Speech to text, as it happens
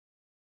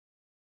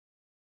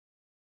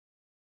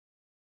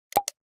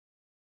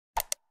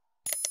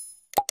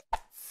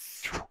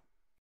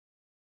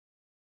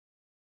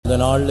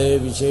இந்த நாளிலே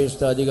விசேஷ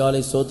அதிகாலை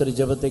ஸ்தோத்திர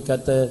ஜெபத்தை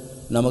கர்த்தர்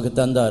நமக்கு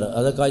தந்தார்.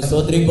 அதற்காக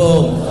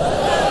ஸ்தோத்திரிப்போம்.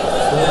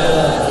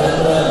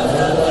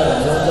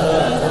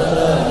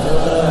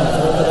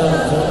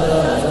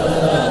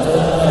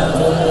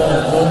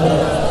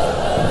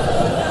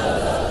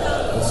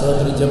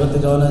 ஸ்தோத்திர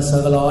ஜெபத்துக்கான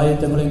சகல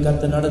ஆயத்தங்களையும்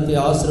கர்த்தர் நடத்தி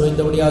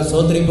ஆசீர்வதித்தபடியாக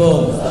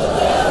ஸ்தோத்திரிப்போம்.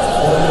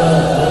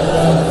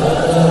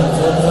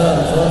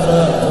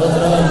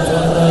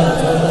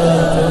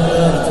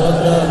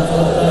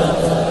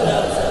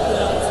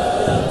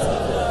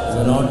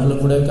 இந்த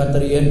நாட்டிலும் கூட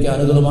கர்த்தர் இயற்கை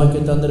அனுகூலமாக்கி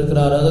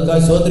தந்திருக்கிறார்.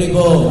 அதுக்காக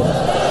ஸ்தோத்திரிப்போம்.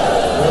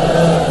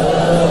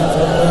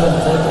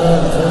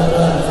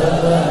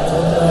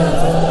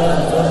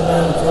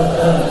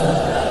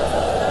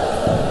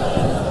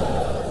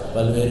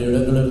 பல்வேறு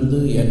இடங்களிலிருந்து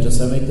ஏற்ற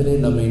சமயத்திலே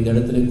நம்ம இந்த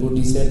இடத்திலே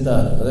கூட்டி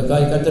சேர்த்தார்.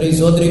 அதற்காக கர்த்தரை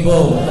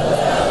ஸ்தோத்திரிப்போம்.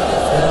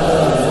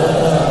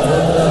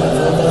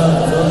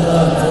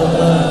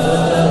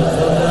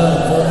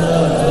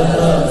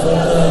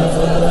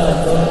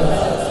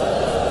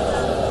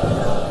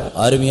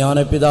 அருமையான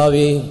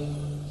பிதாவே,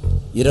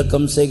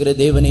 இரக்கம் செய்கிற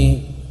தேவனே,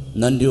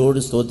 நன்றியோடு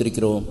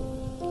ஸ்தோத்திரிக்கிறோம்.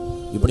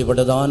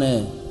 இப்படிப்பட்டதான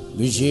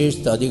விசேஷ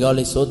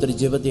அதிகாலை ஸ்தோத்திர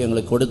ஜெபத்தை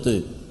எங்களுக்கு கொடுத்து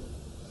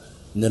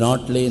இந்த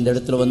நாட்டிலே இந்த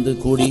இடத்துல வந்து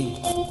கூடி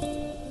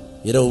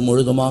இரவு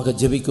முழுதுமாக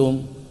ஜெபிக்கும்,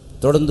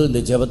 தொடர்ந்து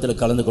இந்த ஜெபத்தில்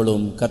கலந்து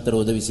கொள்ளும் கர்த்தர்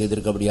உதவி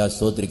செய்திருக்கபடியா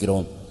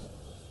ஸ்தோத்திரிக்கிறோம்.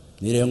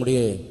 நீர்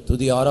எங்களுடைய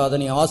துதி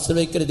ஆராதனை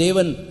ஆசீர்வதிக்கிற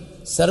தேவன்,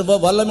 சர்வ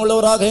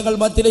வல்லமுள்ளவராக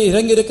எங்கள் மத்தியிலே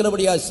இறங்கி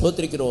இருக்கிறபடியா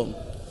ஸ்தோத்திரிக்கிறோம்.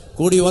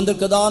 கூடி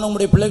வந்திருக்கதான்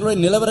உம்முடைய பிள்ளைகளுடைய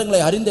நிலவரங்களை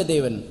அறிந்த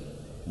தேவன்,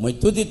 உம்மை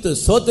துதித்து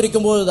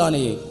ஸ்தோத்திரிக்கும் போது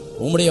தானே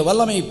உம்முடைய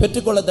வல்லமையை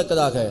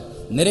பெற்றுக்கொள்ளத்தக்கதாக,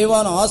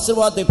 நிறைவான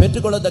ஆசீர்வாதத்தை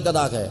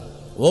பெற்றுக்கொள்ளத்தக்கதாக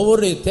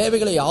ஒவ்வொரு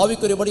தேவைகளை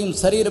ஆவிக்குரியபடியும்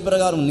சரீர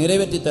பிரகாரம்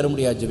நிறைவேற்றி தர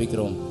முடியாது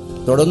ஜெபிக்கிறோம்.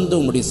 தொடர்ந்து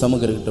உம்முடைய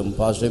சமூகம் இருக்கட்டும்.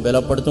 பாஸ்டரை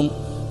பலப்படுத்தும்.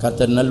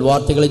 கர்த்தர் நல்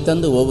வார்த்தைகளை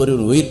தந்து ஒவ்வொரு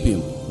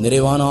உயிர்ப்பையும்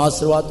நிறைவான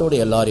ஆசீர்வாதத்தோடு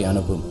எல்லாரையும்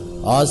அனுப்பும்.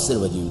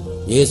 ஆசீர்வதியும்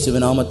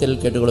இயேசுவின் நாமத்தில்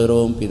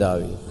கேட்டுக்கொள்கிறோம்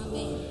பிதாவே.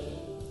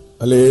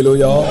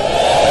 அல்லேலூயா.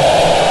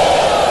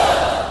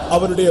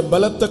 அவருடைய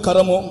பலத்த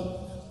கரமும்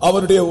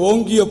அவருடைய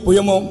ஓங்கிய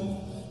புயமும்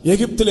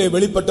எகிப்திலே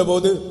வெளிப்பட்ட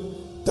போது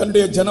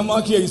தன்னுடைய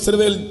ஜனமாகிய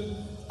இஸ்ரவேல்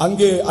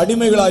அங்கே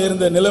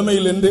அடிமைகளாயிருந்த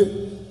நிலைமையிலிருந்து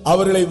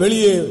அவர்களை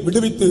வெளியே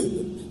விடுவித்து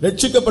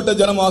ரட்சிக்கப்பட்ட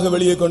ஜனமாக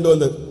வெளியே கொண்டு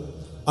வந்தது.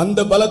 அந்த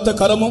பலத்த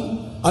கரமும்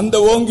அந்த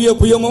ஓங்கிய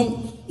புயமும்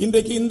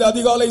இன்றைக்கு இந்த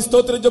அதிகாலை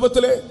ஸ்தோத்திர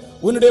ஜெபத்திலே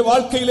உன்னுடைய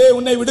வாழ்க்கையிலே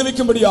உன்னை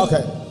விடுவிக்கும்படியாக,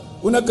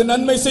 உனக்கு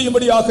நன்மை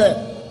செய்யும்படியாக,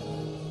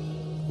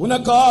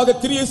 உனக்காக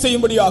கிரியை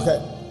செய்யும்படியாக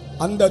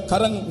அந்த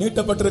கரம்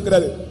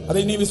நீட்டப்பட்டிருக்கிறது.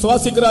 அதை நீ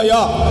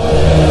விசுவாசிக்கிறாயா?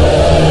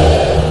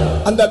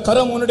 அந்த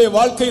கரம் உன்னுடைய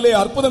வாழ்க்கையிலே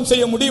அற்புதம்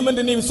செய்ய முடியும்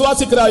என்று நீ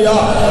விசுவாசிக்கிறாயா?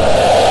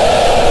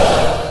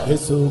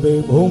 இயேசுவே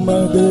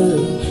உமது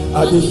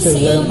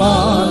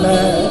அதிசயமான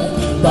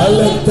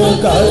பலத்த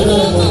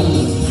கரமும்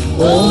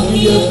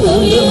ஓங்கிய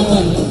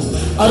புயமும்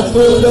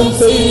அற்புதம்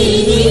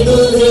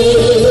செய்திடுவே,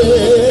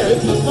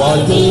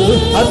 வாழ்வில்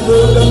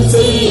அற்புதம்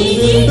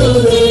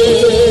செய்திடுவே.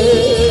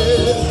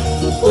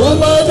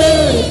 உமது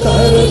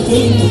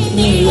கரத்தின்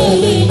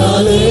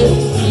நிழலினாலே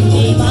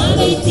என்னை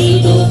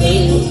மறைத்திடுவே,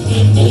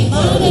 என்னை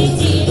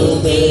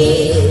மறைத்திடுவே.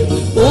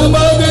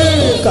 உமது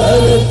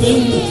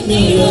கரத்தின்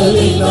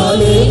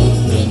நிழலினாலே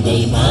என்னை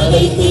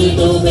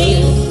மறைத்திடுவே,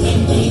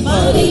 என்னை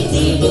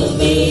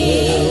மறைத்திடுவே.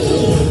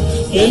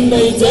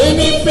 என்னை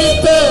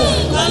ஜெனிப்பித்த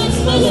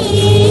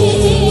கண்மலையே,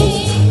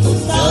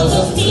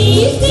 தாகம்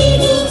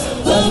தீர்த்திடும்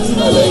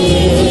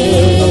கண்மலையே,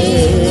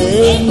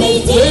 என்னை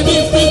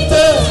ஜெனிப்பித்த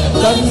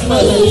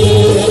கண்மலையே,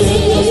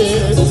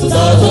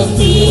 தாகம்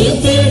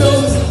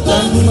தீர்த்திடும்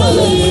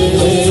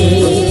கண்மலையே.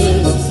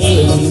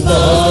 என்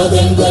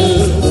பாதங்கள்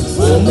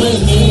உம்மை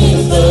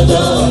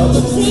நேர்ந்ததால்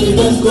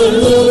இடம்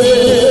கொள்ளுவே,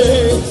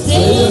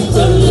 ஜெயம்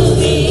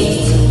கொள்ளுவே.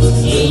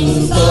 என்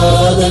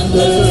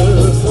பாதங்கள்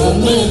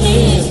உம்மை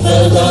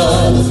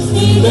நேர்ந்ததால்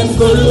இடம்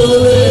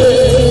கொள்ளுவே,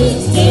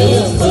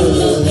 ஜெயம்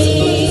கொள்ளுவே.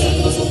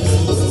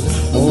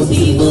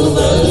 முடிவு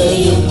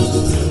வரையும்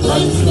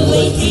அன்பு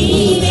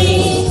வைத்தீரே,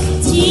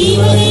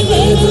 ஜீவனை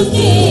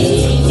வெறுத்தே,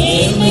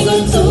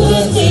 நேர்மைகள்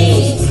துறந்தே,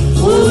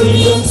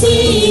 ஊழியம்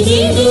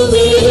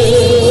செய்திடுவே,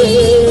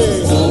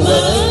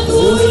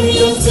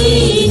 ஊழியம்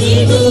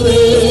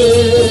செய்திடுவே.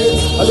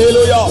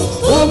 அல்லேலூயா.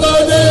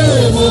 உமது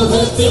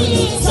முகத்தின்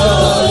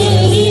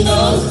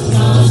சாயலினால்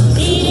நான்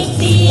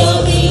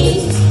திருப்தியாவே,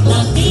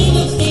 நான்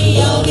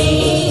திருப்தியாவே.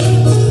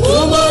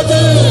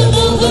 உமது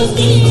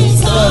முகத்தின்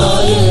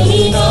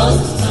சாயலினால்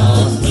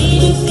நான்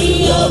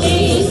திருப்தியாவே,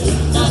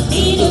 நான்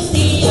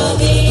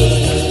திருப்தியாவே.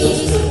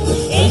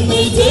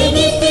 என்னை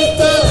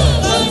ஜெனிப்பித்த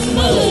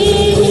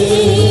கண்மலையே,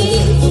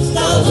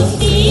 தாகம்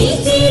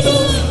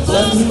தீர்த்திடும்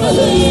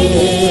கண்மலையே,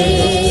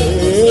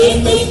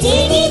 என்னை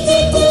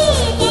ஜெனிப்பித்த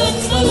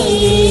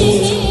கண்மலையே,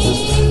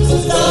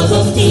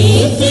 தாகம்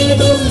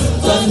தீர்த்திடும்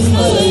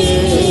கண்மலையே.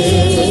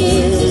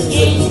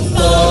 என்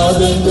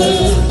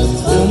பாதங்கள்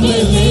உம்மை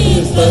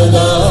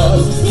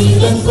நேர்ந்ததால்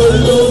இடம்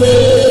கொள்ளுவே,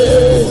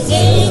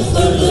 ஜெயம்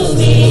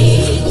கொள்ளுவே.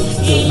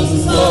 என்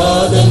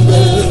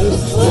பாதங்கள்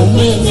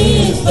உம்மை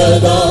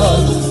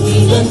நேர்ந்ததால்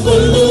இடம்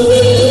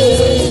கொள்ளுவே,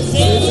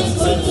 ஜெயம்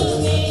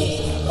கொள்ளுவே.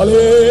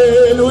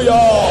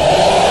 அல்லேலூயா.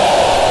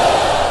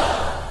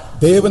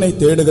 தேவனை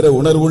தேடுகிற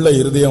உணர்வுள்ள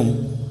இருதயம்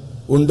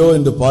உண்டோ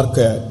என்று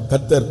பார்க்க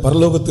கர்த்தர்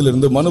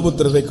பரலோகத்திலிருந்து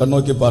மனுபுத்திரரை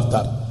கண்ணோக்கி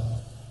பார்த்தார்.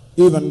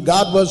 Even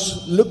God was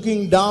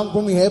looking down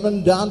from heaven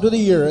down to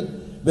the earth,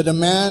 but a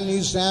man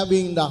is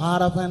having the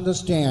heart of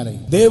understanding.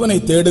 தேவனை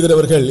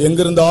தேடுகிறவர்கள்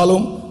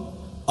எங்கிருந்தாலும்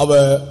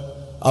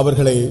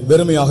அவர்களை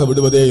வெறுமையாக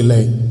விடுவதே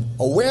இல்லை.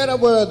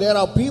 Wherever there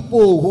are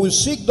people who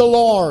seek the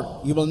Lord,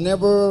 He will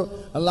never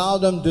allow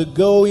them to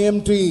go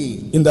empty.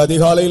 இந்த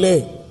அதிகாலையிலே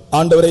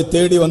ஆண்டவரை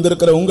தேடி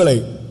வந்திருக்கிற உங்களை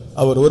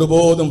அவர்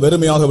ஒருபோதும்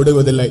வெறுமையாக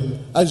விடுவதில்லை.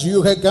 As you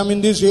have come in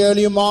this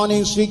early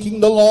morning seeking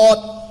the Lord,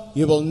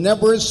 He will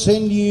never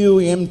send you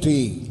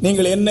empty.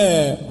 நீங்கள் என்ன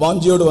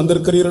வாஞ்சையோடு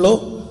வந்திருக்கிறீர்களோ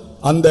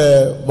அந்த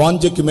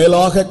வாஞ்சைக்கு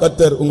மேலாக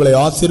கர்த்தர் உங்களை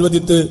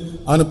ஆசீர்வதித்து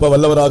அனுப்ப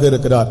வல்லவராக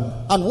இருக்கிறார்.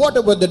 And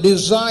whatever the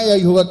desire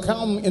you have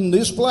come in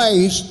this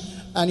place,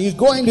 and He is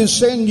going to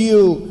send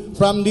you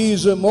from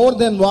these more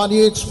than what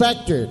you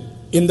expected.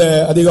 இந்த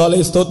அதிகாலை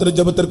ஸ்தோத்திர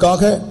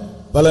ஜெபத்திற்காக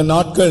பல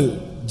நாட்கள்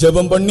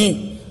ஜெபம் பண்ணி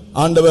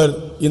ஆண்டவர்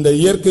இந்த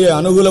இயற்கையை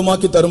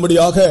அனுகூலமாக்கி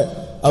தரும்படியாக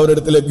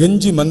அவரிடத்தில்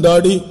கெஞ்சி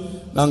மன்றாடி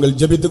நாங்கள்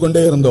ஜெபித்துக்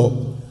கொண்டே இருந்தோம்.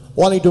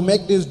 Only to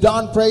make this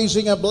dawn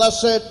praising and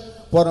blessed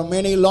for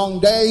many long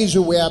days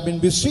we have been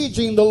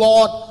beseeching the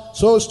Lord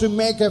so as to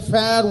make a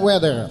fair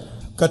weather.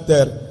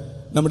 கர்த்தர்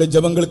நம்முடைய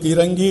ஜெபங்களுக்கு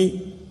இறங்கி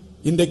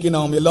இன்றைக்கு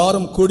நாம்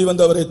எல்லாரும் கூடி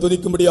வந்து அவரை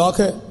துதிக்கும்படியாக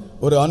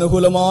ஒரு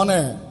அனுகூலமான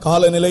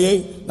காலநிலையை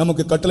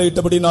நமக்கு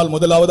கட்டளையிட்டபடினால்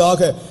முதலாவதாக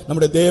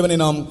நம்முடைய தேவனை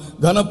நாம்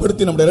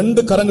கனப்படுத்தி நம்முடைய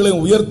 2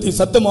 கரங்களையும் உயர்த்தி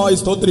சத்தமாய்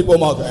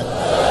ஸ்தோத்திரிப்போமாக.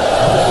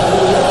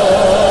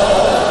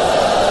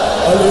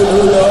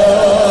 ஹல்லேலூயா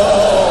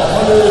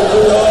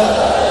ஹல்லேலூயா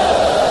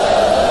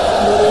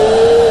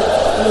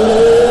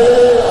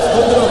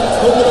ஸ்தோத்திரம்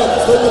ஸ்தோத்திரம்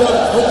ஸ்தோத்திரம்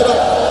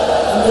ஸ்தோத்திரம்.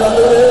 நன்றி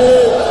ஆண்டவரே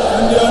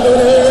நன்றி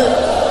ஆண்டவரே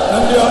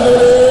நன்றி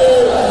ஆண்டவரே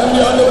நன்றி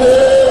ஆண்டவரே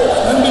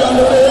நன்றி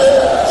ஆண்டவரே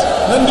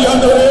நன்றி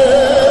ஆண்டவரே.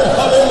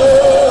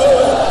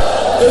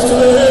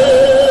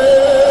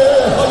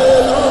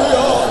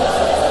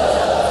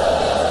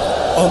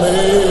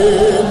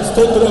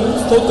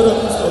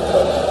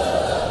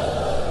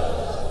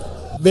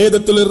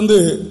 வேதத்திலிருந்து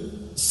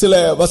சில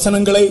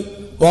வசனங்களை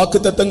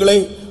வாக்குத்தத்தங்களை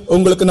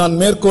உங்களுக்கு நான்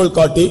மேற்கோள்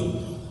காட்டி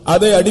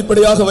அதை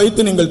அடிப்படையாக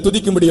வைத்து நீங்கள்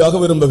துதிக்கும்படியாக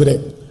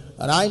விரும்புகிறேன்.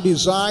 And I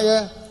desire,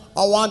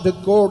 I want to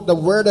quote the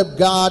word of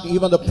God,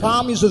 even the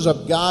promises of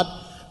God,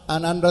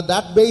 and under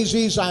that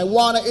basis I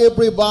want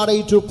everybody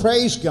to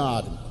praise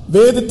God.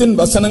 வேதத்தின்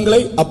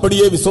வசனங்களை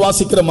அப்படியே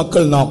விசுவாசிக்கிற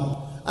மக்கள் நாம்.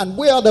 And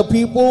we are the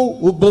people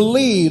who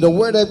believe the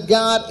word of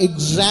God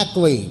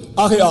exactly.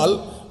 ஆகையால்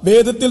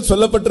வேதத்தில்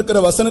சொல்லப்பட்டிருக்கிற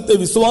வசனத்தை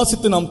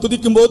விசுவாசித்து நாம்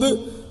துதிக்கும்போது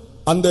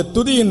அந்த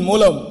துதியின்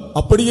மூலம்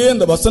அப்படியே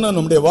அந்த வசனம்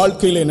நம்முடைய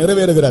வாழ்க்கையிலே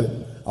நிறைவேறுகிறது.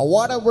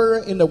 Whatever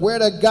in the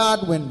word of God,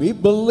 when we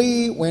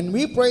believe, when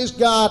we praise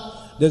God,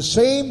 the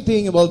same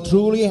thing will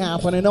truly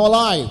happen in our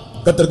life.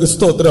 கர்த்தருக்கு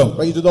ஸ்தோத்திரம்.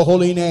 Praise to the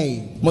holy name.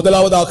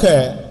 முதலாவதாக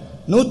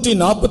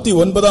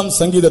 149ஆம்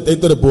சங்கீதத்தை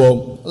திருப்புவோம்.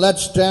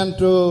 Let's turn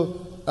to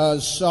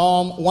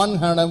Psalm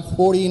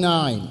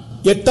 149.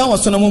 8ஆம்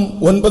வசனமும்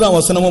 9ஆம்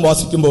வசனமும்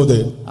வாசிக்கும்போது,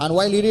 And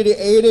while you read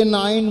 8 and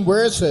 9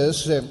 verses,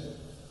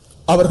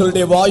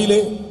 அவர்களுடைய வாயிலே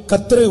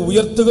கர்த்தரை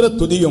உயர்த்துகிற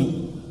துதியும்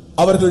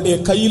அவர்களுடைய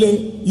கையிலே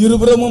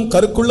இருபுறமும்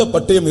கருக்குள்ள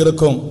பட்டயம்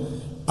இருக்கும்.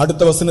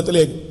 அடுத்த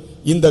வசனத்திலே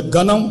இந்த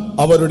கனம்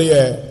அவருடைய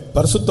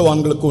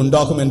பரிசுத்தவான்களுக்கு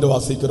உண்டாகும் என்று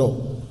வாசிக்கிறோம்.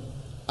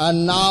 And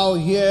now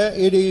here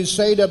it is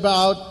said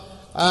about,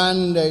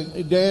 and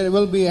they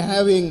will be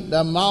having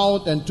the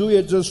mouth and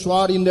two-edged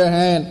sword in their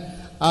hand,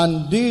 and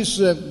this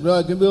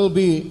will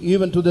be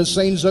even to the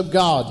saints of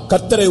God.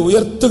 கர்த்தரை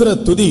உயர்த்துகிற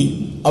துதி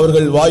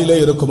அவர்கள் வாயிலே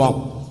இருக்குமாம்.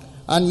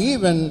 And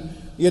even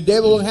they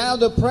will have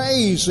the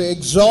praise,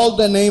 exalt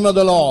the name of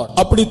the Lord.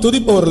 அப்படி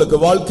துதிப்பவர்களுக்கு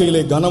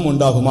வாழ்க்கையிலே கனம்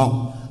உண்டாகுமாம்.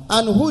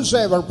 And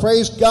whosoever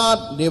praise God,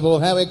 they will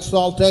have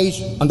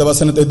exaltation. அந்த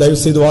வசனத்தை தயவு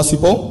செய்து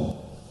வாசிப்போம்.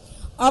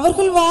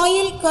 அவர்கள்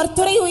வாயில்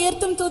கர்த்தரை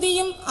உயர்த்தும்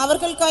துதியும்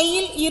அவர்கள்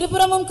கையில்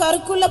இருபுறமும்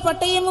கருக்குள்ள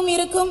பட்டயமும்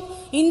இருக்கும்.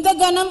 இந்த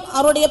கனம்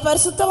அவருடைய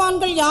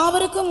பரிசுத்தவான்கள்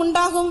யாவருக்கும்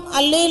உண்டாகும்.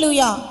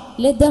 அல்லேலூயா.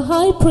 Let the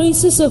high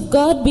praises of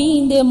God be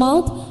in their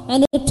mouth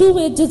and a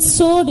two-edged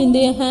sword in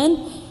their hand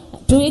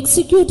to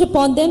execute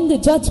upon them the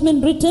judgment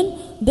written.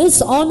 This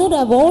honor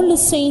of all the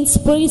saints,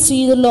 praise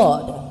ye the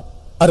Lord.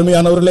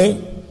 அருமையானவர்களே,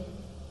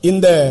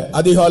 இந்த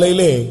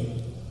அதிகாலையிலே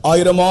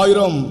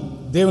ஆயிரம்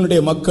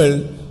தேவனுடைய மக்கள்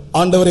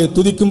ஆண்டவரை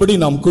துதிக்கும்படி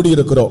நாம்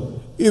கூடியிருக்கிறோம்.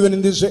 Even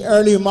in this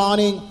early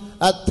morning,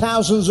 at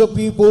thousands of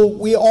people,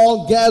 we all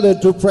gather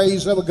to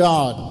praise our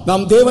God.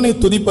 நாம் தேவனை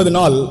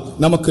துதிப்பதனால்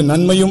நமக்கு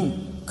நன்மையும்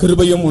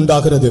கிருபையும்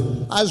உண்டாகிறது.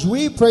 As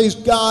we praise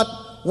God,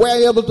 we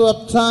are able to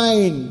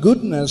obtain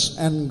goodness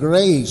and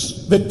grace.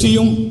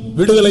 வெற்றியும்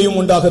விடுதலையும்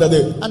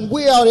உண்டாகிறது. And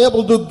we are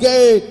able to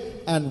get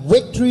and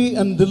victory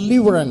and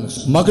deliverance.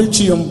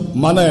 மகிழ்ச்சியும்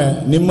மன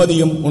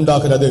நிம்மதியும்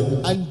உண்டாகிறது.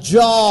 And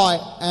joy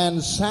and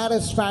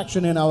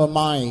satisfaction in our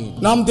mind.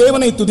 நாம்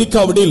தேவனை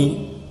துதிக்காவிடில்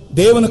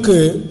தேவனுக்கு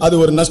அது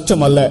ஒரு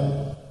நஷ்டம் அல்ல.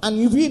 And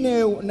if we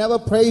never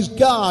praise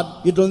God,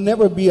 it will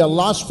never be a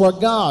loss for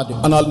God.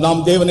 ஆனால்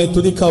நாம் தேவனை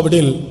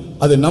துதிக்காவிடில்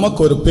அது நமக்கு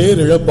ஒரு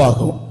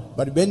பேரிழப்பாகும்.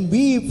 But when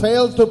we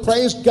fail to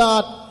praise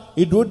God,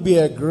 it would be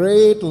a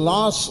great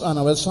loss on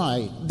our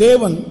side.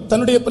 தேவன்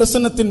தன்னுடைய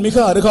பிரசன்னத்தின் மிக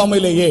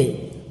அருகாமையிலேயே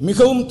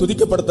மிகவும்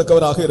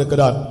துதிக்கப்படத்தக்கவராக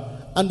இருக்கிறார்.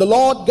 And the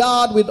Lord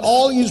God with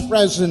all his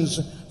presence,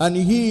 and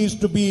he is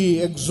to be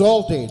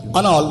exalted.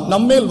 ஆனால்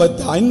நம்மேல்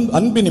வைத்த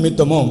அன்பின்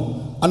நிமித்தமும்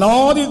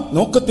அநாதி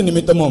நோக்கத்தின்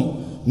நிமித்தமும்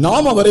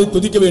நாம் அவரை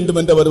துதிக்க வேண்டும்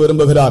என்று அவர்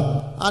விரும்புகிறார்.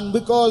 And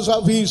because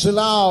of his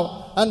love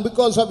and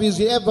because of his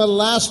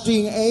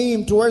everlasting aim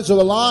towards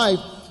our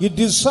life, he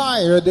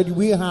desired that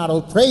we had to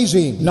praise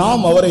him.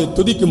 நாம் அவரை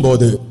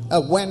துதிக்கும்போது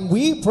When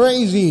we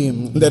praise him,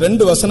 இந்த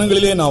ரெண்டு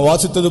வசனங்களிலே நான்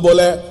வாசித்தது போல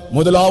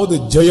முதலாவது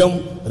ஜெயம்,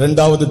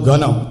 இரண்டாவது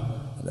கனம்.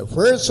 the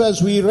first as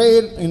we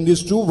read in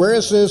these two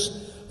verses,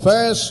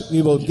 first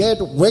we will get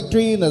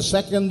victory, and the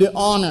second the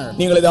honor.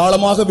 நீங்கள் இதை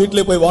ஆழமாக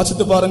வீட்டிலே போய்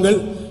வாசித்து பாருங்கள்.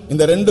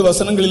 இந்த ரெண்டு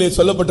வசனங்களிலே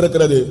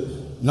சொல்லப்பட்டிருக்கிறது,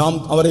 நாம்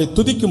அவரை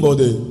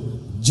துதிக்கும்போது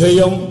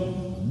ஜெயம்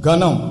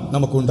கனம்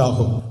நமக்கு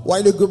உண்டாகும்.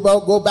 While you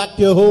go back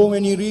to your home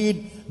and you read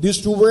these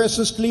two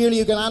verses clearly,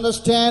 you can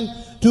understand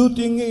two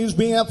things is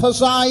being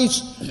emphasized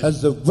as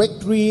the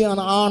victory and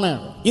honor.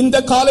 இந்த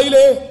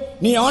காலையிலே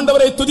நீ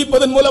ஆண்டவரை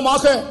துதிப்பதன்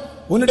மூலமாக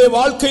உன்னுடைய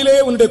வாழ்க்கையிலே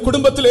உன்னுடைய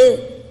குடும்பத்திலே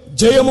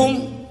ஜெயமும்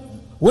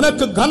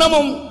உனக்கு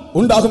கனமும்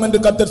உண்டாகும் என்று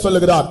கர்த்தர்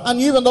சொல்லுகிறார். And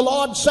even the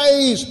Lord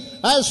says,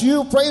 as you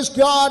praise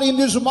God in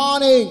this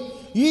morning,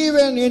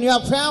 even in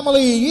your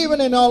family, even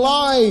in your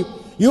life,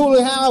 you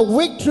will have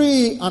victory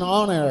and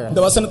honor.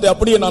 இந்த வசனத்தை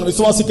அப்படியே நான்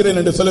விசுவாசிக்கிறேன்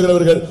என்று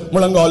சொல்லுகிறவர்கள்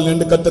முழங்கால்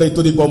நின்று கர்த்தரை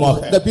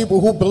துதிப்போமாக. The people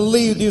who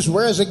believe this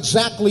verse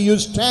exactly, you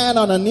stand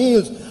on your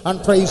knees and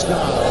praise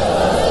God.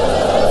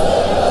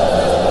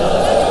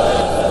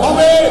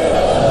 ஆமென்.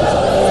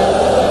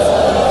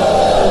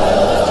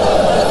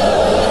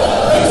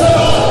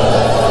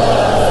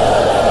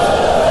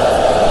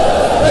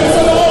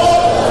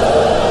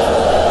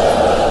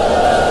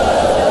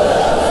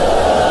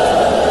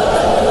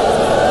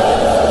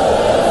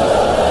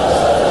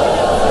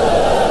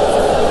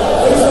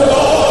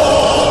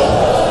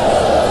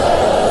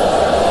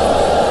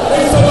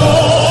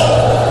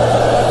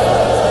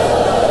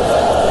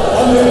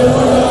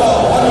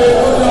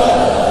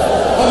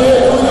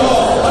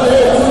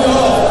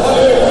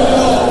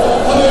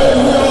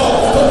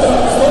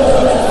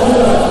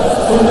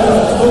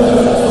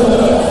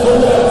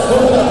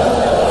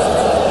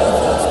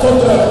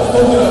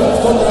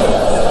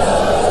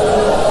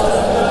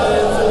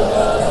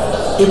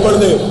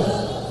 இப்பொழுது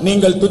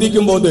நீங்கள்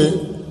துதிக்கும் போது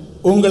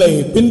உங்களை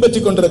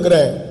பின்பற்றிக் கொண்டிருக்கிற,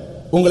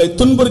 உங்களை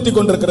துன்புறுத்திக்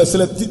கொண்டிருக்கிற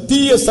சில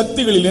தீய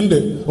சக்திகளில் நின்று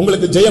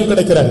உங்களுக்கு ஜெயம்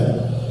கிடைக்கிறது.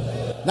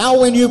 Now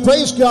when you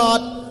praise God,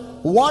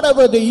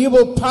 whatever the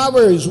evil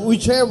powers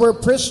whichever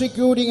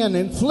persecuting and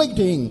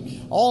inflicting,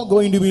 all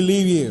going to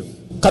believe you.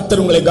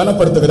 கர்த்தர் உங்களை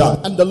கனப்படுத்துகிறார்.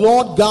 And the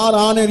Lord God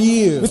honor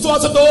you.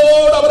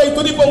 விசுவாசத்தோடு அவரை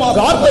துதிப்போமாக.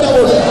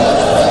 ஆர்ப்பரிப்போடு.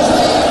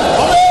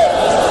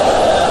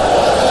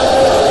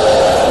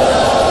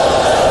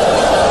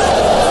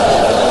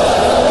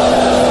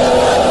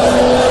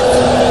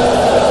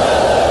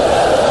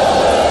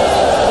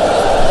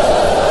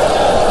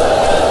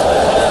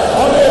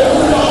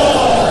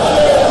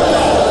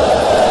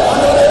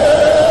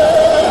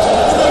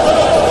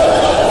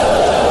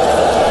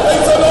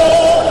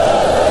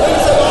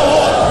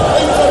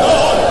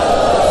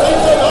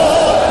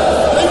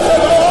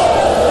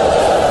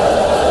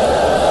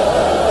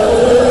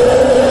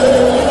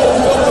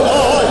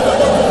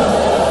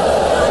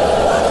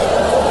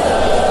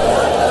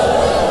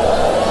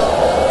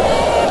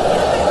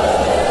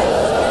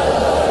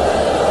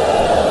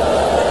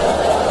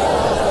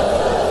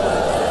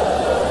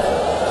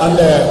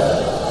 அந்த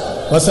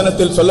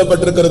வசனத்தில்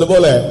சொல்லப்பட்டிருக்கிறது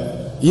போல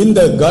இந்த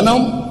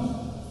கனம்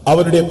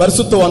அவருடைய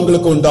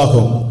பரிசுத்தவான்களுக்கு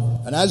உண்டாகும்.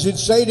 And as it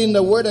said in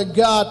the word of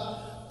God,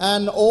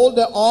 and all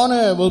the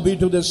honor will be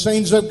to the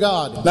saints of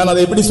God. நான்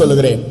அதை எப்படி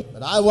சொல்லுகிறேன்?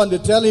 But I want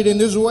to tell it in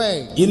this way.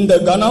 இந்த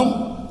கனம்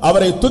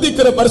அவரை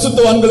துதிக்கிற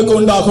பரிசுத்தவான்களுக்கு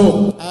உண்டாகும்.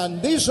 And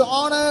this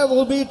honor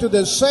will be to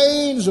the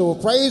saints who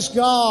praise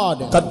God.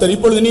 கர்த்தர்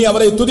இப்பொழுது நீ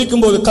அவரை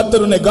துதிக்கும்போது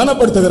கர்த்தர் உன்னை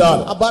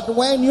கனப்படுத்துகிறார். But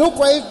when you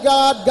praise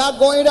God, God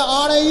going to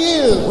honor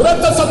you.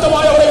 உரத்த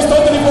சத்தமாய் அவரை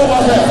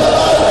ஸ்தோத்திரிப்போமாக.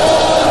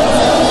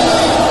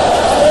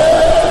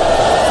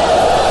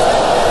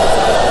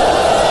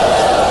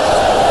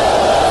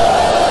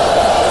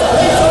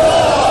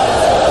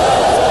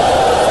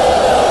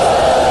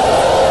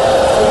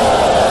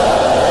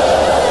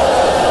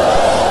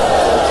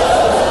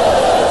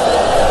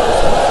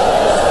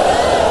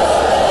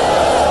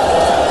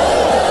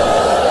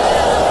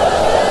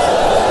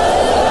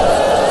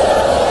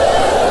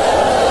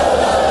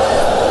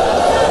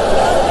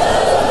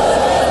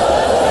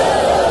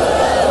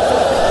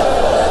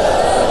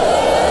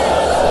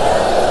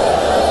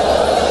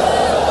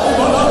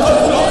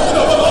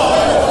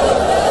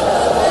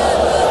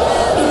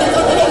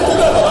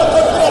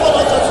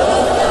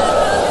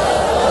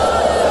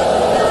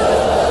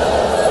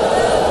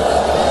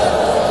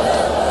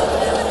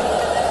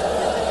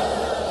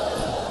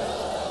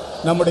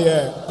 நம்முடைய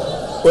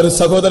ஒரு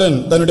சகோதரன்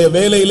தன்னுடைய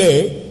வேலையிலே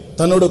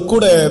தன்னோடு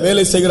கூட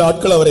வேலை செய்கிற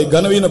ஆட்கள் அவரை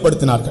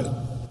கனவீனப்படுத்தினார்கள்.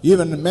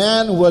 Even a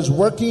man who was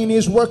working in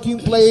his working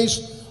place,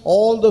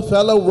 all the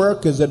fellow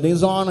workers that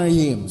dishonor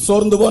him.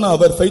 சோர்ந்து போன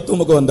அவர்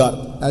ஃபெய்த்தூமுக்கு வந்தார்.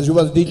 As he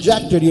was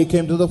dejected, he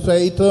came to the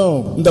faith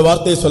home. இந்த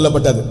வார்த்தை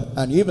சொல்லப்பட்டது.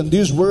 And even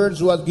these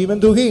words was given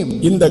to him.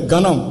 இந்த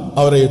கனம்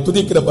அவரை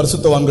துதிக்கிற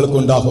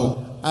பரிசுத்தவான்களுக்கு உண்டாகும்.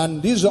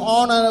 And this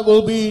honor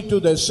will be to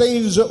the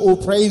saints who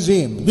praise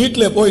him.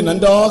 வீட்டிலே போய்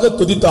நன்றாக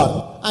துதித்தார்.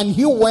 And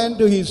he went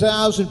to his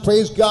house and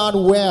praised God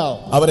well.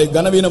 அவரை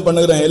கனவீனம்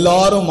பண்ணுகிற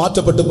எல்லாரும்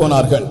மாற்றப்பட்டு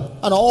போனார்கள்.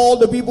 And all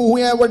the people who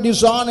were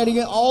dishonoring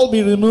him all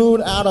be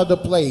removed out of the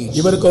place.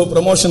 இவருக்கு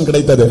promotion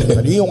கிடைத்தது.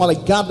 But he only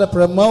got the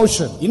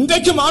promotion.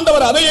 இன்றைக்கும்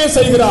ஆண்டவர் அதையே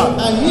செய்கிறார்.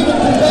 And even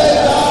today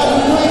God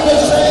is doing the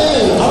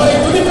same. அவரை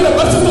துதிக்கிற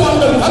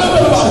பரிசுத்தவான்கள் கனம்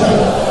பெறுவார்கள்.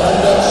 And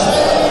the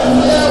saints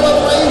who ever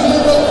praise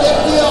him will get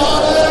the honor.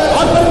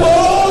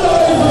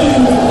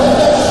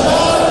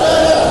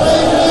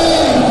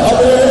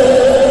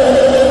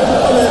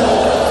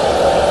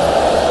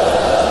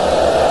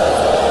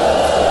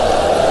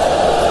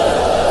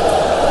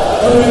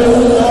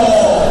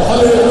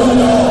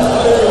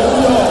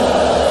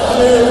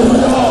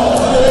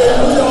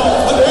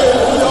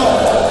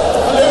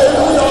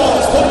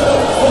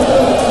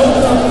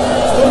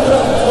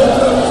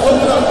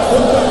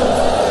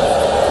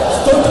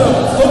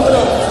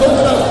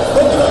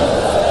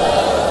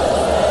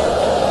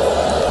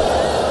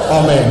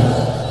 ஆமென்.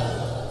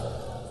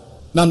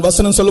 நான்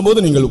வசனம் சொல்லும்போது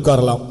நீங்கள்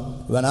உட்காரலாம்.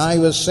 When I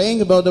was saying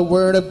about the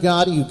word of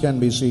God, you can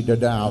be seated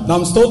down.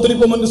 நாம்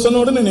ஸ்தோத்திரிப்போம் என்று சொன்ன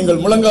உடனே நீங்கள்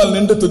முழங்கால்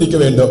நின்று துதிக்க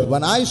வேண்டும்.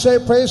 When I say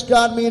praise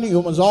God, meaning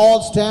you must all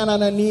stand on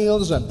your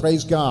knees and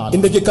praise God.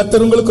 இன்றைக்கு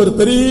கர்த்தர் உங்களுக்கு ஒரு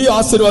பெரிய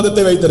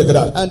ஆசீர்வாதத்தை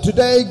வைத்திருக்கிறார். And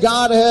today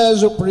God has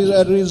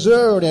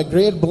reserved a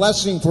great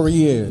blessing for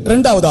you.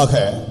 இரண்டாவதாக,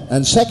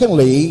 And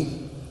secondly,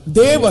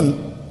 தேவன்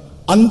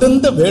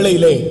அந்தந்த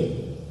வேளையிலே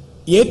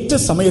ஏற்ற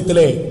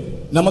சமயத்திலே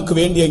நமக்கு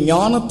வேண்டிய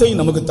ஞானத்தை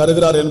நமக்கு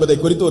தருகிறார் என்பதை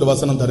குறித்து ஒரு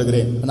வசனம்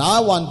தருகிறேன். and I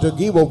want to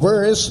give a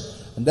verse,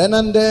 and then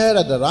and there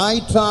at the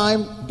right time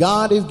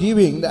God is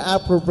giving the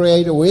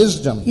appropriate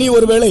wisdom. நீ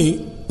ஒருவேளை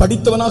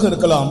படித்தவனாக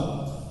இருக்கலாம்,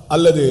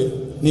 அல்லது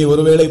நீ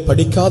ஒருவேளை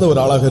படிக்காத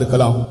ஒரு ஆளாக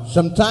இருக்கலாம்.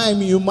 Sometime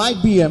you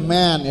might be a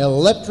man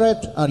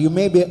illiterate or you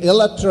may be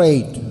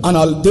illiterate.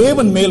 ஆனால்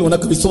தேவன் மேல்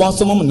உனக்கு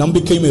விசுவாசமும்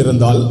நம்பிக்கையும்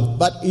இருந்தால்,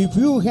 But if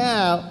you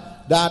have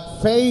that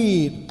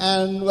faith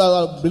and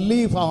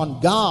belief on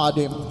God,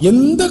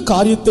 எந்த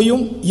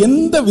காரியத்தையும்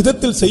எந்த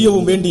விதத்தில்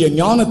செய்யவும் வேண்டிய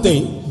ஞானத்தை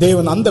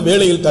தேவன் அந்த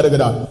வேளையில்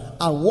தருகிறார்.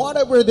 and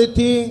whatever the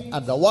thing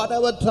at the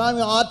whatever time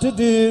you ought to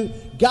do,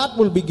 God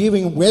will be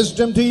giving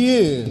wisdom to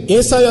you.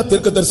 ஏசாயா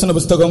தீர்க்கதரிசன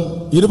புத்தகம்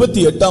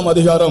 28ஆம்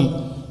அதிகாரம்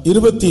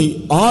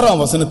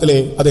 26ஆம் வசனத்திலே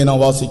அதை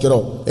நாம்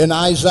வாசிக்கிறோம். In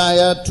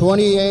Isaiah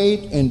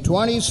 28 and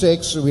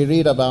 26 we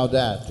read about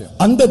that.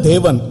 அந்த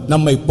தேவன்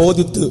நம்மை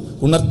போதித்து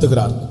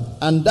உணர்த்துகிறார்.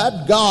 And that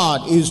God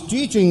is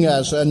teaching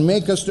us and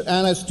make us to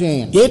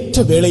understand.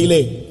 ஏற்ற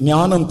வேளையிலே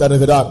ஞானம்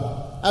தருகிறார்.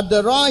 At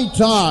the right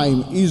time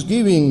he is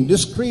giving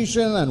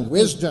discretion and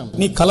wisdom.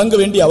 நீ கலங்க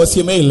வேண்டிய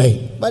அவசியமே இல்லை.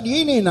 But ye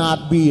need not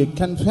be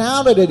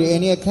confounded at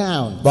any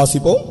account.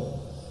 வாசிப்போம்.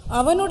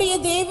 அவனுடைய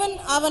தேவன்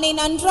அவனை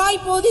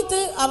நன்றாய் போதித்து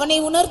அவனை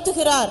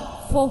உணர்த்துகிறார்.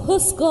 For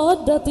his God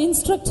doth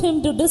instruct him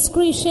to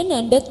discretion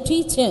and doth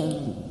teach him.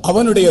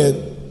 அவனுடைய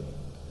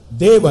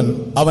தேவன்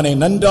அவனை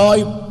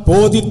நன்றாய்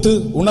போதித்து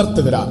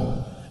உணர்த்துகிறார்.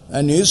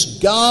 And his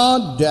God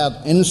doth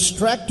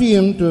instruct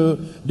him to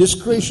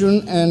discretion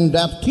and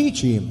doth teach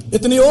him.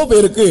 எத்தனையோ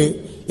பேருக்கு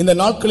இந்த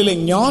நாட்களிலே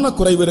ஞான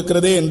குறைவு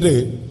இருக்கிறதே என்று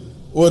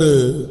ஒரு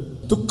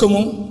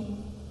துக்கமும்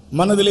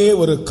மனதிலே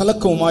ஒரு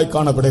கலக்கமுமாய்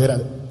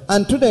காணப்படுகிறது.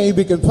 And today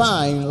we can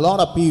find a lot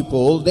of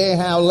people, they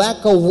have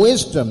lack of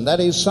wisdom. That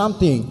is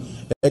something,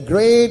 a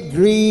great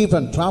grief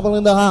and trouble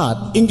in the heart.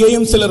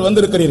 இங்கேயும் சிலர்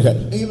வந்திருக்கிறீர்கள்.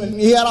 Even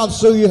here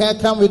also you have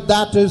come with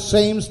that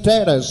same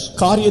status.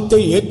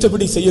 காரியத்தை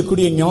ஏற்றபடி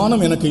செய்யக்கூடிய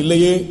ஞானம் எனக்கு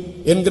இல்லையே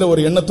என்கிற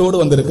ஒரு எண்ணத்தோடு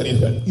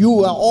வந்திருக்கிறீர்கள். You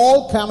are all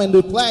come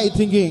into play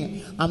thinking,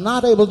 I'm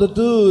not able to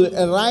do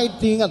a right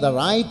thing at the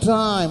right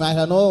time. I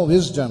have no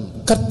wisdom.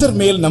 கர்த்தர்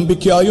மேல்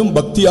நம்பிக்கையாயும்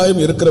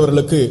பக்தியாயும்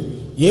இருக்கிறவர்களுக்கு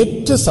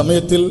ஏற்ற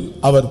சமயத்தில்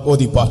அவர்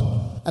போதிப்பார்.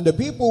 And the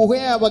people who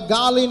have a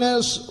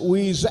godliness, who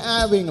is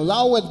having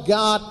love with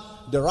God,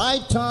 the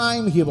right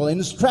time he will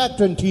instruct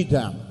and teach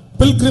them.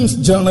 Pilgrims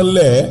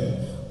ஜர்னல்ல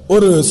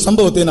ஒரு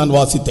சம்பவத்தை நான்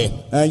வாசித்தேன்.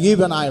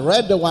 Even I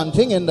read the one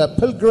thing in the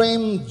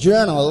Pilgrim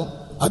Journal.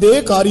 அதே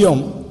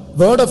காரியம்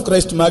word of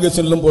Christ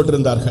மேகசினிலும்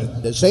போட்டிருந்தார்கள்.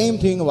 The same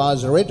thing was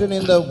written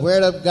in the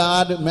Word of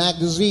God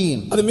magazine.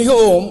 அது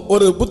மிகவும்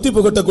ஒரு புத்தி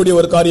புகட்டக்கூடிய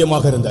ஒரு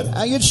காரியமாக இருந்தது.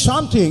 It's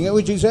something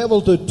which is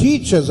able to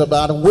teach us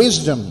about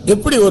wisdom.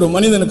 எப்படி ஒரு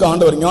மனிதனுக்கு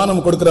ஆண்டவர்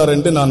ஞானம் கொடுக்கிறார்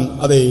என்று நான்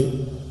அதை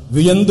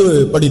வியந்து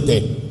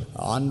படித்தேன்.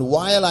 And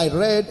while I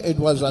read, it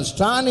was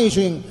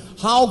astonishing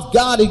how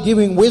God is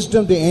giving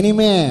wisdom to any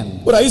man.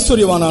 ஒரு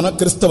ஐஸ்வரியவானான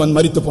கிறிஸ்தவன்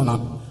மரித்து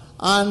போனான்.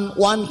 And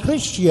one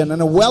Christian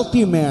and a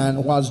wealthy man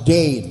was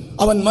dead.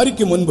 அவன்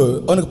மரிக்கும் முன்பு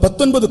அவனுக்கு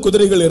 19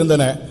 குதிரைகள்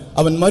இருந்தன.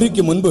 அவன்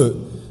மரிக்கும் முன்பு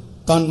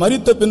தான்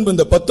மரித்த பின்பு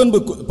இந்த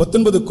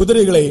 19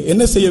 குதிரைகளை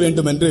என்ன செய்ய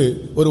வேண்டும் என்று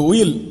ஒரு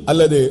உயில்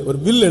அல்லது ஒரு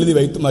வில் எழுதி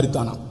வைத்து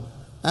மரித்தானாம்.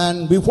 And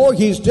before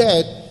his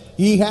death,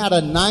 he had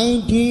a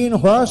 19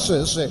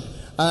 horses.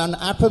 And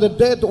after the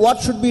death, what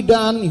should be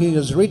done? He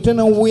has written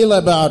a will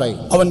about it.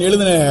 அவன்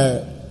எழுதின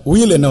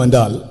உயில்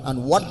என்னவென்றால், And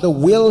what the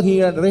will he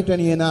had written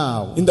here now.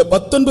 இந்த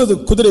 19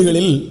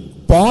 குதிரைகளில்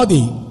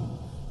பாதி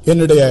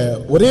என்னுடைய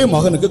ஒரே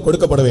மகனுக்கு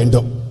கொடுக்கப்பட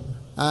வேண்டும்.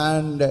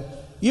 And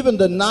even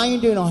the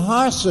 19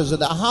 horses,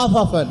 the half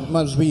of it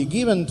must be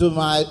given to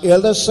my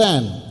elder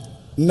son.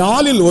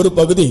 நாலில் ஒரு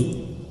பகுதி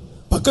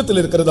பக்கத்தில்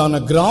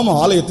இருக்கிறதான கிராம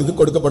ஆலயத்துக்கு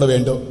கொடுக்கப்பட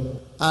வேண்டும்.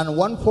 And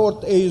 1/4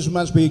 is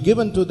must be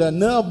given to the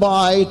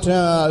nearby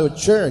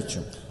church.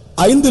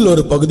 ஐந்தில்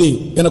ஒரு பகுதி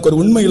எனக்கு ஒரு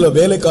உண்மையுள்ள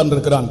வேலைக்காரன்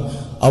இருக்கிறான்,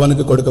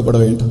 அவனுக்கு கொடுக்கப்பட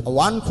வேண்டும்.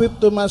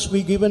 1/5 must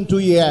be given to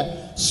a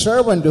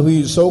servant who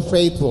is so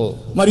faithful.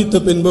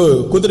 மரித்த பின்பு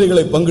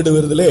குதிரைகளை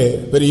பங்கிடுவதிலே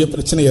பெரிய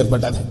பிரச்சனை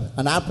ஏற்பட்டது.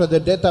 And after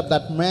the death of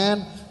that man,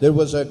 there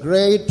was a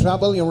great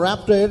trouble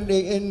erupted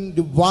in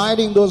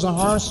dividing those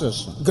horses.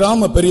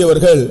 கிராம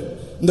பெரியவர்கள்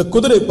இந்த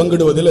குதிரை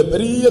பங்கிடுவதில்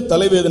பெரிய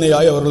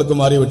தலைவேதனையாய் அவர்களுக்கு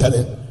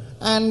மாறிவிட்டது.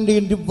 And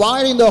in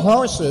dividing the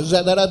horses,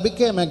 that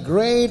became a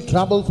great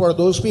trouble for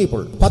those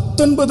people.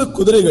 19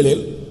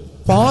 குதிரைகளில்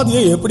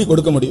பாதியை எப்படி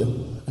கொடுக்க முடியும்?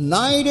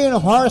 19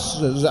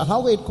 horses, how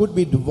it could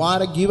be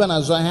divided, given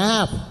as a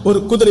half? ஒரு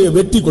குதிரையை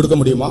வெட்டி கொடுக்க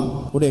முடியுமா?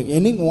 Would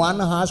any one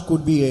horse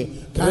could be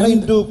cut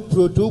into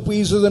 2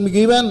 pieces and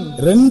given?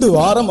 2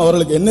 வாரம்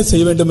அவர்களுக்கு என்ன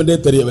செய்ய வேண்டும் என்றே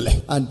தெரியவில்லை.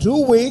 And 2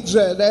 weeks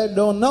they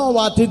don't know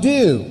what to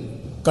do.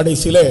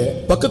 கடைசியிலே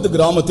பக்கத்து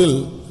கிராமத்தில்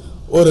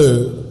ஒரு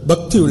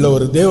பக்தி உள்ள,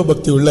 ஒரு தேவ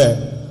பக்தி உள்ள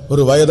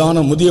ஒரு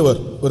வயதான முதியவர்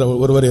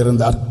ஒருவர்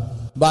இருந்தார்.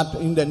 But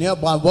in the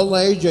nearby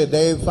village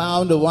they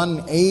found one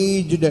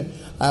aged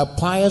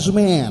pious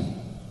man.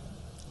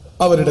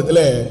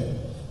 அவரிடத்திலே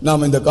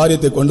நாம் இந்த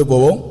காரியத்தை கொண்டு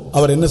போவோம்,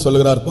 அவர் என்ன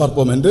சொல்கிறார்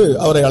பார்ப்போம் என்று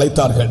அவரை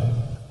அழைத்தார்கள்.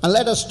 And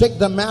let us take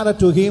the matter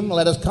to him,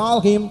 let us call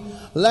him,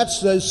 let's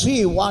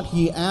see what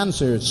he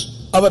answers.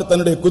 அவர்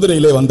தன்னுடைய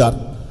குதிரையிலே வந்தார்.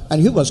 And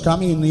he was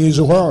coming in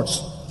his horse.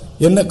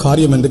 என்ன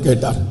காரியம் என்று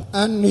கேட்டார்.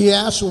 And he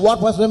asked what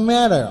was the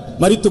matter.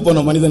 மரித்து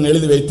போன மனிதன்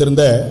எழுதி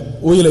வைத்திருந்த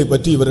உயிலை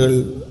பற்றி இவர்கள்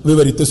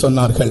விவரித்து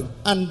சொன்னார்கள்.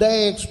 And they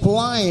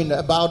explained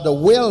about the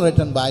will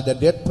written by the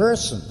dead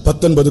person.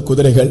 19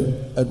 குதிரைகள்.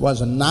 It was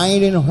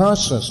 19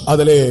 horses.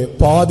 அதிலே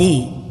பாதி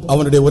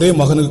அவனுடைய ஒரே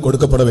மகனுக்கு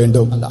கொடுக்கப்பட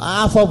வேண்டும். And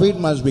half of it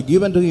must be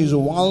given to his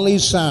only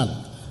son.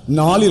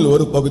 நாலில்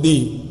ஒரு பகுதி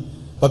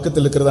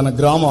பக்கத்தில் இருக்கிறதான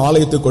கிராம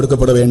ஆலயத்துக்கு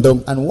கொடுக்கப்பட வேண்டும்.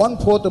 And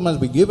 1/4 must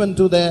be given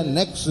to the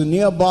next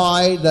nearby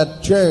that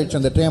church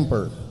and the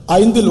temple.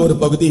 ஐந்தில் ஒரு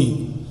பகுதி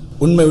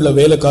உண்மையுள்ள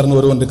வேலைக்காரன்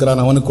ஒருவன்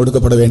இருக்கிறான், அவனுக்கு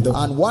கொடுக்கப்பட வேண்டும்.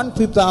 And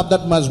 1/5 of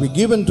that must be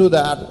given to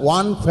that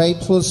one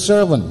faithful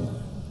servant.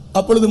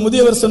 அப்பொழுது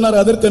முதியவர்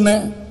சொன்னார், அதற்கென்ன,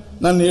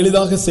 நான்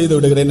எளிதாக செய்து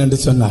விடுகிறேன் என்று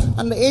சொன்னார்.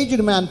 And the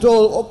aged man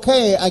told,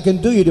 okay, I can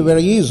do it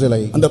very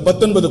easily. அந்த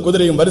 19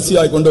 குதிரையும்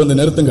வரிசையாய் கொண்டு வந்து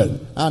நிறுத்துங்கள்.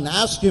 And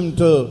asked him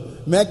to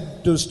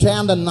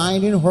stand the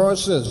 19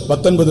 horses.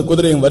 19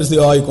 குதிரையும்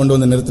வரிசையாய் கொண்டு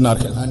வந்து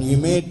நிறுத்தினார்கள். And he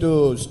made to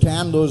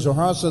stand those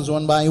horses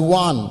one by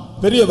one.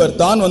 பெரியவர்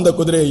தான் வந்த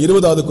குதிரையை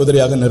 20வது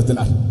குதிரையாக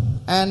நிறுத்தினார்.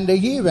 And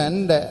even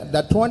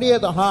the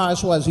 20th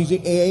horse was his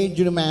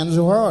aged man's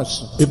horse.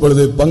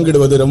 இப்பொழுது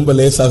பங்கிடுவது ரொம்ப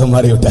லேசாக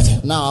மாறிவிட்டது.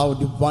 Now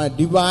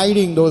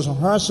dividing those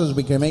horses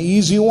became an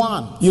easy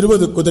one.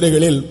 20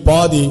 குதிரைகளில்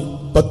பாதி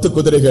 10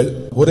 குதிரைகள்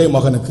ஒரே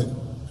மகனுக்கு.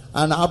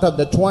 And out of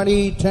the 20,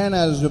 10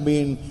 has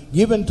been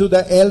given to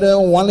the elder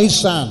only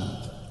son.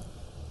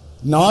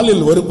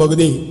 நாலில் ஒரு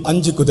பகுதி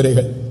 5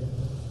 குதிரைகள்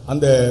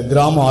அந்த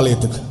கிராம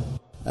ஆலயத்துக்கு.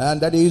 And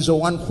that is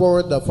 1/4,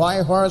 the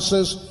 5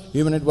 horses,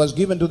 even it was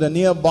given to the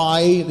nearby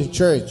the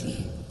church.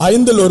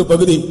 ஐந்தில் ஒரு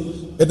பகுதி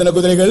எத்தனை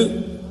குதிரைகள்?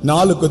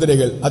 4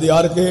 குதிரைகள். அது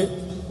யாருக்கு?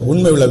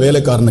 உண்மையுள்ள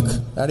வேலைக்காரனுக்கு.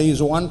 That is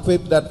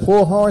 1/5, that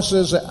 4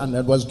 horses, and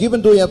it was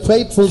given to a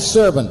faithful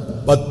servant.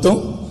 10,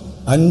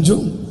 5,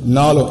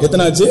 4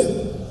 எத்தனை ஆச்சு?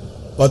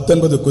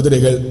 19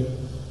 குதிரைகள்.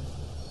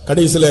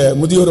 கடைசில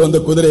முதியோர்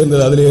வந்த குதிரை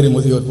இருந்தது, அதில் ஏறி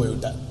முதியோர்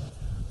போய்விட்டார்.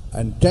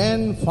 And 10,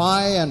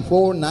 5 and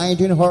 4,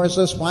 19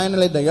 horses.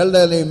 Finally the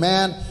elderly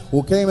man who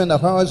came in the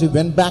horse, he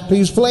went back to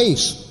his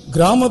place.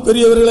 கிராம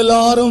பெரியவர்கள்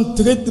எல்லாரும்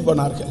திகைத்து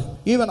போனார்கள்.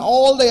 Even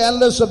all the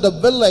elders of the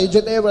village,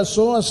 they were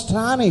so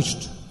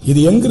astonished. இது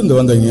எங்கிருந்து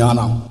வந்த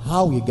ஞானம்?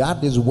 How he got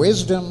this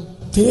wisdom.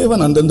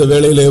 தேவன் அந்தந்த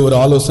வேளையிலே ஒரு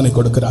ஆலோசனை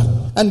கொடுக்கிறார்.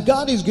 And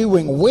God is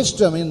giving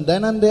wisdom in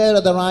then and there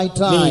at the right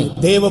time.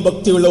 தேவ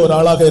பக்தி உள்ள ஒரு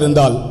ஆளாக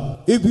இருந்தால்,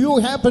 if you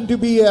happen to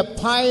be a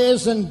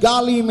pious and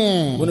godly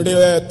man, உன்னுடைய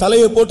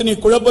தலையை போட்டு நீ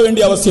குழப்ப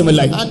வேண்டிய அவசியம்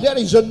இல்லை. and there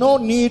is no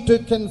need to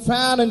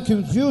confound and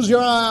confuse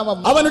your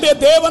அவனுடைய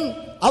தேவன்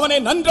அவனை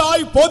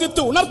நன்றாய்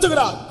போதித்து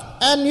உணர்த்துகிறார்.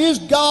 And his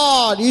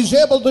God is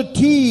able to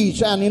teach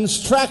and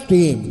instruct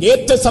him.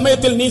 ஏற்ற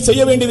சமயத்தில் நீ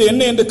செய்ய வேண்டியது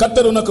என்ன என்று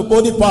கர்த்தர் உனக்கு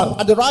போதிப்பார்.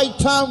 At the right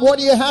time what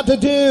you have to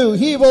do,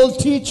 he will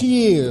teach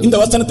you. இந்த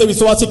வசனத்தை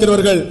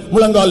விசுவாசிக்கிறவர்கள்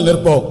முழங்கால்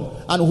நிற்போம்.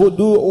 And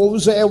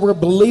whosoever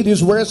believe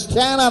this word,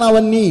 stand on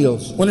our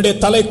knees. உன்னுடைய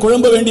தலை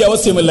குழம்ப வேண்டிய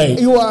அவசியம் இல்லை.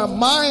 Your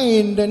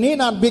mind need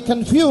not be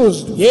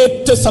confused.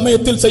 ஏற்ற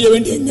சமயத்தில் செய்ய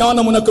வேண்டிய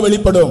ஞானம் உனக்கு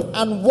வெளிப்படும்.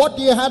 And what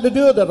you have to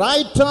do at the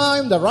right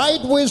time, the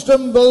right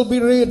wisdom will be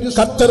revealed.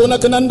 கர்த்தர்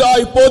உனக்கு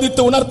நன்றாய்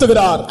போதித்து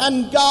உணர்த்துகிறார். And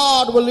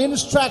God will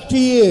instruct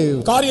you.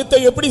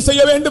 காரியத்தை எப்படி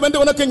செய்ய வேண்டும்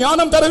என்று உனக்கு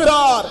ஞானம்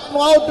தருகிறார்.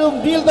 How to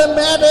deal the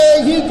matter,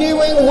 he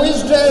giving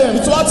wisdom.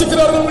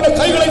 விசுவாசிக்கிறவர்களுடைய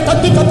கைகளை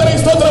தட்டி கர்த்தரை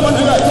ஸ்தோத்திரம்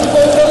பண்ணுங்கள்.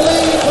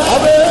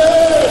 ஆமென்.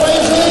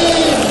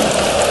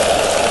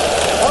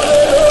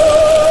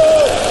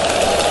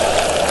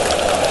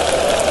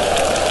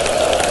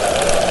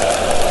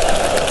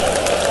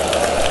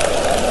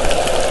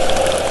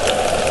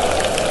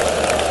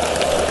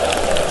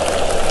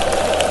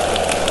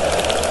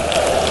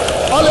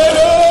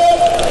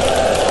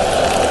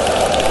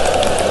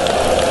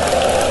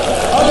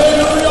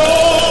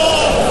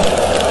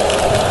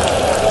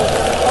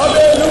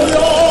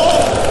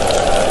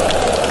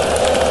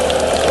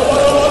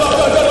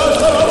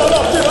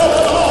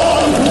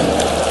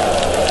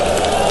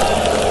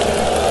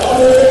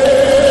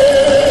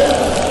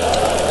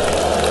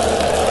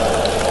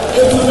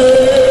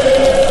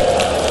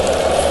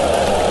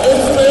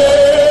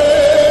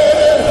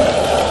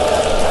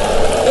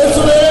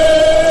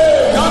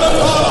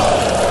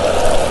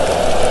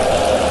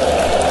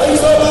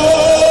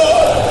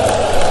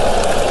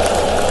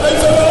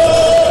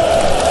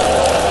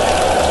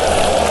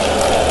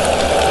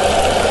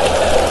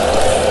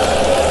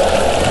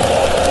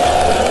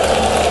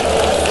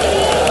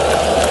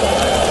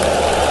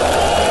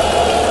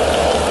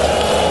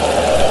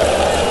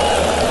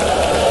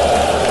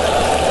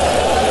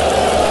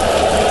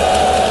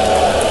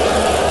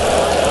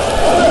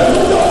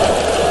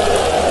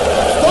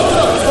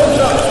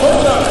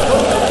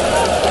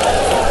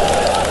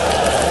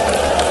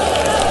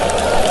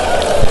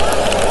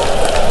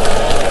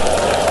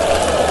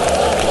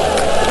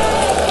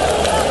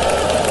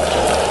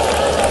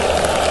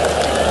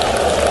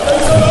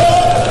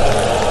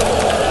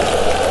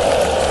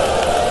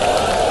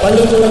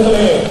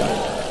 பள்ளிக்கூடத்திலே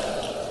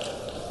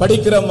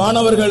படிக்கிற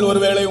மாணவர்கள்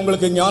ஒருவேளை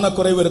உங்களுக்கு ஞான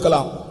குறைவு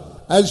இருக்கலாம்.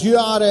 As you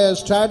are a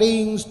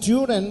studying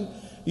student,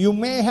 you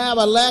may have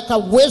a lack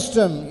of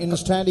wisdom in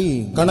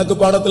studying. கணக்கு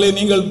பாடத்திலே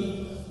நீங்கள்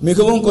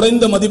மிகவும்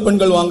குறைந்த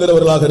மதிப்பெண்கள்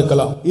வாங்குறவர்களாக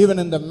இருக்கலாம். Even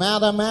in the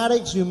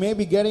mathematics, you may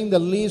be getting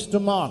the least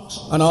marks.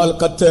 ஆனால்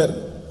கர்த்தர்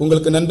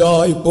உங்களுக்கு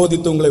நன்றாய்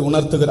போதித்து உங்களை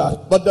உணர்த்துகிறார்.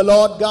 But the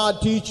Lord God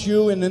teach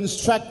you and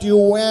instruct you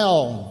well.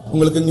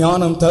 உங்களுக்கு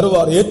ஞானம்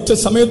தருவார். ஏற்ற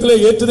சமயத்திலே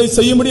ஏற்றதை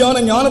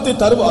செய்யும்படியான ஞானத்தை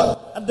தருவார்.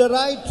 At the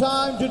right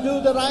time to do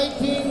the right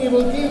thing, He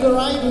will give the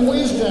right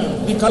wisdom.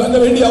 நீ கலங்க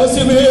வேண்டிய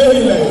அவசியமே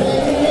இல்லை.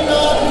 You may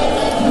not be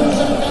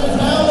confused and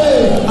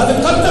confounded. அது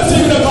கர்த்தர்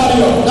செய்கிற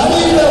காரியம். That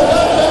is the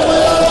work of my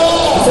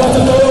Lord.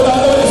 விசுவாசத்தோடு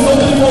ஆண்டவரை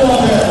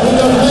ஸ்தோத்திரிப்போமாக. In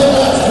the name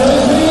of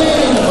praise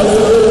Him.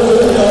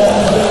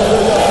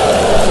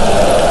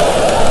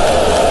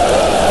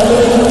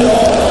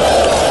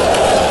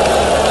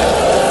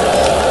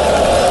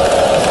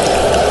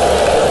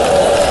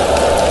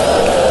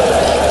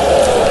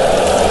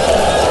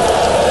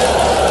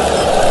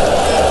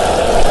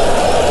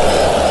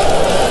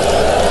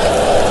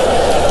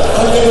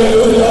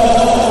 ஹல்லேலூயா.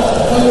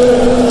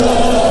 ஹல்லேலூயா.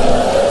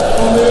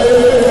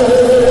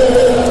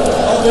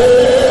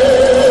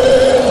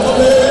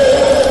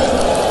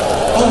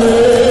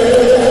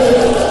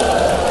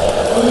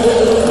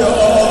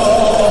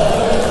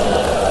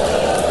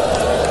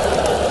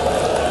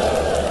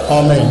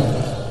 ஆமென்.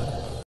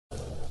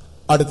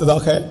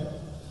 அடுத்ததாக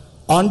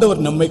ஆண்டவர்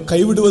நம்மை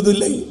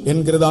கைவிடுவதில்லை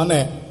என்கிறதான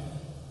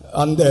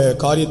அந்த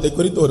காரியத்தை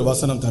குறித்து ஒரு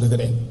வசனம்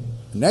தருகிறேன்.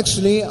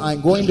 Nextly,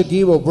 I'm going to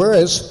give a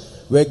verse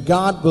where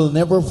God will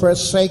never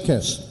forsake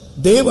us.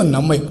 தேவன்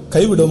நம்மை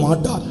கைவிட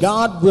மாட்டார்.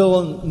 God will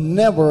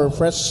never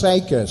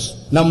forsake us.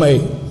 நம்மை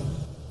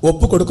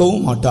ஒப்பு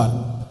கொடுக்கவும் மாட்டார்.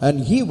 And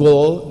He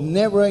will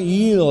never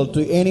yield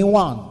to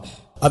anyone.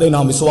 அதை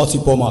நாம்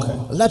விசுவாசிப்போமாக.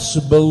 Let's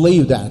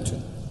believe that.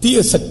 தீய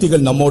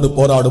சக்திகள் நம்மோடு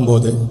போராடும்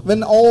போது,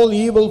 When all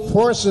evil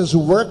forces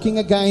working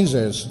against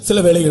us, சில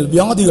வேளைகள்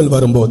வியாதிகள்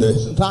வரும்போது,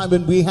 sometimes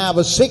when we have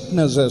a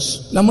sicknesses,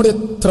 நம்முடைய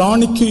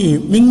திராணிக்கு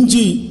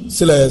மிஞ்சி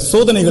சில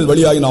சோதனைகள்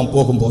வழியாய் நாம்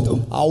போகும்போது,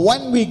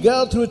 when we go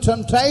through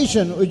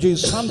temptation which is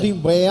something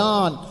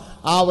beyond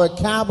our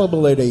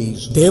capabilities,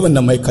 தேவன்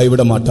நம்மை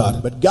கைவிட மாட்டார்.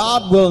 but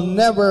God will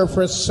never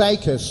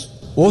forsake us.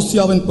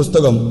 ஓசியாவின்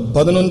புஸ்தகம்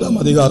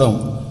 11ஆம் அதிகாரம்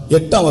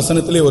 8ஆம்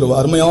வசனத்திலே ஒரு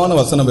அருமையான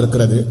வசனம்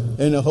இருக்கிறது.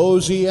 In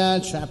Hosea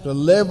chapter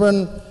 11,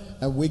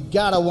 we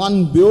got one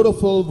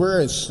beautiful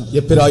verse.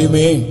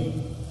 எப்பிராயுமே,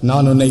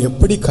 நான் உன்னை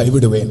எப்படி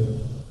கைவிடுவேன்?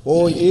 O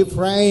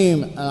Ephraim,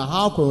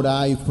 how could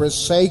I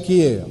forsake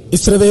you?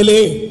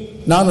 இஸ்ரவேலே,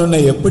 நான்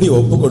உன்னை எப்படி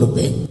ஒப்பு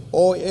கொடுப்பேன்?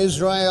 O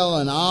Israel,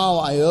 and how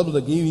I able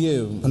to give you?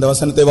 அந்த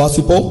வசனத்தை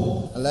வாசிப்போம்.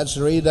 Let's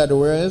read that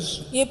verse.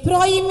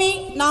 எப்ராயிமே,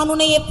 நான்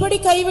உன்னை எப்படி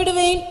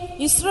கைவிடுவேன்?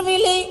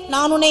 இஸ்ரவேலே,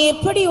 நான் உன்னை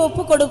எப்படி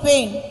ஒப்பு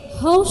கொடுப்பேன்?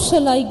 How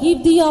shall I give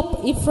thee up,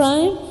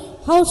 Ephraim?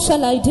 How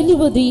shall I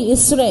deliver thee,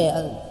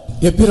 Israel?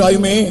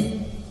 எப்பிராயுமே,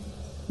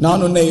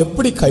 நான் உன்னை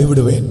எப்படி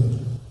கைவிடுவேன்?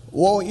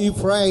 O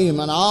Ephraim,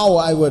 and how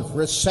I would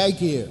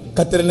forsake you.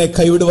 கர்த்தர் என்னை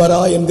கைவிடுவாரா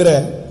என்கிற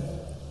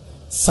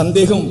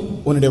சந்தேகம்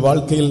உன்னுடைய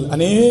வாழ்க்கையில்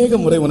அநேக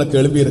முறை உனக்கு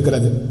எழும்பி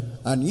இருக்கிறது.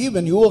 And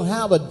even you will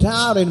have a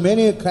doubt in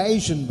many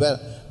occasions where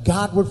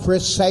God would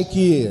forsake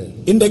you.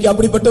 இன்றைக்கு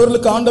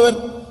அப்படிப்பட்டவர்களுக்கு ஆண்டவர்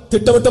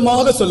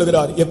திட்டவட்டமாக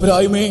சொல்லுகிறார்,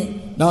 எப்பிராயுமே,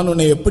 நான்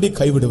உன்னை எப்படி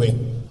கைவிடுவேன்?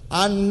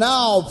 And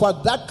now for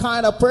that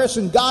kind of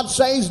person, God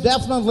says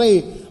definitely,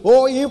 O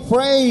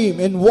Ephraim,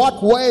 in what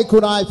way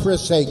could I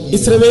forsake you?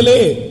 இஸ்ரவேலே,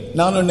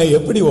 நான் உன்னை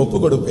எப்படி ஒப்பு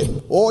கொடுப்பேன்?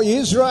 O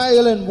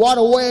Israel, in what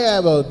way I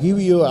will give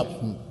you up?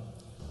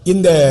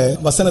 இந்த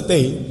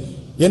வசனத்தை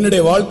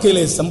என்னுடைய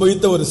வாழ்க்கையிலே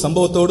சம்பவித்த ஒரு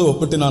சம்பவத்தோடு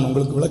ஒப்பிட்டு நான்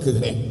உங்களுக்கு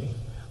விளக்குகிறேன்.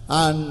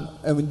 And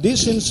in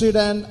this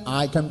incident,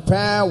 I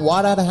compare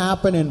what had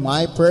happened in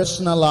my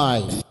personal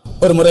life.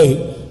 ஒரு முறை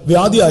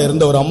வியாதியா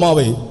இருந்த ஒரு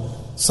அம்மாவை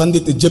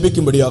சந்தித்து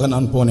ஜெபிக்கும்படியாக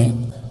நான் போனேன்.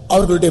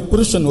 அவர்களுடைய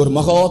புருஷன் ஒரு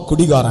மகா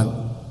குடிகாரன்.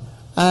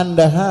 And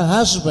her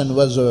husband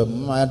was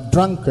a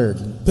drunkard.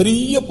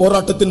 பெரிய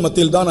போராட்டத்தின்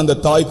மத்தியில் தான் அந்த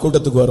தாய்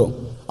கூட்டத்துக்கு வரும்.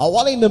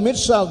 While in the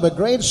midst of a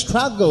great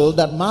struggle,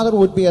 that mother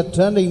would be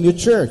attending the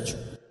church.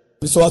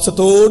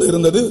 விசுவாசத்தோடு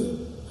இருந்தது.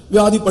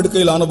 வியாதி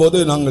படுக்கையில் ஆனபோது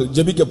நாங்கள்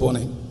ஜெபிக்க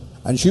போனேன்.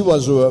 And she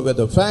was with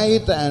the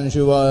faith, and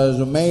she was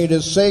made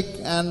sick,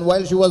 and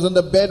while she was in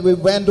the bed, we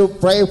went to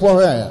pray for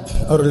her.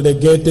 அவர்களுடைய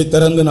கேட்டை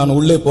திறந்து நான்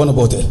உள்ளே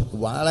போனபோது,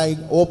 While I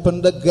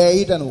opened the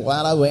gate and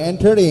while I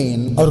entered in,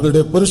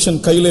 அவர்களுடைய புருஷன்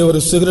கையிலே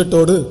ஒரு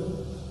சிகரெட்டோடு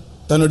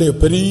தன்னுடைய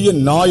பெரிய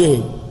நாயை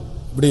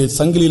இப்படி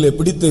சங்கிலியிலே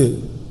பிடித்து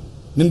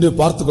நின்று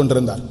பார்த்து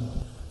கொண்டிருந்தார்.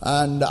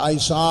 and I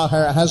saw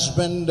her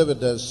husband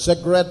with a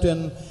cigarette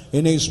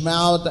in his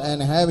mouth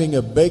and having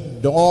a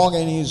big dog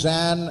in his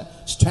hand,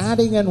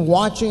 standing and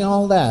watching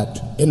all that.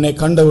 என்னை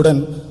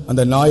கண்டவுடன்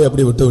அந்த நாயை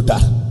அப்படி விட்டு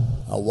விட்டார்.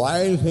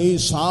 While he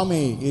saw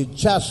me, he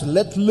just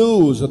let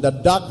loose the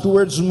dog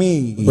towards me.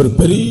 ஒரு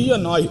பெரிய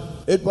நாய்.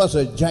 It was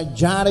a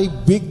gigantic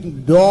big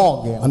dog.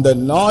 அந்த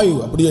நாய்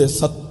அப்படியே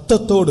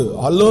சத்தத்தோடு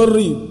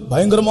அலறி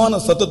பயங்கரமான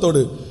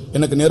சத்தத்தோடு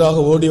எனக்கு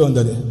நேராக ஓடி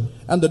வந்தது.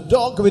 And the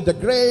dog with the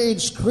great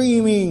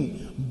screaming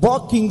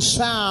barking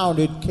sound,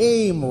 it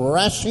came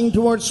rushing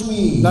towards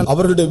me. நான்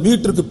அவருடைய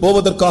வீட்டிற்கு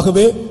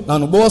போவதற்காகவே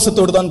நான்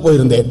உபவாசத்தோடு தான்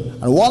போயிருந்தேன்.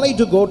 And wanting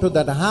to go to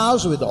that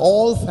house with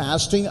all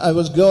fasting, I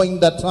was going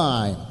that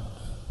time.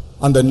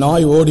 அந்த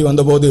நாய் ஓடி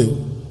வந்தபோது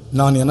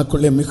நான்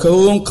எனக்குள்ளே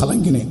மிகவும்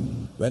கலங்கினேன்.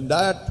 When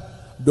that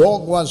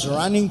dog was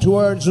running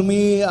towards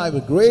me, I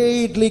was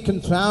greatly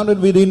confounded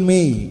within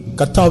me.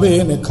 கர்த்தாவே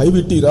என்னை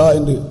கைவிட்டீரா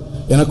என்று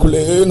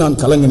எனக்குள்ளே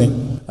நான் கலங்கினேன்.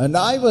 And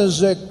I was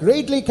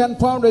greatly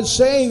confounded,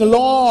 saying,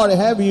 Lord,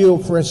 have you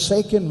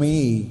forsaken me?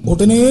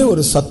 உடனே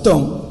ஒரு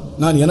சத்தம்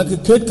நான் எனக்கு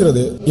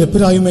கேட்கிறது,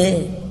 எப்பிராயிமே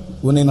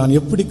உன்னை நான்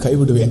எப்படி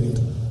கைவிடுவேன்?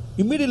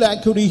 Immediately I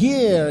could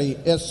hear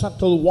a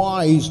subtle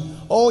voice,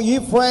 Oh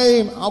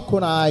Ephraim, how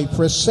could I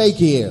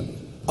forsake you?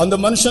 அந்த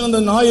மனுஷன் அந்த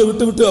நாயை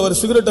விட்டு அவர்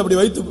சிகரெட் அப்படி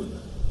வைத்து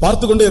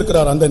பார்த்து கொண்டே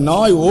இருக்கிறார். அந்த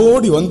நாய்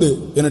ஓடி வந்து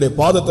என்னுடைய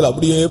பாதத்தில்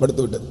அப்படியே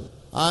படுத்து விட்டது.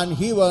 And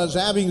he was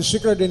having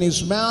cigarette in his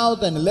mouth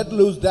and let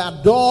loose that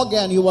dog,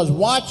 and he was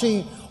watching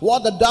what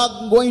the dog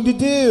going to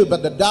do. But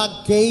the dog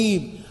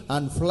came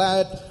and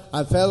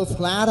fell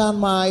flat on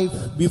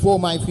before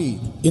my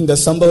feet. இந்த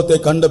சம்பவத்தை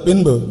கண்ட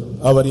பின்பு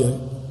அவர்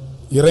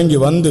இறங்கி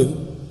வந்து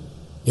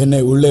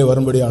என்னை உள்ளே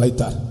வரும்படி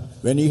அழைத்தார்.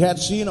 When he had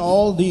seen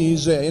all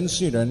these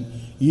incidents,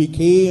 he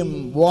came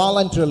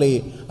voluntarily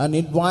and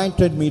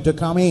invited me to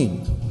come in.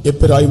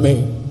 எப்பிராயிமே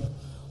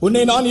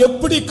உன்னை நான்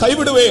எப்படி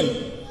கைவிடுவேன்?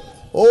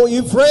 Oh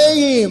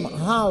Ephraim,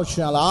 how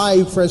shall I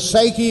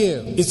forsake you?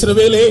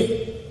 இஸ்ரவேலே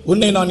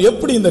உன்னை நான்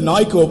எப்படி இந்த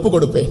நாய்க்கு ஒப்பு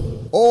கொடுப்பேன்?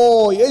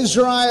 Oh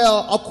Israel,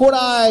 how could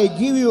I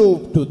give you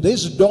to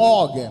this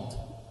dog?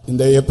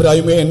 இந்த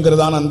எப்பிராயிமே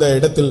என்கிறதான அந்த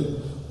இடத்தில்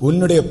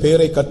உன்னுடைய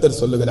பெயரை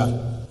கர்த்தர் சொல்லுகிறார்.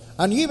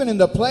 And even in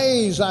the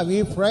place of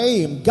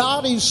Ephraim,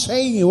 God is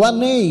saying your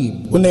name.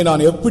 உன்னை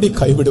நான் எப்படி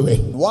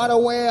கைவிடுவேன்? What a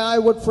way I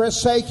would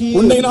forsake you.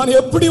 உன்னை நான்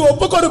எப்படி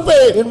ஒப்பு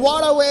கொடுப்பேன்? In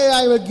what a way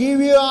I will give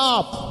you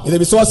up. இதை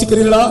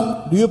விசுவாசிக்கிறீர்களா?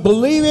 Do you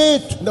believe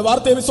it? இந்த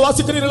வார்த்தையை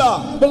விசுவாசிக்கிறீர்களா?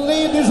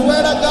 Believe this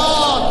word of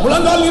God.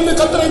 முழங்கால் நின்று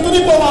கர்த்தரை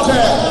துதிப்போமாக.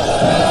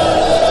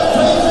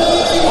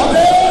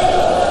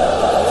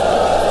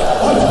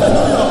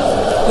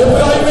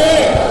 எப்பிராயிமே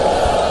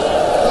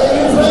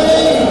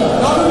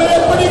நான் உன்னை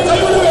எப்படி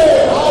கைவிடுவேன்?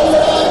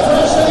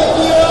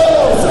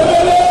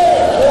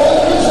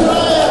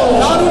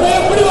 நான் உன்னை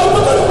எப்படி ஒப்பு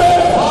கொடுப்பேன்?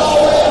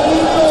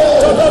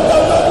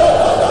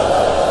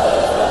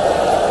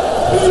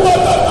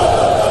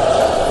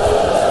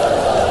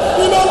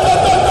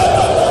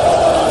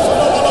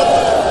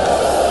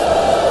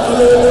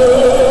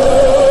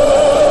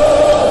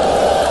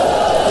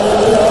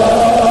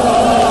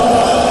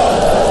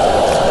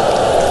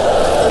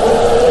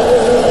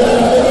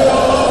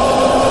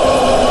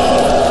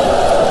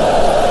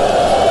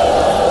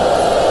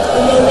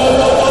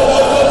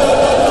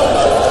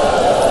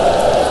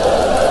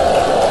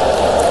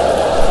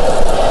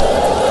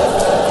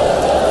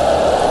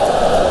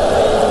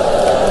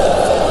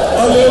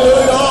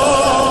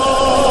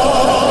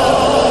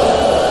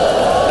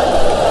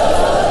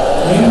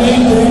 என்னை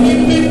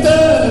நினைப்பித்த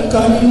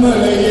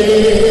கண்மலையே,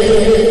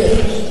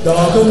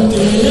 தாகம்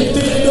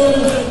தீர்த்திடும்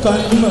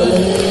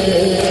கண்மலையே,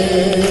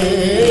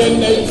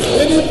 என்னை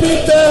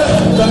நினைப்பித்த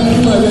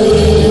கண்மலையே,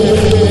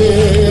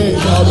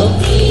 தாகம்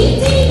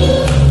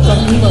தீர்த்திடும்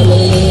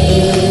கண்மலையே,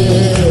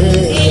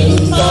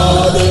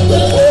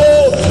 தாகங்கள்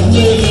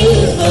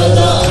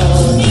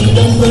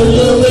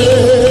கொள்ளுவே,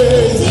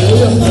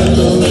 ஜெயம்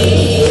கொள்ளுவே,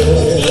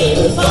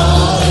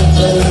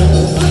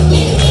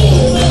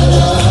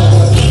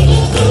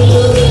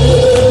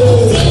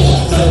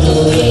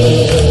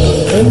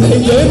 என்னை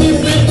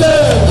ஜெயிப்பித்த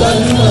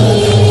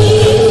கண்மலையே,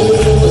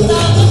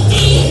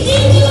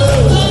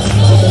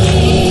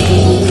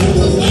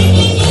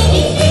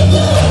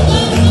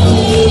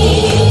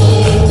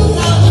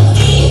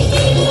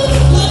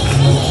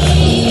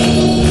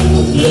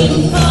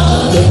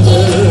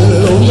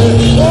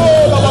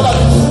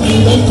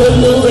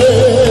 கொள்ளுவே,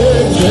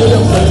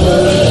 ஜெயம்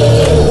கொள்ளுவே,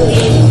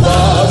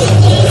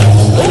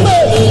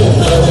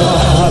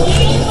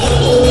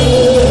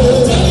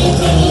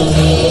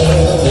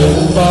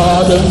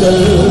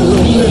 பாதங்கள்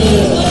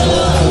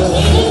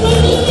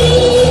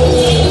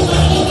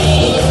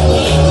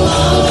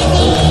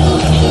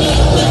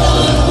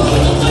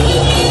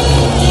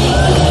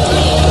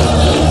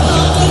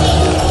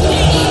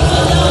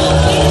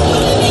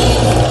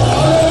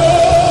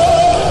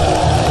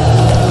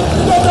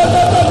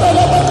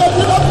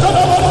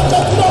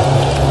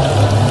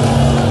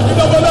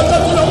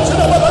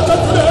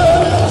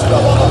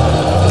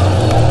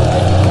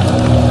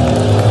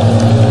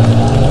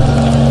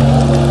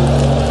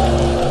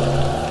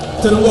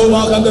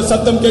திரும்பமாக அந்த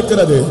சத்தம்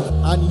கேட்கிறது.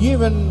 And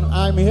even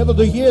I'm able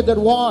to hear that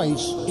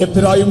voice.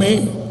 எப்பிராயிமே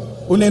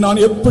உன்னை நான்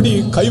எப்படி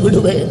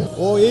கைவிடுவேன்?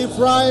 Oh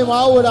Ephraim,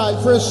 how would I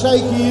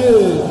forsake you?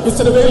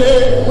 இஸ்ரவேலே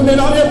உன்னை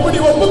நான் எப்படி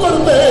ஒப்பு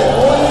கொடுப்பேன்?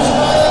 Oh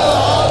Israel,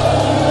 how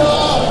could you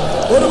not?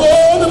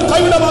 ஒருபோதும்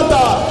கைவிட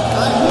மாட்டார்.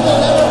 And he will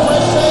never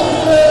forsake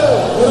you.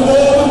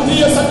 ஒருபோதும்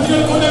தீய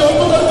சக்திகளுக்கு உன்னை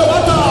ஒப்பு கொடுக்க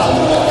மாட்டார்.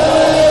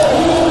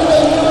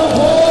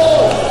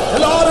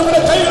 எல்லாரும்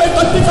உடைய கைகளை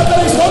தட்டி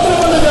கர்த்தரை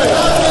ஸ்தோத்திரம் பண்ணுங்கள்.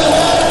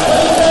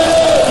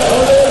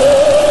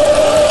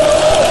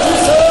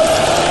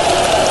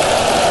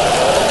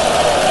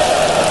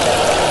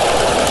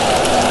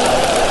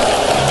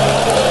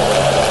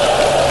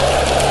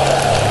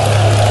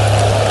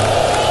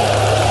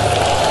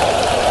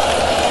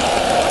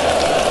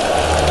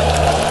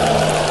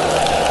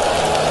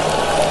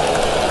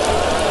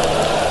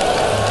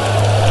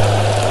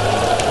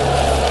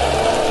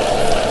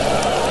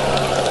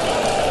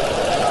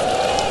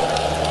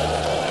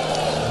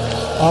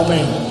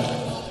 ஆமென்.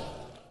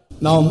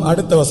 நாம்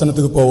அடுத்த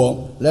வசனத்துக்கு போவோம்.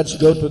 Let's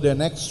go to the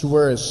next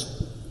verse.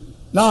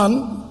 நான்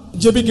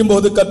ஜெபிக்கும்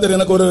போது கர்த்தர்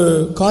எனக்கு ஒரு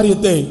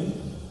காரியத்தை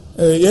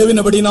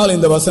ஏவினபடினால்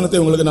இந்த வசனத்தை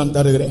உங்களுக்கு நான்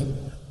தருகிறேன்.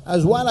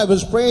 As while I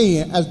was praying,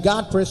 as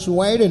God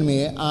persuaded me,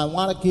 I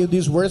want to give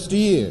this verse to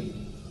you.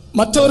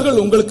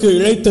 மற்றவர்கள் உங்களுக்கு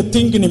இழைத்த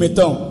தீங்கு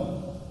நிமித்தம்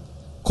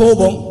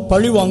கோபம்,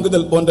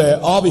 பழிவாங்குதல் போன்ற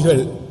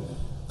ஆவிகள்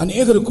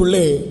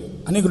அநேகருக்குள்ளே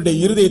அநேகருடைய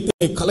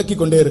இருதயத்தை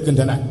கலக்கிக் கொண்டே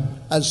இருக்கின்றன.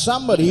 As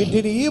somebody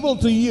did evil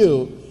to you,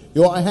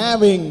 you are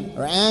having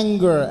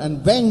anger and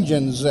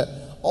vengeance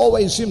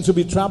always seems to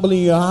be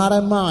troubling your heart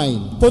and mind.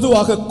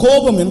 பொதுவாக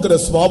கோபம் என்கிற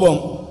சுபாவம்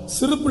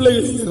சிறு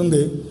பிள்ளைகளில்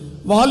இருந்து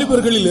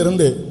வாலிபர்களில்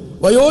இருந்து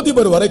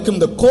வயோதிபர் வரைக்கும்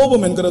இந்த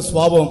கோபம் என்கிற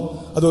சுபாவம்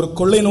அது ஒரு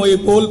கொள்ளை நோயை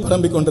போல்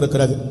பரம்பிக்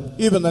கொண்டிருக்கிறது.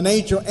 Even the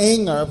nature of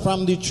anger from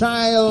the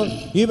child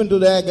even to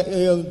the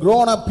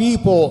grown up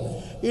people,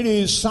 it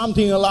is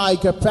something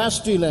like a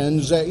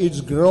pestilence.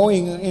 It's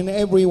growing in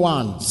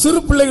everyone.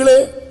 சிறு பிள்ளைகளே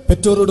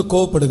பெற்றோரோடு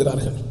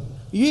கோபப்படுகிறார்கள்.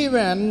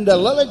 Even the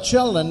little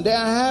children, they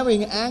are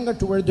having anger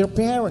toward their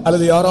parents.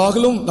 அல்லது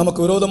யாராகிலும் நமக்கு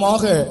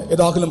விரோதமாக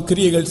ஏதாகிலும்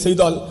கிரியைகள்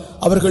செய்தால்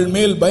அவர்கள்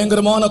மேல்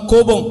பயங்கரமான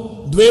கோபம்,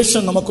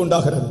 துவேஷம் நமக்கு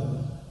உண்டாகிறது.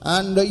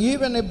 And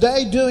even if they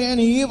do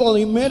any evil,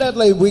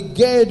 immediately we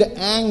get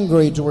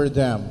angry toward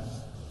them.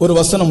 ஒரு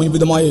வசனம்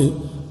இவ்விதமாய்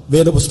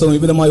வேத புத்தகம்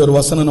இவ்விதமாய் ஒரு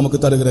வசனம் நமக்கு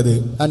தருகிறது.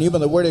 And even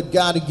the word of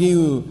God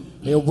give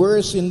a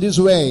verse in this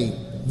way.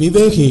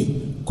 விவேகி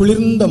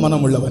குளிர்ந்த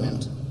மனம் உள்ளவன்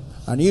என்று.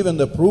 And even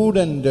the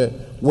prudent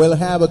will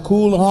have a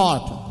cool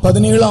heart.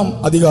 17ஆம்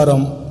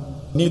அதிகாரம்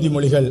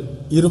நீதிமொழிகள்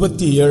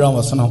 27ஆம்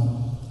வசனம்.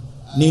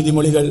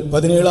 நீதிமொழிகள்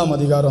 17ஆம்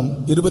அதிகாரம்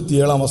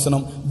 27ஆம்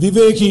வசனம்.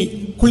 விவேகி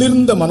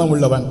குளிர்ந்த மனம்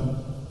உள்ளவன்.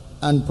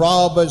 And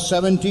Proverbs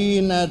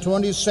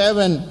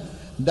 17:27,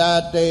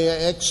 that the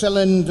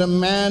excellent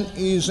man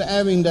is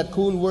having that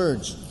cool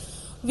words.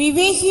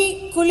 விவேகி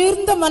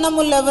குளிர்ந்த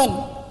மனமுள்ளவன்.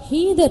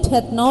 He that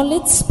hath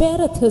knowledge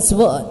spareth his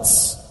words.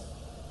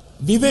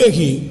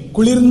 விவேகி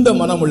குளிர்ந்த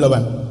மனம்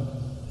உள்ளவன்.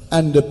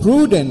 And the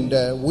prudent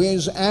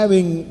is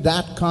having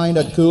that kind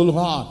of cool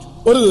heart.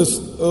 ஒரு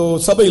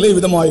சபையிலே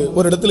விதமாய்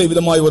ஒரு இடத்திலே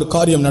விதமாய் ஒரு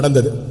காரியம்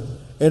நடந்தது.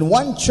 In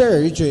one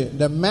church,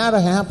 the matter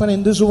happened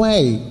in this way.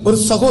 ஒரு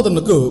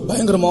சகோதரனுக்கு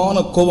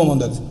பயங்கரமான கோபம்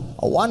வந்தது.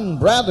 One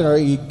brother,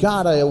 he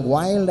got a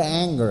wild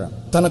anger.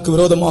 தனக்கு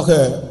விரோதமாக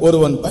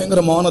ஒருவன்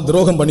பயங்கரமான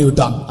துரோகம்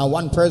பண்ணிவிட்டான்.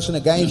 One person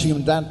against him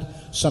done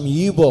some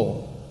evil.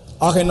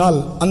 ஆகையால்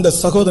அந்த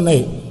சகோதரனை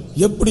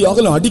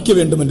எப்படியாகிலும் அடிக்க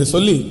வேண்டும் என்று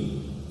சொல்லி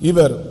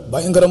இவர்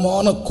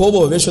பயங்கரமான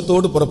கோப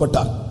வேஷத்தோடு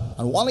புறப்பட்டார்.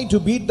 And wanting to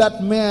beat that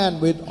man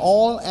with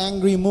all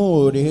angry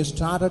mood, he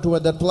started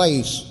toward that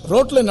place.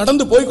 ரோட்ல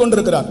நடந்து போய்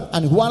கொண்டிருக்கிறார்.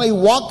 And while he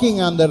walking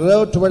on the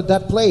road toward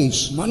that place,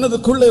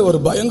 மனதுக்குள்ளே ஒரு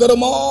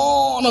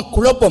பயங்கரமான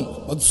குழப்பம்,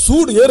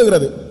 சூடு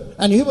ஏறுகிறது.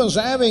 and he was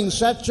having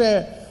such a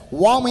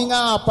warming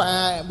up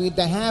with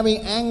the having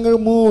anger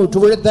mood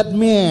toward that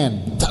man.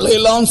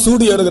 தலையெல்லாம்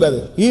சூடு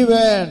ஏறுகிறது.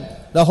 Even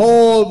the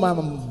whole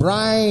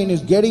brain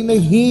is getting the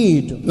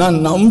heat. நான்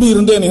நம்பி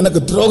இருந்தேன், எனக்கு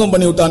துரோகம்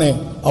பண்ணி விட்டானே,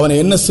 அவனை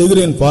என்ன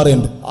செய்கிறேன் பாரு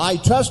என்று. I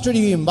trusted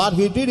him, but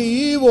he did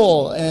evil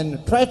and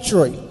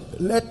treachery.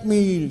 Let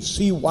me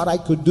see what I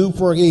could do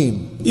for him.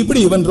 இப்படி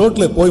இவன்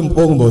ரோட்ல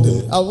போகும்போது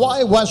While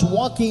he was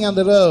walking on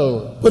the road,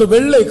 ஒரு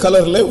வெள்ளை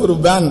கலர்ல ஒரு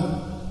வேன்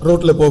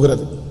ரோட்ல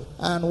போகிறது.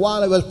 and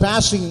while he was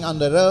passing on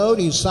the road,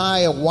 he saw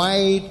a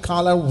white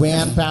color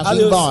van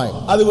passing by.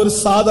 அது ஒரு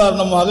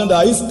சாதாரணமாக இந்த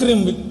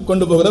ஐஸ்கிரீம்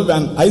கொண்டு போகிற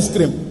van,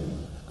 ice cream.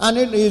 And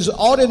it is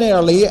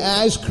ordinarily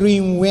ice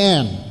cream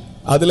van.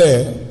 அதிலே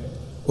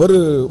ஒரு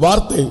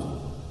வார்த்தை,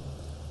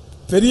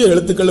 பெரிய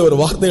எழுத்துக்கள் ஒரு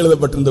வார்த்தை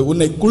எழுதப்பட்டிருந்தது,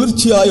 உன்னை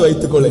குளிர்ச்சியாய்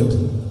வைத்துக்கொள் என்று.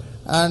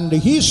 And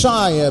he saw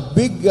a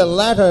big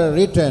letter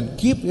written,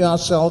 keep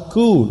yourself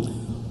cool.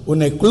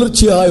 உன்னை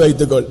குளிர்ச்சியாய்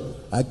வைத்துக்கொள்.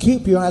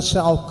 Keep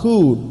yourself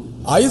cool.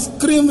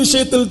 ஐஸ்கிரீம்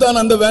விஷயத்தில்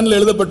தான் அந்த வேன்ல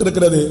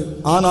எழுதப்பட்டிருக்கிறது.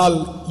 ஆனால்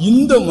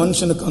இந்த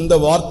மனுஷனுக்கு அந்த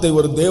வார்த்தை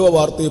ஒரு தேவ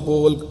வார்த்தை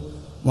போல்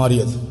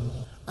மாறியது.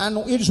 And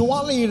it's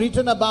only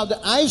written about the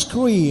ice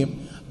cream,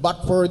 but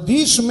for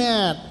this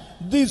man,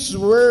 these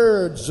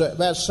words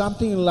were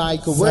something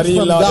like a word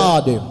from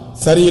God.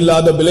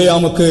 சரியில்லாத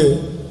பிலேயாமுக்கு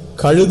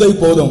கழுதை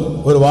போதும்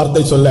ஒரு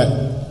வார்த்தை சொல்ல.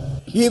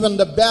 Even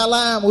the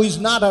Balaam, who is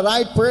not a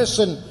right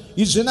person,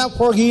 is enough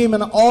for him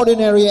an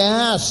ordinary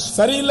ass.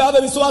 சரியில்லாத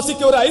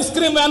விசுவாசிக்கு ஒரு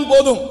ice cream van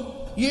போதும்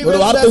Even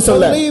the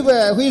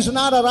believer who is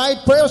not a right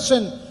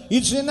person,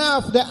 it's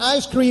enough the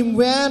ice cream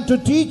van to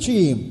teach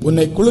him.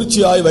 உன்னை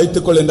குளிர்ச்சியாய்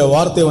வைத்துக்கொள் என்ற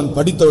வார்த்தை அவன்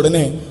படித்த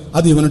உடனே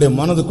அது இவனுடைய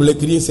மனதுக்குள்ளே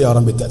கிரியை செய்ய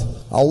ஆரம்பித்தது.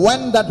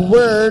 When that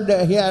word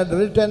he had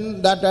written,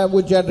 that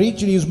which had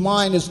reached his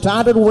mind,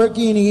 started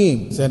working in him.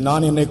 சரி,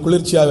 நான் என்னை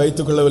குளிர்ச்சியாய்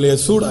வைத்துக் கொள்ளவில்லை,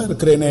 சூடா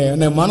இருக்கிறேனே,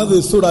 என் மனது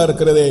சூடா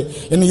இருக்கிறதே,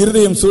 என்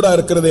இருதயம் சூடா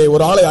இருக்கிறதே,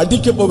 ஒரு ஆளை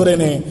அடிக்க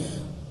போகிறேனே,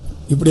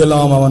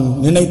 இப்படியெல்லாம் அவன்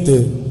நினைத்து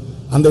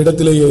அந்த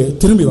இடத்திலேயே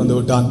திரும்பி வந்து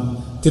விட்டான்.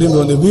 திரும்பி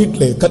வந்து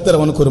வீட்டிலே கர்த்தர்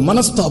அவனுக்கு ஒரு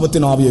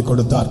மனஸ்தாபத்தின் ஆவியை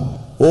கொடுத்தார்.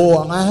 Oh,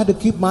 I had to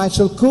keep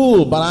myself cool,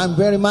 but I'm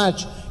very much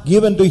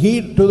given to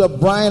heat to the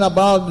brain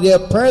about their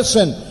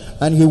person.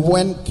 And he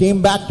came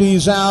back to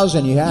his house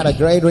and he had a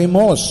great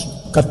remorse.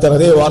 கர்த்தர்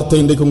அதே வார்த்தை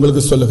இன்றைக்கு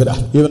உங்களுக்கு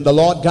சொல்லுகிறார். Even the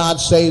Lord God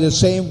say the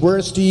same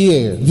words to you.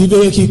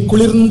 விவேகி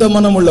குளிர்ந்த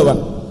மனம்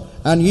உள்ளவன்.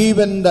 And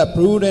even the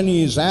prudent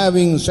is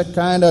having such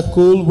kind of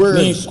cool நீ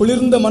words.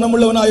 குளிர்ந்த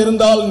மனமுள்ளவனாய்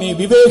இருந்தால் நீ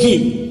விவேகி.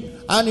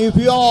 And if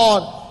you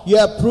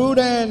are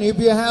prudent, if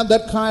you have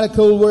that kind of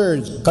cool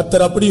words.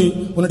 கர்த்தர் அப்படி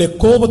உன்னுடைய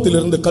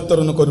கோபத்திலிருந்து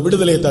கர்த்தர் உனக்கு ஒரு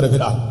விடுதலை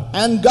தருகிறார்.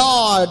 And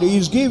God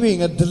is giving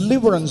a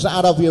deliverance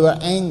out of your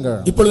anger.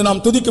 இப்பொழுது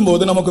நாம்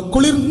துதிக்கும்போது நமக்கு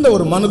குளிர்ந்த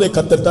ஒரு மனதை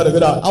கர்த்தர்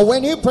தருகிறார். And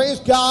when you praise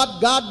God,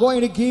 God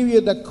going to give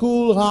you the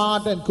cool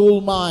heart and cool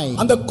mind.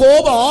 அந்த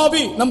கோப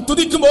ஆவி நம்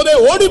துதிக்கும்போதே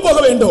ஓடி போக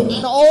வேண்டும்.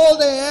 And all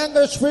the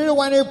anger spirit,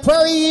 when you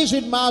praise,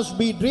 it must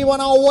be driven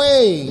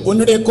away.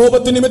 உன்னுடைய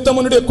கோபத்தின் நிமித்தம்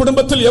உன்னுடைய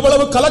குடும்பத்தில்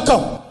எவ்வளவு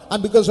கலக்கம்,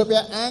 And because of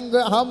your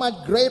anger, how much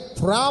great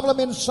problem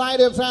inside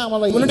your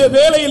family. உன்னுடைய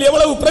வேலையில்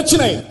எவ்வளவு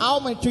பிரச்சனை, How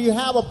much do you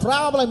have a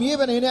problem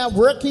even in your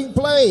working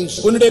place?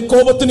 உன்னுடைய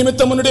கோபத்தின்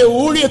நிமித்தம் உன்னுடைய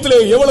ஊழியத்திலே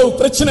எவ்வளவு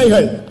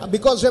பிரச்சனைகள். And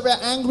because of your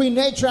angry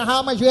nature, how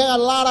much you have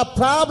a lot of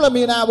problem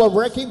in our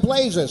working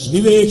places.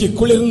 விவேகி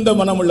குளிர்ந்த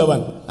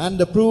மனமுள்ளவன். And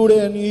the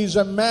prudent is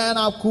a man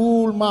of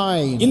cool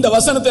mind. இந்த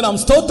வசனத்தை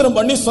நாம் ஸ்தோத்திரம்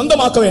பண்ணி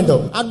சொந்தமாக்க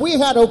வேண்டும். And we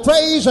had to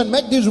praise and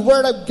make this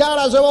word of God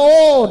as our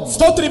own.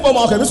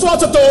 ஸ்தோத்திரிப்போமாக,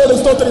 விசுவாசத்தோடு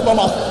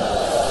ஸ்தோத்திரிப்போமாக.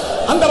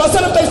 அந்த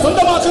வசனத்தை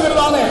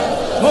சொந்தமாக்குகிறதான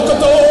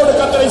நோக்கத்தோடு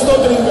கர்த்தரை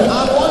ஸ்தோத்திரியுங்கள்.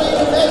 I want you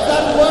to make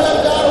that word of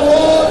God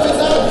own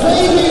without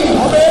praising.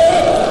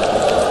 ஆமென்.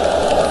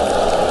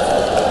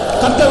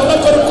 கர்த்தர்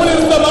உனக்கு ஒரு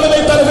குளிர்ந்த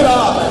மனதை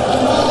தருகிறார்.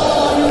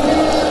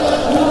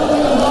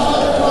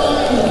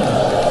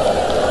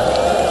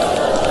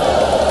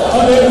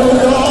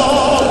 ஹalleluya.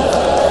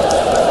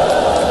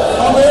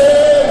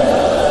 ஆமென்.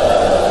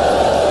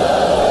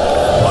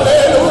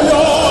 ஹalleluya.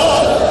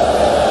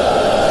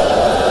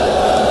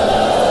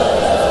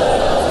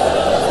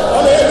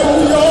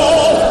 ஹalleluya.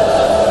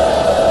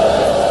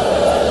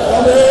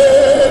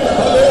 ஆமென்.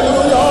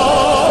 ஹalleluya.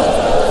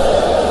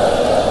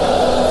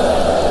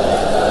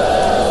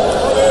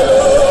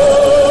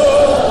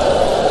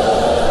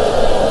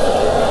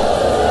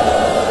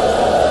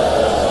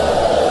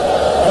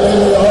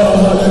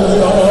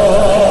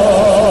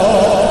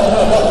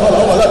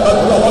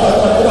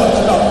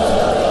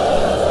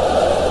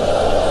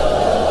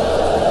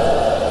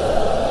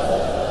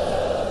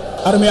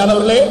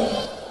 அருமையானவர்களே,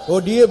 Oh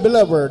dear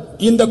beloved,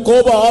 இந்த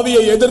கோப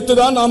ஆவியை எதிர்த்து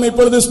தான் நாம்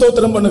இப்பொழுது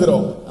ஸ்தோத்திரம்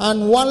பண்ணுகிறோம். and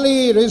only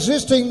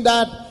resisting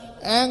that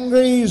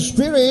angry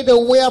spirit,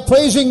 we are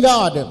praising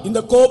God. இந்த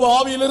கோப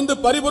ஆவியிலிருந்து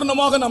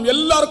பரிபூர்ணமாக நாம்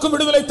எல்லாருக்கும்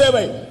விடுதலை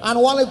தேவை. And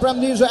only from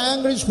this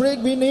angry spirit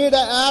we need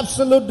an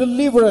absolute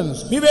deliverance.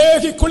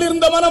 விவேகி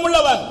குளிர்ந்த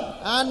மனமுள்ளவன்.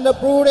 And the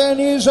prudent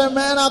is a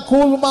man of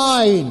cool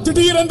mind.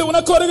 திடீரென்று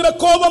உனக்கு வருகிற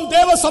கோபம்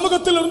தேவ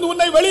சமூகத்தில் இருந்து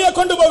உன்னை வெளியே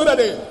கொண்டு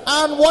போகிறது.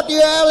 And what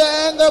you have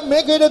anger,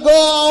 make it go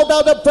out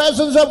of the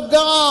presence of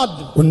God.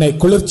 உன்னை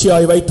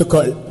குளிர்ச்சியாய்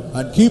வைத்துக்கொள்.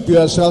 And keep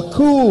yourself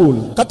cool.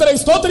 கர்த்தரை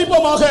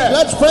ஸ்தோத்திரிப்போமாக.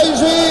 Let's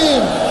praise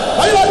Him.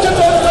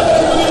 வைராக்கியத்தோடு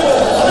கர்த்தரை துதிப்போம்.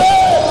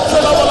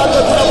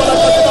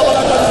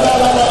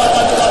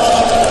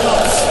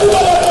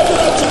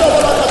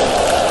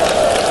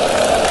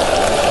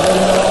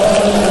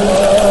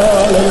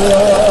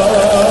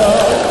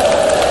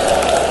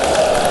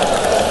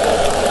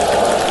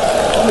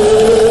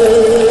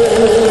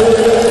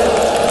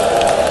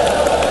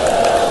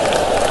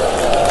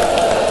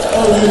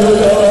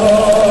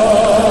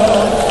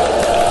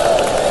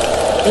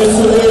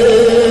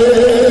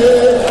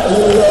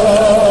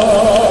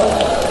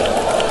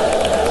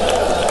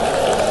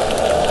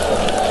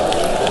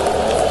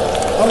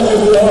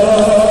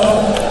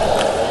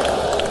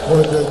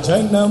 ஒரு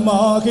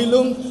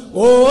ஜனமாகிலும்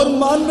ஓர்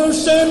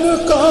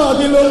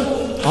மனுஷனுக்காகிலும்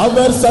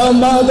அவர்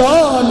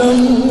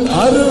சமாதானம்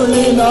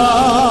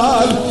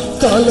அருளினார்.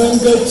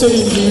 கலங்க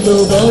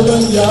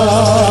செய்திடுபவன்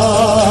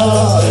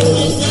யார்?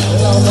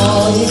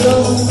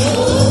 ஜனமாகிலும்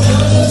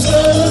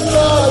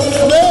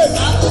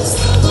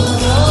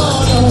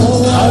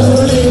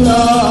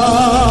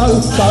அருளினார்.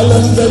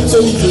 கலங்க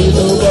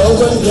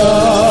செய்திடுபவன்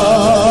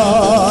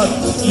யார்?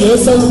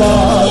 இயேசுவா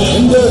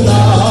என்று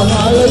நாம்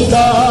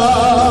அழைத்தார்.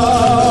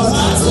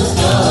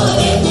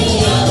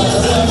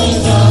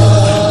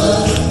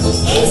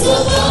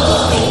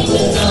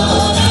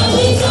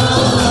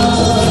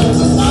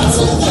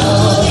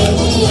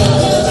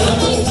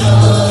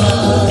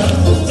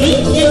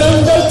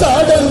 இடங்கள்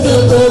கடந்து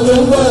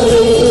போகும்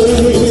வரை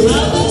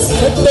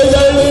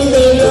செட்டைகளின்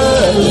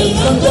நிழலில்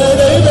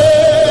கண்டடைவே.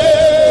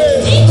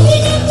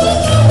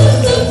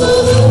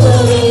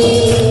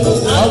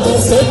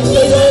 அவர்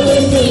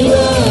செட்டைகளின்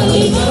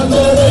நிழலில்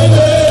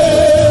கண்டடைவே.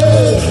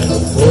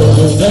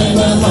 ஒரு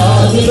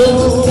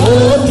ஜனமாகிலும்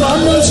ஓர்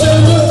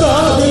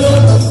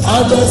மனுஷனுக்காகிலும்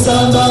அவர்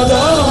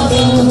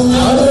சமாதானம்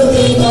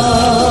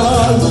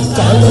அருளினார்.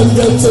 கலங்க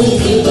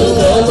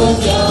செய்திடுபவன்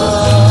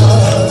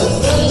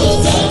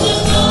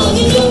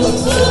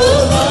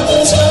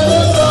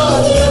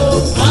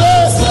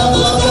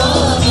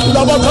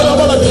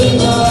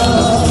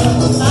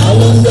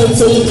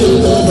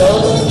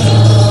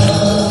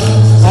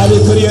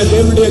ஆவிக்குரிய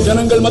தேவனுடைய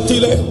ஜனங்கள்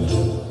மத்தியிலே,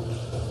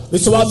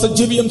 விசுவாச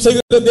ஜீவியம்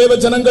செய்கிற தேவ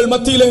ஜனங்கள்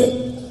மத்தியிலே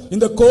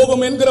இந்த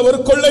கோபம் என்கிற ஒரு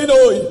கொள்ளை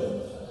நோய்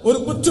ஒரு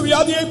புற்று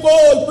வியாதியை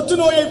போல்,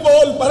 புற்றுநோயை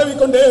போல்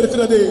பரவிக்கொண்டே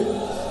இருக்கிறது.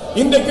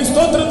 இன்றைக்கு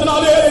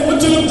ஸ்தோத்திரத்தினாலே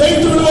முற்றிலும்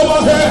ஜெயித்து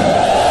விடுவோமாக.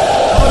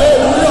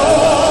 ஹalleluya.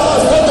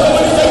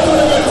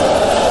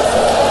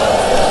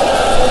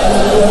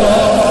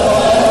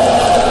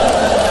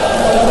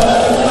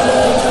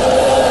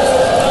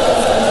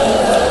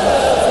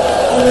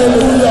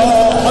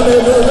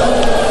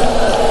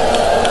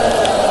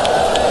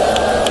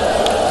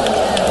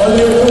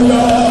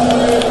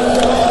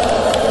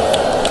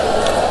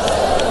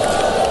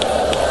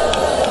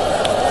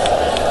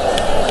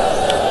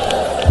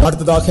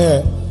 அடுத்ததாக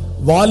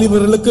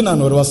வாலிபர்களுக்கு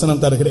நான் ஒரு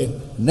வசனம் தருகிறேன்.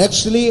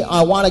 Nextly,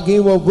 I want to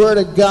give a word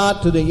of God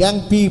to the young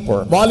people.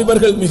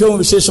 வாலிபர்கள் மிகவும்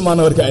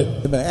விசேஷமானவர்கள்.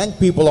 The young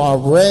people are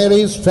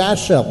very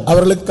special.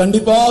 அவர்களுக்கு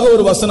கண்டிப்பாக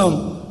ஒரு வசனம்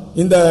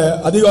இந்த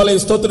அதிகாலை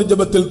ஸ்தோத்திர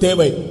ஜெபத்தில்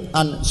தேவை.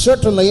 And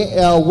certainly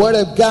a word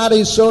of God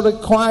is so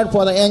required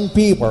for the young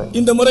people.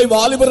 இந்த முறை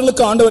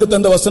வாலிபர்களுக்கு ஆண்டவர்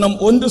தந்த வசனம்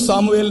 1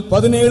 Samuel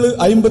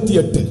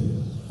 17:58.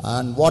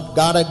 And what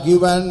God had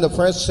given the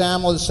 1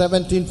 Samuel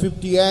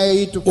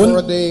 17:58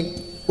 for the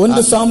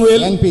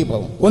young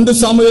people. 1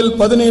 Samuel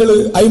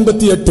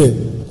 17:58.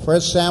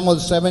 1 Samuel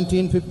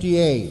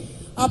 17:58.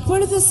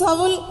 அப்பொழுது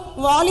சவுல்,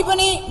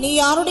 வாலிபனே நீ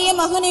யாருடைய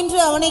மகன் என்று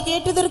அவனை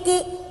கேட்டதற்கு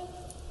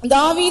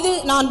தாவீது,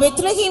 நான்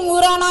பெத்லகேம்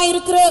ஊரானாய்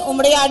இருக்கிற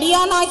உம்முடைய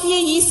அடியானாகிய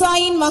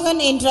ஈசாயின்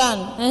மகன்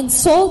என்றான். And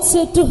Saul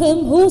said to him,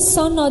 Whose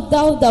son art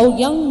thou, thou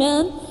young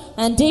man?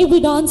 And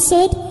David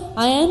answered,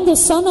 I am the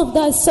son of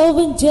thy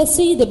servant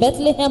Jesse the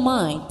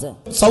Bethlehemite.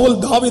 Saul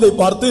தாவீதை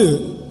பார்த்து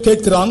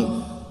கேட்கிறான்,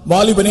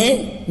 வாலிபனே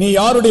நீ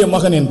யாருடைய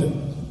மகன் என்று.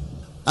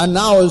 And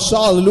now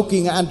Saul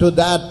looking unto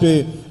that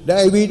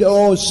David, O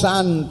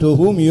son, to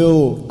whom you.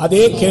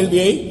 அதே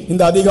கேள்வியை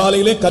இந்த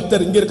அதிகாலையிலே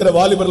கர்த்தர் இங்க இருக்கிற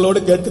வாலிபர்களோடு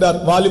கேட்கிறார்.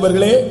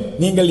 வாலிபர்களே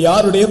நீங்கள்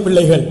யாருடைய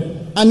பிள்ளைகள்?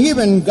 And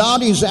even God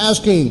is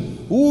asking,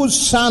 whose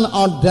son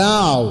art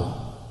thou?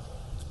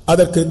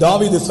 அதற்கு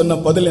தாவீது சொன்ன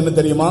பதில் என்ன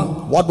தெரியுமா?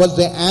 What was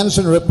the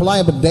answer reply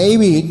of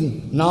David?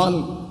 நான்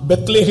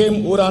பெத்லெகேம்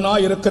ஊரானா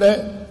இருக்கிற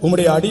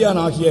உம்முடைய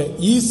அடியானாகிய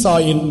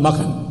ஈசாயின்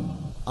மகன்.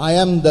 I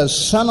am the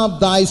son of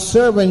thy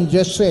servant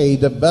Jesse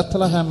the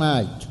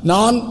Bethlehemite.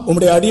 நான்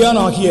உம்முடைய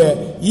அடியானாகிய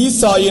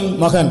ஈசாயின்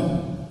மகன்.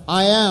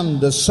 I am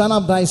the son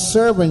of thy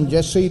servant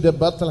Jesse the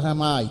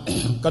Bethlehemite.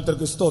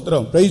 கர்த்தருக்கு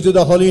ஸ்தோத்திரம். Praise to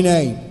the holy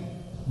name.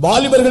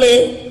 வாலிபர்களே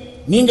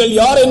நீங்கள்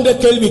யார் என்ற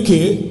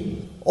கேள்விக்கு,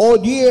 Oh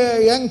dear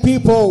young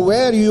people,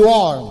 where you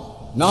are,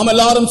 நாம்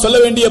எல்லாரும் சொல்ல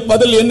வேண்டிய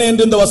பதில் என்ன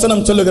என்று இந்த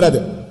வசனம்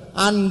சொல்லுகிறது.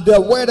 and the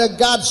word of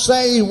God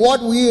says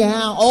what we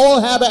all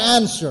have to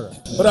answer.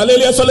 ஒரு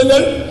அல்லேலூயா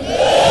சொல்லுங்கள்.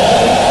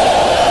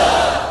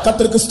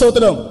 கர்த்தருக்கு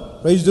ஸ்தோத்திரம்.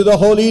 Praise to the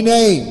holy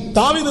name.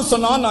 தாவீது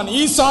சொன்னான், நான்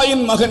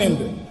ஈசாயின் மகன்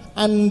என்று.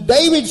 And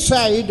David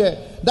said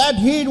that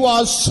he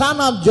was son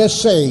of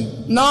Jesse.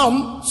 நாம்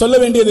சொல்ல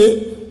வேண்டியது,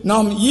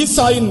 நாம்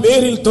ஈசாயின்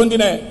வேரில்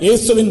தோன்றின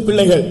இயேசுவின்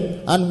பிள்ளைகள்.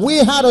 And we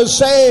had to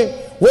say,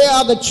 we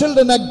are the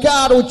children of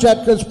God which had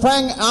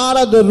sprang out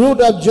of the root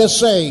of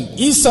Jesse.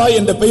 ஈசா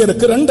என்ற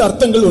பெயருக்கு ரெண்டு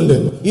அர்த்தங்கள் உண்டு.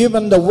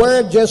 Even the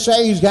word Jesse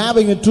is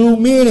having a two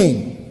meaning.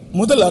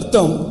 முதல்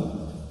அர்த்தம்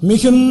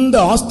மிகுந்த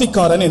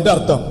ஆஸ்திக்காரன் என்ற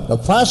அர்த்தம். The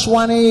first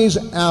one is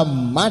a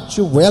much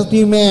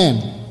wealthy man.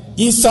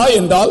 ஈசா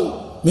என்றால்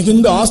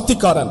மிகுந்த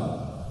ஆஸ்திக்காரன்.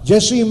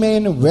 Jesse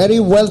meant very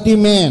wealthy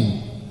man.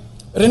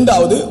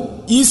 இரண்டாவது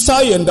ஈசா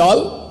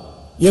என்றால்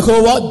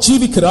யெகோவா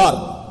ஜீவிக்கிறார்.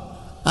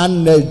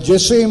 And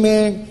Jesse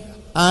meant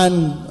and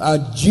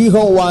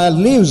Jehovah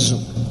lives.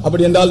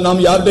 அப்படி என்றால்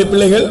நாம் யாருடைய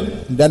பிள்ளைகள்?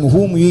 Then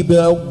whom we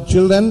belong,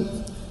 children?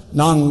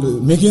 நாங்கள்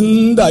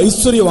மிகுந்த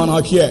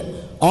ஐஸ்வர்யவானாகிய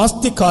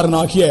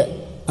ஆஸ்திக்காரனாகிய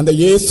அந்த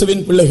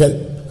இயேசுவின் பிள்ளைகள்.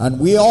 And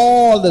we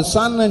all the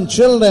son and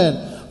children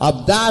of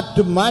that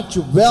much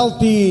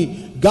wealthy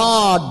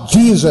God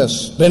Jesus.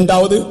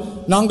 இரண்டாவது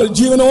நாங்கள்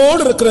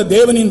ஜீவனோடு இருக்கிற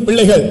தேவனின்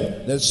பிள்ளைகள்.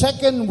 The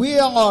second, we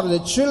are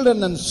the children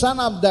and son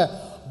of the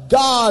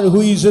God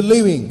who is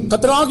living.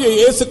 கர்த்தராகிய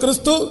இயேசு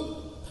கிறிஸ்து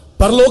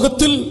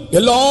பரலோகத்தில்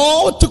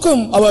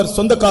எல்லாவற்றுக்கும் அவர்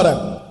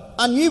சொந்தக்காரர்.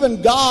 And even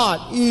God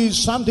is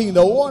something,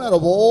 the owner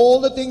of all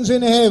the things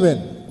in heaven.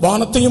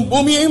 வானத்தையும்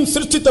பூமியையும்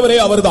சிருஷ்டித்தவரே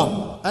அவர்தான்.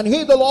 And he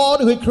the Lord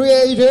who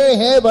created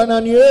heaven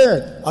and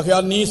earth.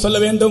 ஆகையால் நீ சொல்ல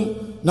வேண்டும்,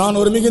 நான்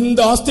ஒரு மிகுந்த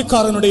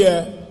ஆஸ்திக்காரனுடைய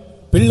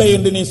பிள்ளை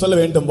என்று நீ சொல்ல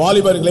வேண்டும்.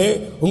 வாலிபர்களே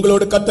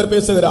உங்களோடு கர்த்தர்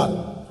பேசுகிறார்.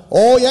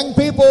 Oh young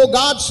people,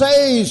 God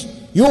says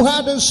you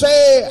have to say,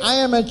 I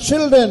am a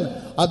children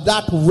of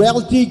that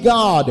wealthy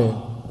God.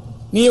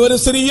 நீ ஒரு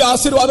சிறிய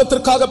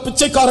ஆசீர்வாதத்திற்காக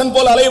பிச்சைக்காரன்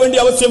போல அலைய வேண்டிய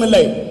அவசியம்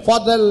இல்லை. For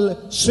the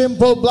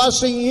simple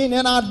blessing you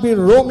need not be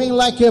roaming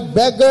like a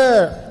beggar.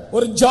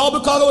 ஒரு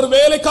ஜாபுக்காக, ஒரு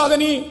வேலைக்காக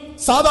நீ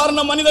சாதாரண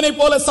மனிதனை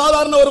போல,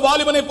 சாதாரண ஒரு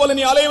வாலிபனை போல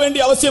நீ அலைய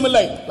வேண்டிய அவசியம்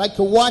இல்லை. Like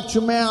a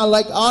watchman,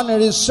 like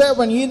honorary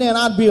servant, you need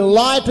not be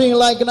loitering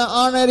like an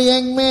honorary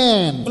young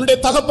man. உன்னுடைய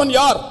தகப்பன்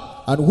யார்?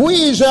 And who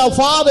is your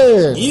father?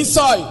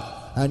 ஈசாய்.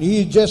 And he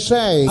just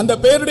said, அந்த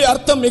பெயருடைய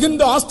அர்த்தம்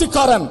மிகுந்த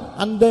ஆஸ்திக்காரன்.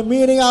 and the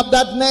meaning of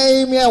that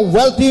name, a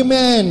wealthy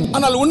man.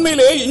 ஆனால்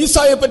உண்மையிலே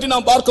ஈசாயை பற்றி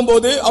நாம்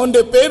பார்க்கும்போது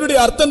அவனுடைய பெயருடைய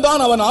அர்த்தம்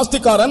தான் அவன்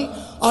ஆஸ்திக்காரன்.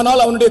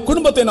 ஆனால் அவனுடைய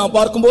குடும்பத்தை நாம்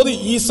பார்க்கும்போது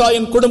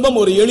ஈசாயின் குடும்பம்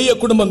ஒரு எளிய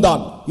குடும்பம்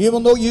தான். Even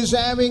though he is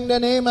having the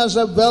name as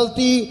a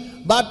wealthy,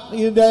 but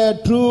the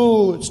true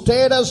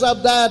status of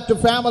that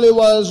family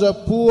was a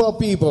poor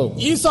people.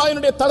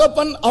 ஈசாயினுடைய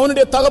தகப்பன்,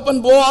 அவனுடைய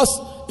தகப்பன் போவாஸ்,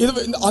 இது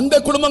அந்த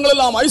குடும்பங்கள்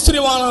எல்லாம்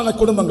ஐஸ்வர்யவானான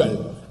குடும்பங்கள்.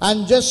 And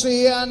Jesse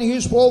and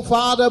his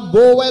forefather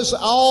Boaz,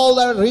 all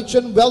the rich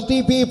and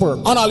wealthy people.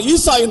 ஆனால்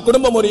ஈசாயின்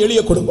குடும்பம் ஒரு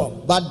எளிய குடும்பம்.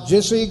 But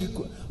Jesse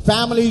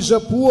family is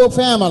a poor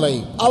family.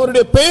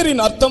 அவருடைய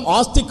பெயரின் அர்த்தம்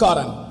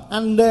ஆஸ்திக்காரன்.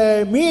 And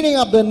the meaning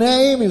of the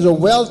name is a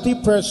wealthy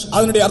person.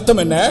 அதனுடைய அர்த்தம்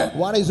என்ன?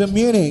 What is the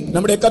meaning?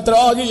 நம்முடைய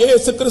கர்த்தராகிய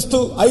இயேசு கிறிஸ்து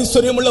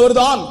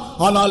ஐஸ்வரியமுள்ளவர்தான்,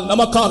 ஆனால்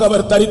நமக்காக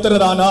அவர்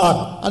தரித்திரரானார்.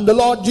 And the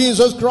Lord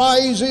Jesus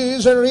Christ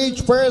is a rich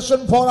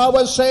person for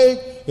our sake.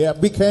 He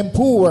became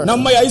poor.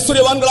 நம்மை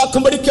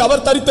ஐஸ்வரியவான்களாக்கும்படிக்கு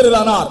அவர்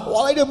தரித்திரரானார்.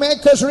 Why to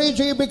make us rich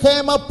he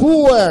became a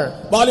poor.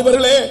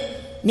 வாலிபர்களே,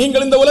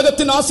 நீங்கள் இந்த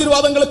உலகத்தின்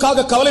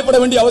ஆசீர்வாதங்களுக்காக கவலைப்பட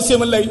வேண்டிய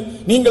அவசியமில்லை.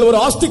 நீங்கள் ஒரு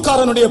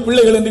ஆஸ்திகாரனுடைய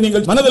பிள்ளைகள் என்று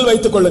நீங்கள் மனதில்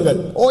வைத்துக்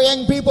கொள்ளுங்கள். Oh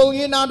young people,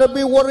 you not to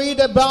be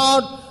worried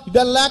about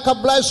the lack of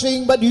blessing,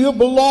 but you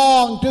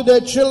belong to the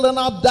children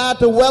of that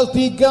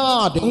wealthy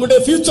God. உங்களுடைய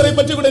ஃபியூச்சரை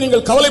பற்றி கூட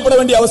நீங்கள் கவலைப்பட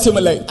வேண்டிய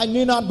அவசியமில்லை. And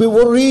you not be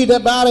worried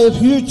about a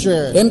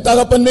future. என்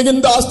தகப்பன்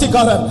மிகுந்த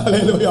ஆஸ்திகாரன்.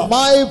 ஹல்லேலூயா.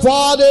 My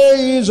father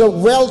is a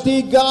wealthy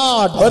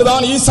God.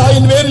 அவர்தான்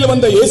ஈசாயின் வேரில்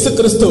வந்த இயேசு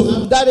கிறிஸ்து.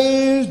 That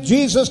is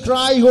Jesus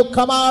Christ who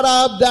come out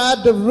of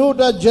that root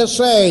of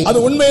Jesse.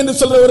 அது உண்மை என்று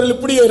சொல்றவர்கள்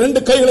இப்படியே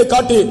ரெண்டு கைகளை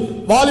காட்டி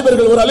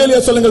வாலிபர்கள் ஒரு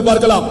அல்லேலூயா சொல்லுங்கள்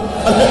பார்க்கலாம்.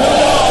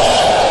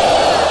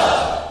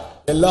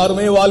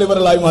 எல்லாருமே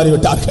வாலிபர்களாய்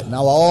மாறிவிட்டார்கள்.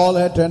 Now all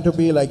had turned to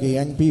be like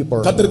young people.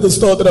 கர்த்தருக்கு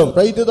ஸ்தோத்திரம்.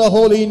 Pray to the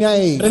holy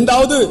name.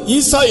 இரண்டாவது,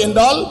 ஈசா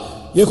என்றால்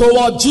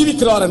யெகோவா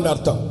ஜீவிக்கிறார் என்ற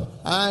அர்த்தம்.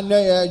 And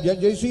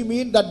Jesse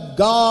means that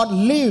God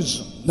lives.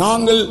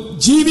 நாங்கள்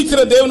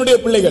ஜீவிக்கிற தேவனுடைய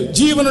பிள்ளைகள்,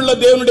 ஜீவனுள்ள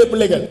தேவனுடைய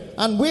பிள்ளைகள்.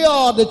 And we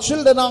are the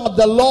children of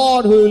the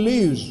Lord who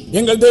lives.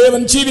 எங்கள்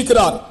தேவன்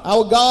ஜீவிக்கிறார்.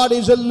 Our God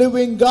is a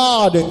living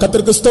God.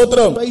 கர்த்தருக்கு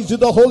ஸ்தோத்திரம். Praise to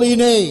the holy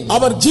name.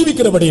 Our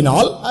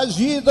ஜீவிக்கிறபடியால் As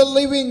he is the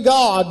living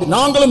God,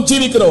 நாங்களும்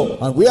ஜீவிக்கிறோம்.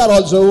 and we are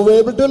also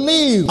able to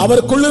live.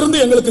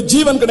 அவருக்குள்ளிருந்து எங்களுக்கு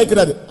ஜீவன்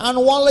கிடைக்கிறது. And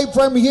only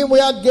from him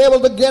we are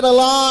able to get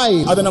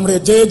alive. அது நம்முடைய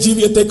ஜெய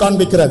ஜீவியத்தை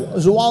காண்பிக்கிறது.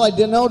 So all it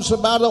denotes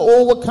about the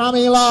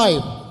overcoming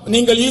life.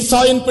 நீங்கள்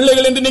ஈசாயின்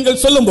பிள்ளைகள் என்று நீங்கள்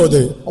சொல்லும்போது,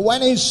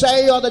 When he say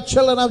you are the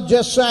children of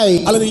Jesse,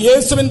 அல்லது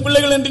இயேசுவின்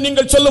பிள்ளைகள் என்று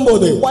நீங்கள்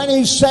சொல்லும்போது, when he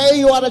say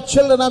you are the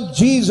children of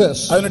Jesus,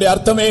 அதனுடைய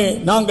அர்த்தமே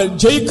நாங்கள்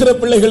ஜெயிக்கிற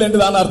பிள்ளைகள்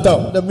என்றுதான்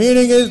அர்த்தம். the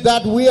meaning is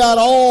that we are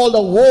all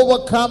the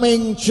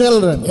overcoming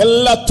children.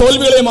 எல்லா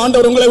தோல்விகளையும்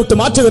ஆண்டவர் உங்களை விட்டு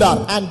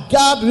மாற்றுகிறார். And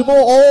God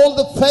remove all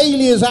the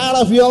failures out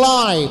of your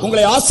life.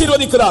 உங்களை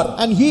ஆசீர்வதிக்கிறார்.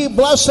 And he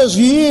blesses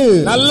you.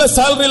 நல்ல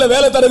சாலரியில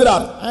வேலை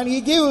தருகிறார். And he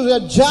gives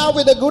a job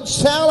with a good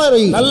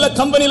salary. நல்ல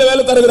கம்பெனில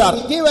வேலை தருகிறார்.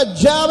 He gives a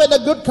job in a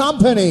good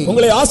company.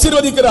 உங்களை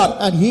ஆசீர்வதிக்கிறார்.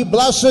 And he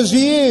blesses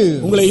you.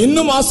 உங்களை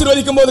இன்னும்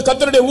ஆசீர்வதிக்கும் போது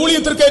கர்த்தருடைய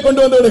ஊழியத்திற்கே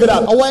கொண்டு வந்து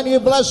விடுகிறார். When he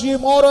bless you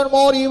more and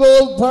more, he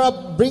will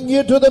bring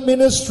you to the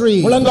ministry.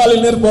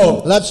 முழங்காலில் நிற்போம்.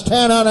 Let's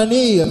stand on a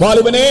knee.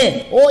 வாலிபனே,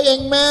 Oh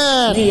young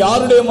man, நீ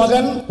யாருடைய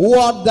மகன்? who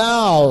art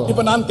thou?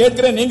 இப்ப நான்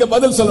கேட்கிறேன், நீங்க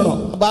பதில்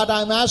சொல்லணும். But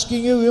I'm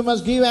asking you, you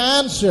must give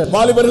answer.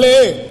 வாலிபர்களே,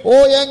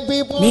 Oh young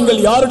people,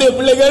 நீங்கள் யாருடைய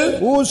பிள்ளைகள்?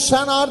 whose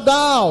son art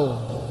thou?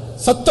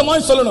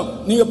 சத்தமாய் சொல்லணும்.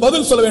 நீங்க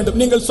பதில் சொல்ல வேண்டும்.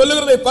 நீங்கள்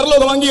சொல்லுகிறதை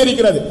பரலோகம்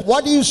அங்கீகரிக்கிறது.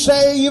 What you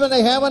say, even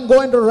the heaven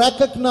going to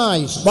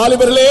recognize.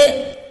 வாலிபர்களே,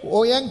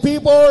 Oh young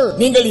people,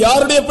 நீங்கள்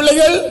யாருடைய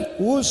பிள்ளைகள்?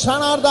 whose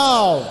son art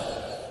thou?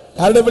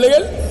 யாருடைய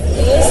பிள்ளைகள்?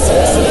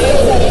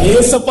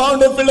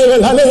 இயேசுவுடைய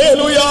பிள்ளைகள்.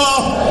 ஹல்லேலூயா.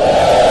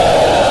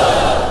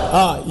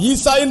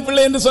 ஈசாயின்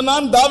பிள்ளை என்று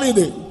சொன்னான்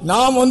தாவீது.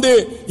 நாம்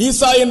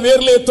ஈசாயின்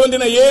வேரிலே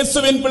தோன்றின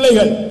இயேசுவின்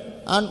பிள்ளைகள்.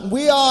 And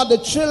we are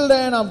the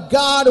children of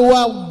God who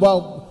have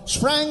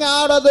sprang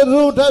out of the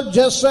root of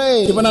Jesse.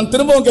 இப்ப நான்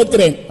திரும்பவும்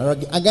கேட்கிறேன்.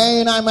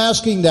 Again I'm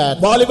asking that.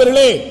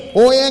 வாலிபர்களே,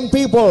 Oh young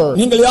people,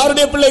 நீங்கள்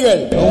யாருடைய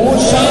பிள்ளைகள்?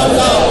 whose son art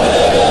thou?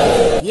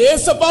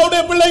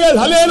 இயேசுவுடைய பிள்ளைகள்.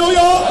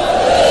 ஹல்லேலூயா.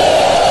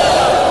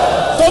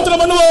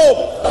 ஸ்தோத்திரம் பண்ணுவோம்.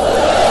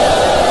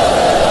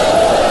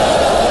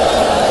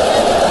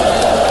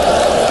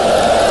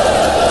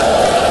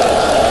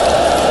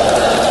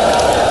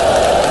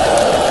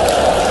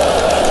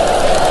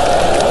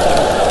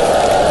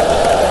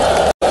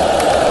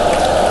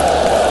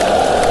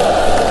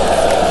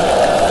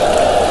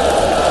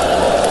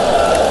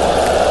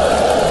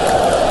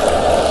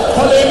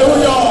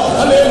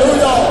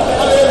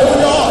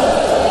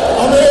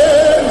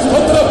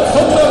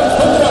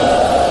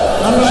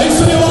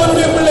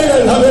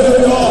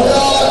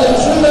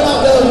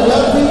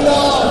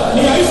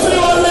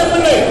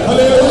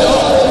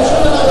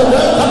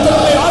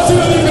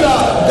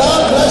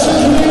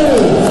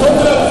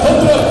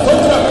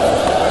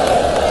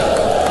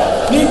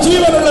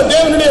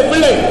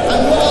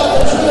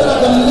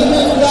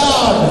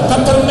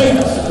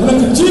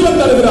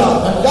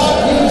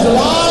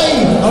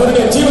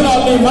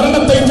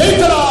 மரணத்தை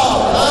ஜெயிக்கிறார்.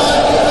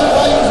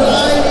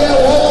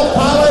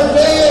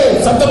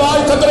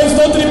 சத்தமாய் கர்த்தரை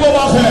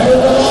ஸ்தோத்திரிப்போமாக.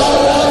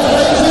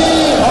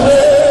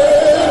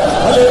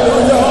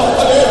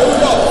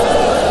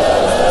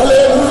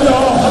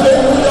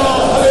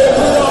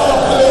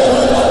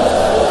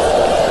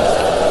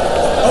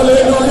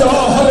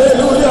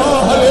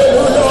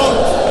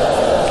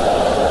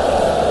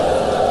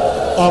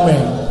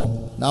 Amen.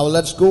 Now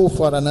let's go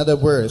for another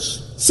verse.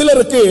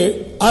 சிலருக்கு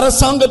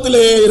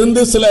அரசாங்கத்திலே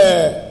இருந்து சில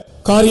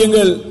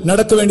காரியங்கள்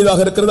நடக்க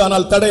வேண்டியதாக இருக்கிறது,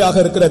 ஆனால் தடையாக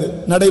இருக்கிறது,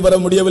 நடைபெற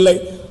முடியவில்லை.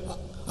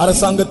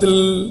 அரசாங்கத்தில்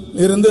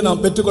இருந்து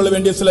நாம் பெற்றுக்கொள்ள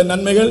வேண்டிய சில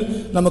நன்மைகள்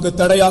நமக்கு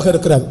தடையாக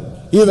இருக்கிறது.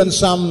 Even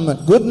some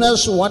goodness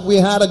what we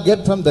had to get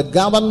from the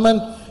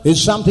government is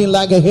something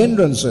like a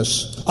hindrances.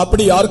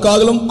 அப்படி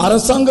யாருக்காகலும்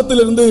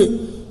அரசாங்கத்திலிருந்து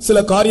சில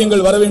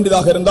காரியங்கள் வர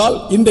வேண்டியதாக இருந்தால்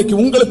இன்றைக்கு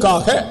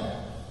உங்களுக்காக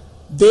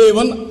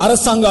தேவன்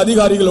அரசாங்க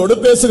அதிகாரிகளோடு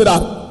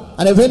பேசுகிறார்.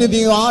 And if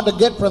anything you ought to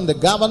get from the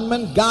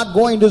government, God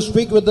going to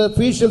speak with the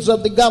officials of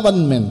the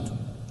government.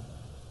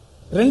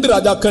 2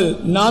 ராஜாக்கள்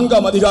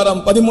 4ஆம் அதிகாரம்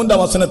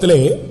 13ஆம் வசனத்திலே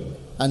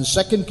And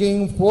 2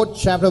 Kings 4th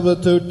chapter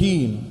verse 13.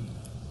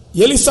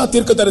 Elisha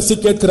தீர்க்கதரிசி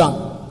கேட்கிறான்.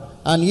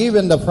 And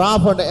even the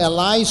prophet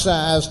Elisha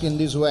asked in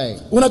this way.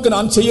 உனக்கு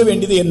நான் செய்ய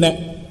வேண்டியது என்ன?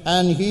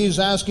 And he is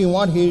asking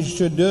what he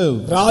should do.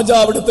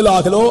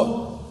 ராஜாவிடத்திலாகலோ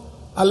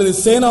அல்லது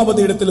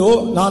சேனாபதி இடத்திலோ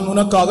நான்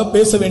உனக்காக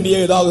பேச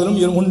வேண்டிய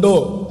ஏதாவது உண்டோ?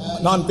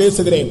 நான்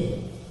பேசுகிறேன்.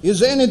 Is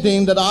there anything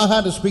that I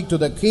had to speak to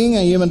the king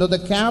and even to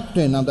the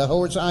captain of the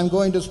horse? I'm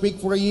going to speak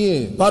for you.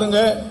 பாருங்க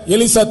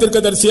எலிசா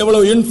தீர்க்கதரிசி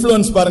எவ்வளவு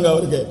இன்ஃப்ளூயன்ஸ் பாருங்க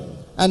அவருக்கு.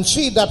 And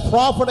see that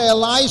prophet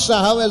Elisha,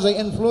 how is an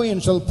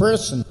influential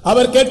person.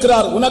 அவர்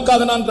கேட்கிறார்,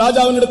 உனக்காக நான்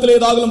ராஜாவினிடத்திலே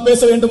ஏதாவது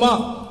பேச வேண்டுமா?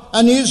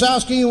 And he is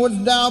asking, would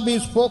thou be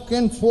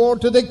spoken for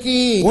to the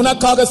king?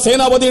 உனக்காக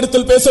சேனாபதி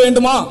இடத்தில் பேச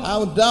வேண்டுமா?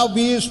 Would thou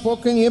be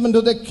spoken even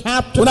to the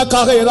captain?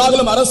 உனக்காக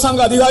ஏதாவது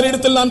அரசாங்க அதிகாரி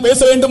இடத்தில் நான் பேச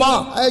வேண்டுமா?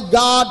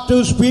 God to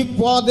speak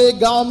for the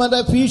government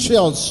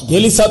officials.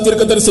 Elisha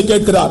தீர்க்கதரிசி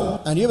கேட்கிறார்.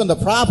 And even the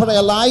prophet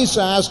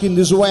Elisha asked in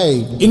this way.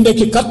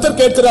 இன்றைக்கு கர்த்தர்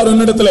கேட்கிறார்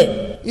உன்னிடத்திலே.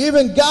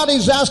 Even God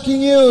is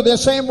asking you the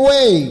same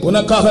way.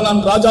 உனக்காக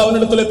நான்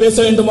ராஜாவினிடத்திலே பேச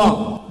வேண்டுமா?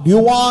 Do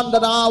you want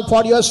that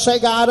for your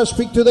sake I have to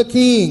speak to the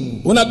king?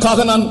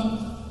 உனக்காக நான்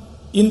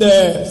இந்த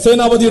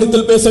சேனாபதி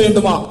இடத்தில் பேச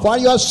வேண்டுமா? For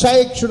your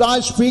sake should I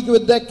speak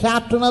with the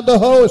captain of the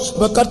host?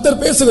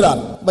 கர்த்தர் பேசுகிறார்.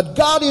 But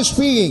God is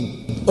speaking.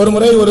 ஒரு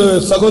முறை ஒரு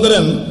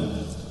சகோதரன்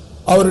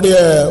அவருடைய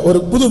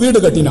ஒரு புது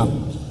வீடு கட்டினார்.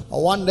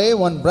 One day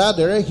one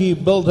brother he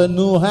built a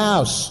new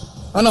house.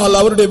 ஆனால்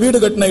அவருடைய வீடு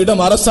கட்டின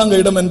இடம் அரசாங்க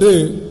இடம் என்று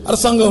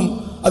அரசாங்கம்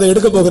அதை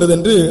எடுக்க போகிறது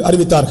என்று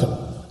அறிவித்தார்கள்.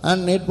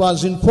 And it was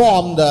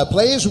informed the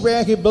place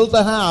where he built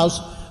the house,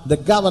 the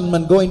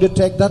government going to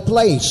take that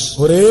place.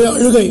 ஒரே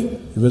அழுகை.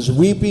 He was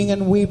weeping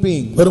and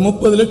weeping. ஒரு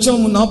 30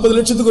 லட்சம் 40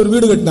 லட்சத்துக்கு ஒரு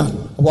வீடு கட்டினார்.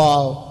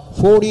 Wow,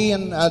 40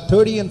 and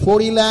 30 and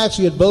 40 lakhs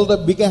he had built a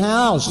bigger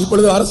house.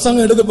 இப்பொழுது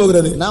அரசாங்கம் எடுக்க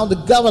போகிறது. Now the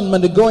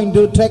government is going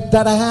to take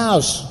that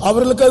house.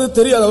 அவர்களுக்கு அது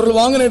தெரியாது, அவர்கள்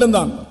வாங்கின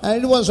இடம்தான். And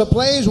it was a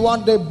place what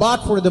they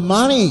bought for the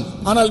money.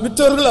 ஆனால்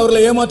விற்றவர்கள்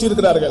அவர்களை ஏமாற்றி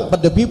இருக்கிறார்கள்.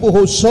 But the people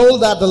who sold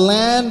that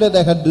land,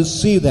 they had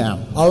deceived them.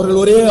 அவர்கள்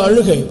ஒரே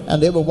அழுகை. And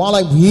they were all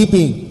like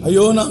weeping.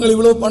 ஐயோ நாங்கள்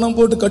இவ்வளவு பணம்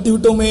போட்டு கட்டி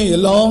விட்டோமே,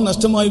 எல்லாம்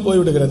நஷ்டமாய்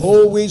போய் விடுகிறது.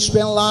 Oh, we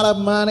spent a lot of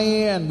money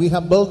and we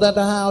have built that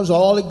house,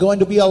 all is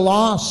going to be a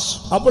loss.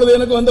 அப்பொழுது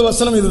எனக்கு வந்த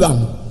வசனம்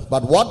இதுதான்.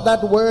 But what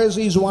that verse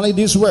is only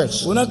this verse.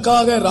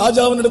 உனக்காக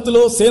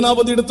ராஜாவினிடத்திலோ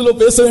சேனாபதி இடத்திலோ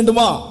பேச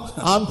வேண்டுமா?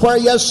 And for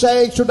your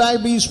sake should I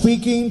be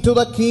speaking to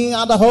the king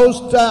or the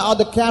host or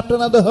the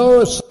captain of the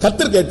host?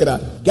 கர்த்தர்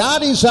கேட்கிறார்.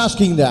 God is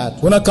asking that.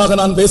 உனக்காக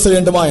நான் பேச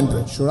வேண்டுமா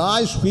என்று. Should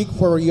I speak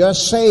for your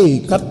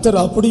sake? கர்த்தர்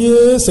அப்படியே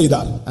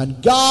செய்தார். And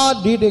God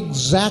did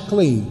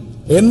exactly.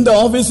 எந்த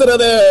ஆபீசர்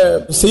அதை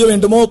செய்ய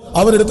வேண்டுமோ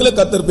அவரிடத்தில்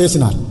கர்த்தர்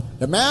பேசினார்.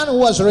 The man who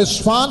was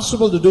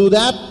responsible to do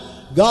that,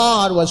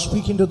 God was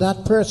speaking to that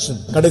person.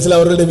 கடைசியில்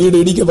அவர்களுடைய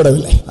வீடு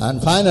இடிக்கப்படவில்லை. And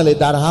finally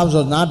that house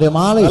was not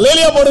demolished.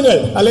 அல்லேலூயா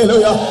போடுங்கள்.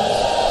 அல்லேலூயா.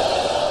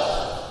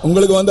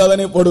 உங்களுக்கு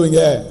வந்தாதானே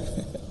போடுவீங்க.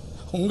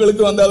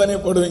 உங்களுக்கு வந்தாதானே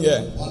போடுவீங்க.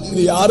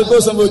 இது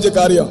யாருக்கோ சம்பவிச்ச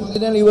காரியம்.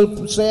 Then he will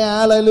say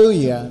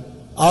hallelujah.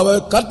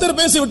 அவர் கர்த்தர்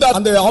பேசி விட்டார்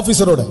அந்த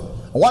ஆபீசரோட.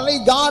 Only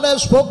God has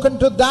spoken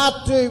to that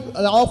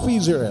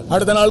officer.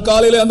 அடுத்த நாள்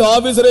காலையில அந்த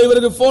ஆபீசரை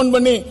இவருக்கு போன்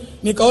பண்ணி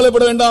நீ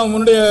கவலைப்பட வேண்டாம்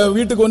உன்னுடைய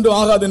வீட்டுக்கு ஒன்றும்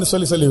ஆகாதுன்னு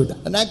சொல்லிவிட்டார்.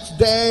 The next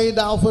day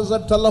the officer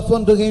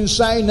telephoned to him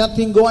saying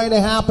nothing going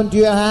to happen to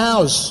your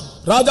house.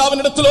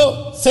 ராஜாவினிடத்திலோ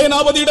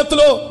சேனாபதி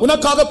இடத்திலோ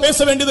உனக்காக பேச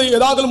வேண்டியது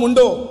ஏதாவது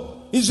உண்டோ?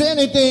 Is there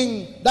anything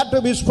that to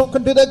be spoken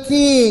to the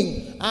king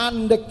and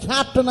the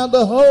captain of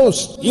the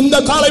host? இந்த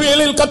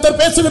காலைவேளையில் கர்த்தர்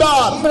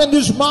பேசுகிறார். Even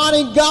this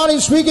morning God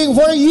is speaking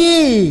for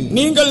you.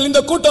 நீங்கள்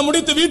இந்த கூட்டம்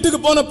முடித்து வீட்டுக்கு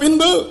போன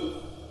பின்பு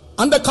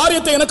அந்த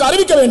காரியத்தை எனக்கு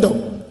அறிவிக்க வேண்டும்.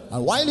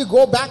 And while you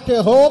go back to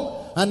your home,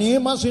 and you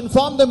must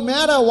inform the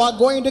matter what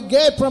going to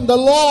get from the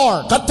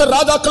Lord. கர்த்தர்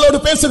ராஜாக்களோடு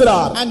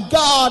பேசுகிறார். And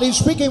God is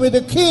speaking with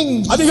the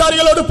kings.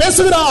 அதிகாரிகளோடு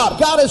பேசுகிறார்.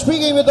 God is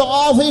speaking with the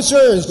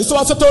officers.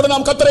 விசுவாசத்தோடு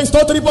நாம் கர்த்தரை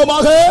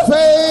ஸ்தோத்திரிப்போமாக.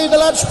 Praise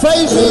the Lord,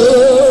 praise Him.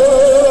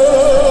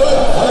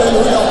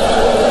 Hallelujah.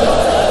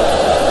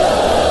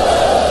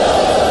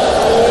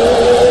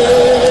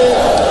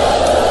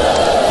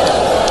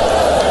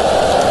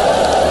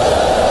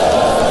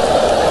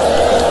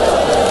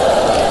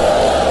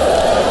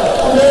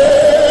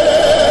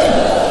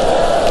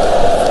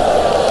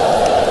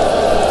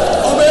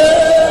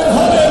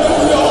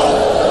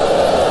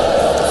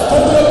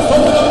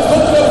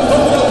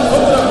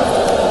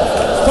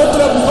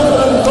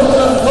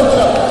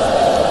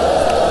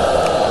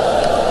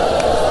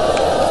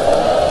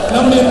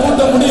 நம்முடைய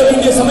கூட்டம் முடிய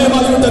வேண்டிய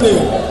சமயமாகிவிட்டது.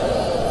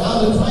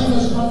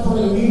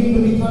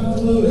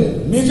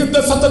 மிகுந்த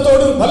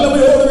சத்தத்தோடு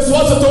வல்லமையோடு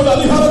விசுவாசத்தோடு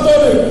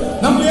அதிகாரத்தோடு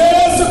நம்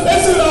இயேசு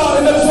பேசுகிறார்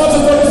என்ற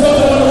விசுவாசத்தோடு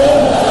ஸ்தோத்திரம் பண்ணுவோம்.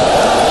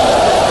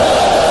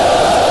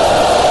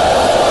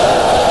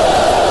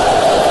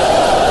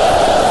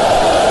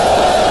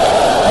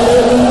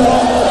 ஹalleluya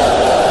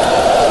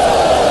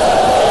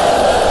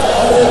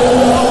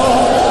ஹalleluya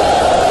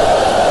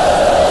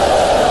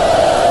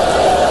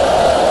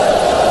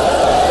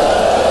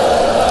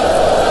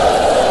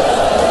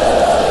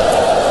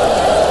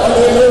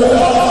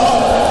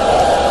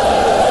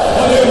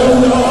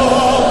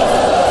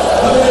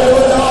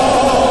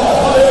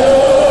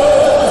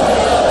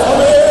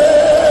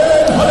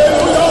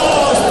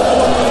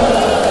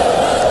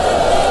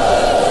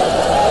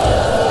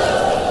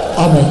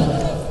ஆமென்.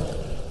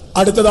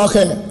 அடுத்ததாக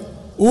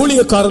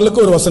ஊழியக்காரர்களுக்கு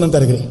ஒரு வசனம்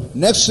தருகிறேன்.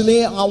 Nextly,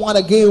 I want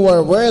to give a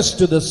verse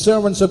to the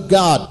servants of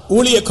God.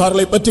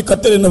 ஊழியக்காரர்களை பற்றி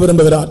கர்த்தர் என்ன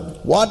விரும்புகிறார்?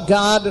 What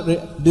God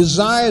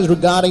desires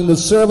regarding the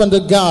servant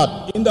of God.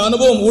 இந்த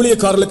அனுபவம்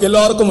ஊழியக்காரர்களுக்கு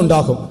எல்லாருக்கும்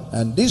உண்டாகும்.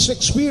 And this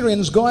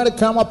experience going to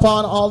come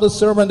upon all the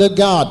servants of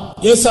God.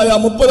 ஏசாயா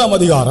 30ஆம்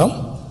அதிகாரம்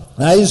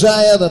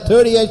Isaiah the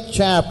 38th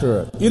chapter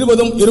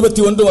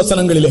 20-21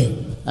 வசனங்களிலே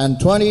and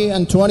 20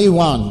 and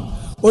 21.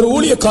 ஒரு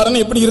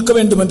ஊழியக்காரன் எப்படி இருக்க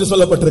வேண்டும் என்று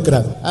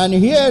சொல்லப்பட்டிருக்கிறார். And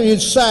here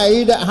it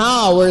said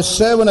how a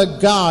servant of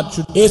God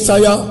should.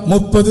 ஏசாயா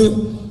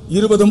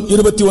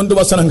 30-20-21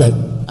 வசனங்கள்.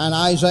 And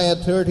Isaiah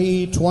 30,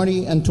 20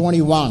 and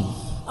 21.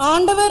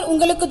 ஆண்டவர்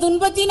உங்களுக்கு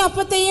துன்பத்தின்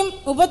அப்பத்தையும்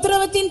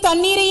உபத்திரவத்தின்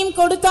தண்ணீரையும்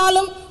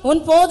கொடுத்தாலும்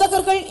உன்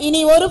போதகர்கள்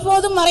இனி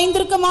ஒருபோதும்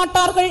மறைந்திருக்க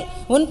மாட்டார்கள்.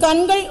 உன்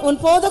கண்கள் உன்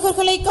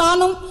போதகர்களை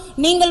காணும்.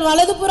 நீங்கள்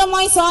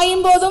வலதுபுறமாய்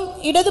சாயும் போதும்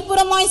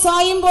இடதுபுறமாய்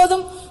சாயும்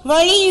போதும்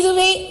வழி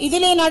இதுவே,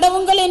 இதிலே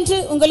நடவுங்கள் என்று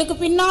உங்களுக்கு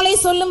பின்னாலே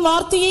சொல்லும்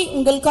வார்த்தையை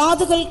உங்கள்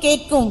காதுகள்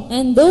கேட்கும்.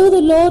 And though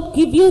the Lord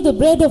give you the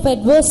bread of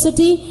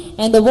adversity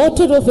and the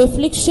water of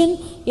affliction,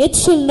 yet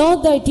shall not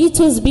thy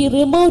teachers be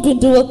removed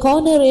into a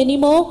corner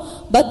anymore,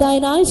 but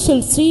thine eyes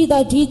shall see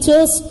thy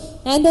teachers,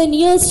 and thine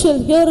ears shall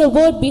hear a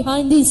word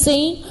behind thee,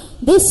 saying,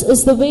 This is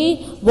the way,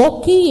 walk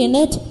ye in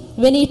it,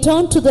 when he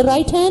turn to the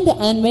right hand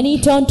and when he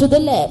turn to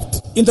the left.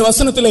 இந்த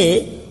வசனத்திலே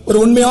ஒரு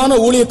உண்மையான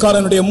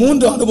ஊழியக்காரனுடைய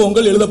 3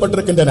 அனுபவங்கள்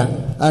எழுதப்பட்டிருக்கின்றன.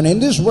 And in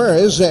this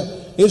verse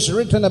is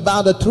written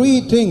about the 3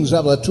 things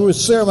of a true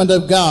servant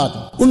of God.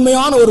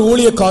 உண்மையான ஒரு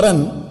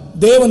ஊழியக்காரன்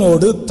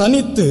தேவனோடு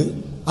தனித்து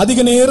அதிக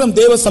நேரம்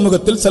தேவ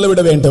சமூகத்தில்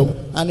செலவிட வேண்டும்.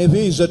 And if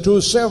he is a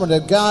true servant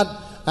of God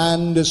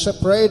and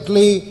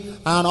separately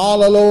and all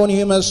alone,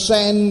 he must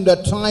spend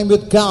time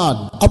with God.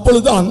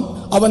 அப்பொழுதுதான்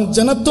அவன்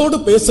ஜனத்தோடு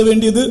பேச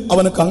வேண்டியது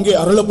அவனுக்கு அங்கே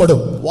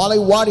அருளப்படும்.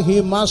 What he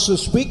must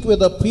speak with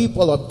the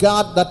people of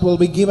God that will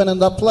be given in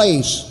the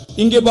place.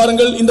 இங்கே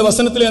பாருங்கள், இந்த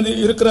வசனத்திலே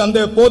இருக்கிற அந்த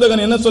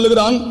போதகன் என்ன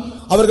சொல்லுகிறான்?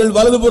 அவர்கள்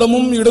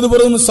வலதுபுறமும்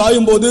இடதுபுறமும்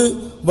சாயும் போது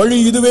வழி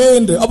இதுவே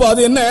என்று. அப்ப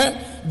அது என்ன?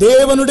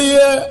 தேவனுடைய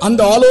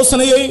அந்த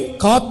ஆலோசனையை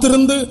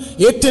காத்திருந்து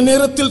ஏற்ற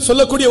நேரத்தில்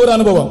சொல்லக்கூடிய ஒரு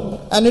அனுபவம்.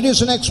 And it is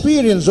an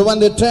experience when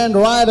they turn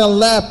right and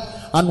left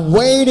and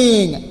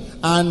waiting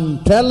and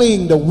telling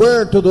the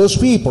word to those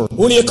people.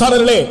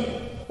 ஊழியக்காரர்களே,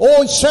 Oh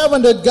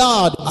servant of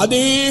God,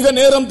 அதிக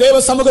நேரம் தேவ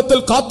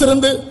சமூகத்தில்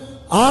காத்திருந்து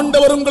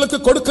ஆண்டவர் உங்களுக்கு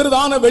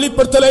கொடுக்கிறதான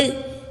வெளிப்படுத்தலை,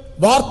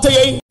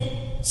 வார்த்தையை,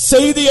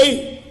 செய்தியை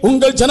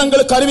உங்கள்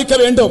ஜனங்களுக்கு அறிவிக்க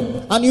வேண்டும்.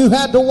 And you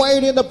had to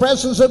wait in the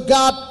presence of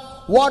God,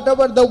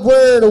 whatever the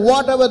word,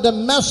 whatever the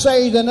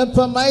message and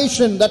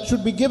information that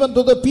should be given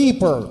to the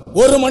people.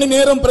 ஒரு மணி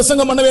நேரம்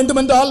பிரசங்கம் பண்ண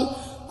வேண்டும் என்றால்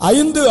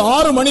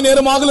 5-6 மணி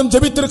நேரமாகலும்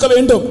ஜெபித்திருக்க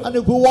வேண்டும். And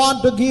if you want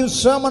to give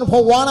sermon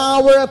for 1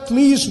 hour, at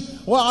least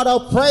we ought to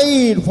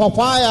prayed for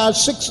 5 or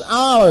 6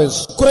 hours.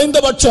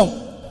 குறைந்தபட்சம்.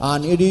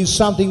 And it is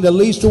something the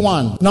least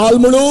one. நாள்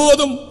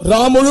முழுவதும்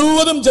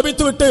முழுவதும்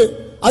ஜெபித்துவிட்டு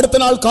அடுத்த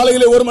நாள்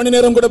காலையிலே 1 மணி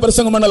நேரம் கூட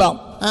பிரசங்கம் பண்ணலாம்.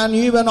 And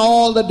even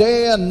all the day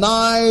and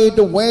night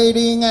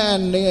waiting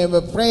and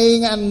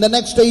praying, and the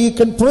next day you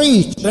can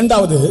preach.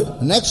 இரண்டாவது,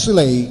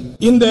 Nextly,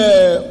 இந்த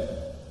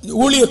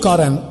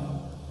ஊழியக்காரன்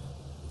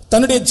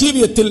தன்னுடைய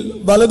ஜீவியத்தில்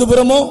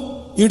வலதுபுறமோ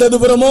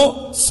இடதுபுறமோ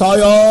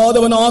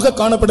சாயாதவனாக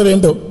காணப்பட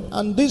வேண்டும்.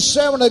 and this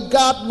servant of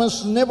God must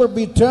never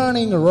be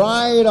turning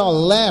right or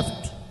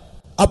left.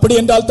 அப்படி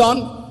என்றால் தான்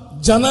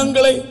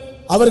ஜனங்களை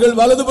அவர்கள்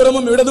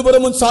வலதுபுறமும்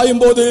இடதுபுறமும்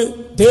சாயும் போது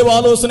தேவ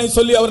ஆலோசனை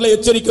சொல்லி அவர்களை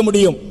எச்சரிக்க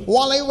முடியும்.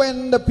 Only when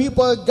the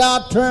people of God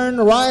turn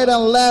right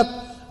and left,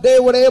 they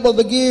were able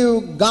to give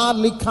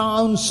godly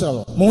counsel.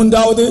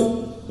 மூன்றாவது,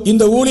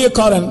 இந்த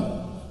ஊழியக்காரன்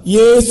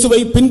இயேசுவை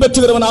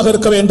பின்பற்றுகிறவனாக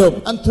இருக்க வேண்டும்.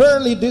 And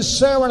thirdly, this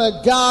servant of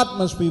God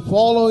must be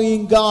following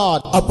God.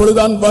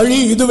 அப்பொழுதுதான் வழி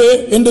இதுவே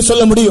என்று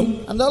சொல்ல முடியும்.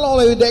 And then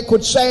only they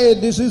could say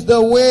this is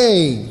the way.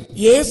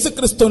 இயேசு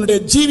கிறிஸ்துவினுடைய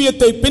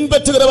ஜீவியத்தை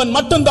பின்பற்றுகிறவன்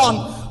மட்டும்தான்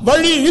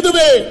வழி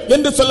இதுவே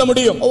என்று சொல்ல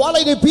முடியும்.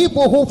 Only the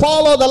people who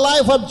follow the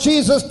life of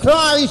Jesus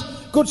Christ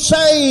could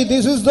say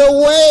this is the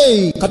way.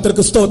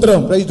 கர்த்தருக்கு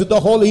ஸ்தோத்திரம். Praise to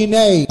the holy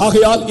name.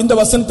 ஆகையால் இந்த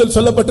வசனத்தில்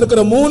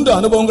சொல்லப்பட்டிருக்கிற 3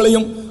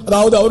 அனுபவங்களையும்,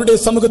 அதாவது அவருடைய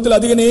சமூகத்தில்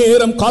அதிக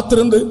நேரம்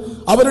காத்திருந்து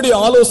அவருடைய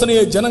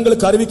ஆலோசனையை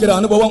ஜனங்களுக்கு அறிவிக்கிற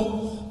அனுபவம்,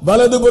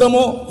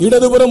 வலதுபுறமோ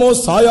இடதுபுறமோ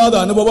சாயாத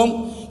அனுபவம்,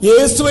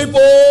 இயேசுவை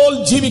போல்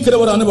ஜீவிக்கிற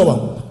ஒரு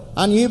அனுபவம்.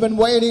 And even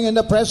waiting in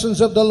the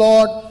presence of the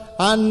Lord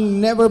and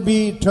never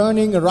be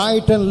turning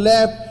right and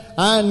left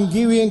and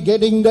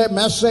getting the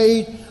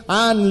message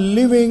and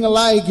living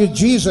like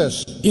Jesus.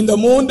 இந்த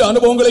 3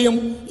 அனுபவங்களையும்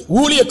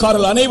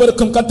ஊழியக்காரர்கள்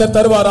அனைவருக்கும் கர்த்தர்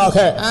தருவாராக.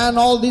 And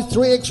all these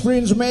 3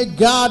 experiences may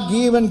God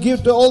give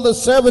to all the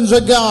servants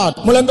of God.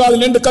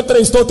 முழங்காலில் நின்று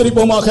கர்த்தரை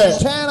ஸ்தோத்திரிப்போமாக.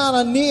 Stand on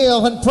a kneel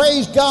and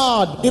praise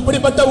God.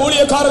 இப்படிப்பட்ட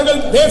ஊழியக்காரர்கள்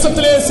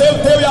தேசத்திலே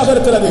தேவையாக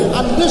இருக்கிறது.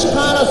 And this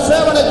kind of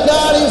servant of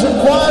God is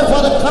required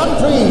for the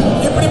country.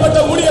 இப்படிப்பட்ட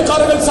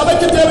ஊழியக்காரர்கள்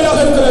சபைக்கு தேவையாக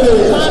இருக்கிறது.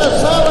 This kind of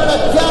servant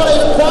of God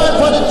is required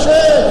for the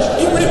church.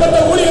 இப்படிப்பட்ட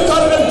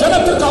ஊழியக்காரர்கள்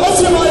ஜனத்திற்கு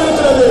அவசியமாக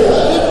இருக்கிறது.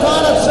 This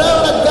kind of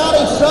servant of God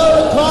is so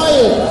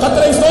required.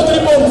 கர்த்தரை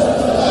ஸ்தோத்திரிப்போம்.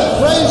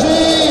 Praise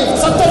Him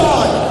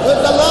சத்தமாய், with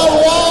the loud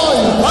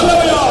voice,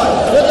 வல்லமையாய்,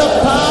 with the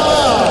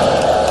power,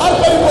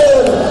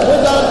 ஆர்ப்பரிப்போம்.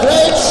 with a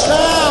great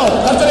sound.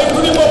 கர்த்தரை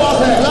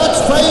துதிப்போமாக. Let's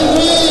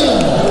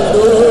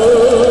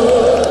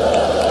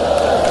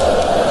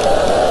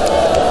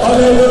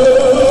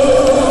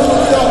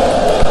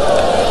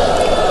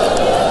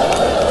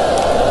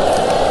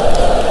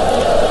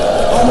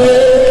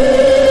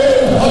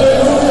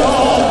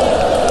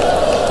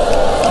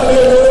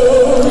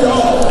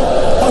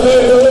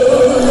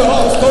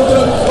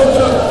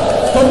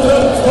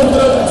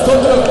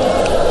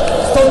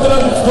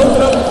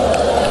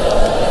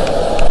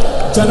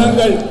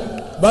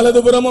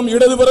வலதுபுறமும்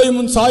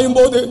இடதுபுறமும் சாயும்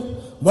போது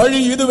வழி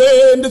இதுவே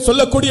என்று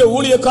சொல்லக்கூடிய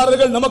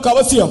ஊழியக்காரர்கள் நமக்கு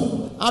அவசியம்.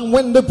 And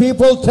when the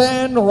people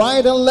turn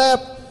right and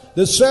left,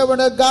 the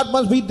servant of God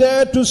must be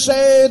there to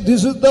say,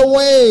 this is the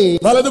way.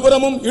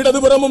 வலதுபுறமும்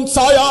இடதுபுறமும்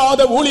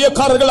சாயாத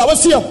ஊழியக்காரர்கள்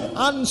அவசியம்.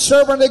 And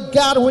servant of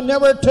God who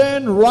never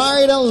turn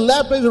right and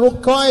left is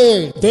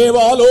required. தேவ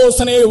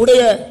ஆலோசனை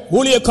உடைய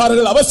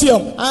ஊழியக்காரர்கள்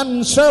அவசியம். And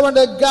servant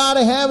of God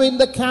having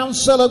the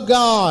counsel of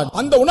God.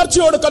 அந்த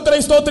உணர்ச்சியோடு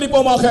கர்த்தரை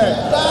ஸ்தோத்திரிப்போமாக.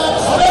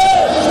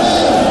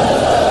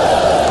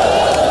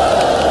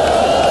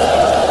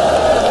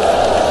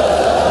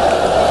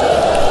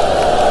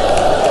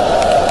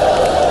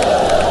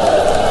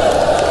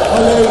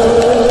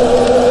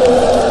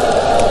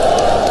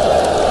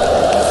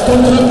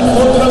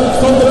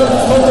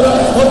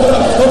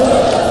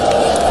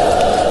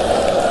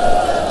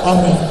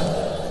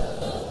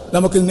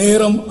 நமக்கு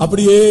நேரம்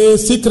அப்படியே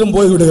சீக்கிரம்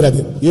போய்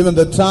விடுகிறது. Even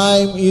the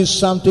time is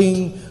something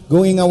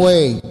going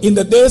away.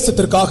 இந்த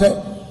தேசத்திற்காக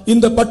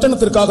இந்த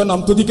பட்டணத்திற்காக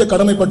நாம் துதிக்க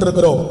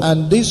கடமைப்பட்டிருக்கிறோம்.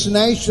 And this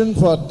nation,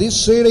 for this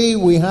city,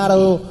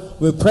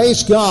 we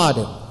praise God.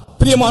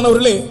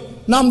 பிரியமானவர்களே,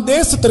 நாம்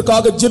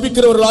தேசத்திற்காக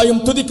ஜெபிக்கிறவர்களாயும்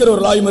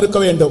துதிக்கிறவர்களாயும் இருக்க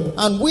வேண்டும்.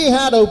 And we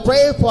had to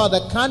pray for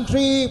the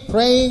country,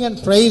 praying and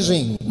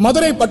praising.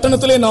 Madurai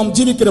பட்டணத்திலே நாம்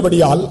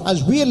ஜீவிக்கிறபடியால், as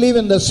we live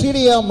in the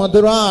city of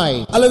Madurai,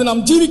 அல்லது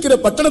நாம் ஜீவிக்கிற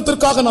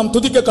பட்டணத்திற்காக நாம்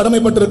துதிக்க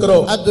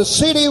கடமைப்பட்டிருக்கிறோம். at the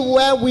city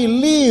where we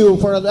live,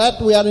 for that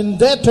we are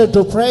indebted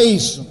to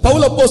praise.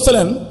 Pavul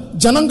அப்போஸ்தலன்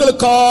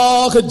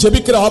ஜனங்களுக்காக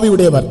ஜெபிக்கிற ஆவி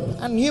உடையவர்.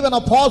 And even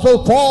Apostle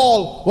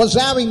Paul was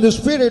having the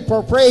spirit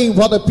for praying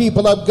for the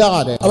people of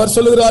God. அவர்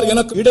சொல்லுகிறார்,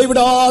 எனக்கு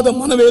இடைவிடாத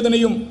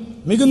மனவேதனையும்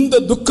மிகுந்த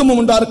துக்கமும்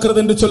உண்டாகிறது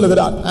என்று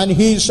சொல்லுகிறார். And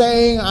he is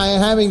saying, I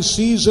am having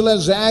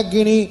ceaseless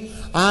agony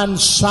and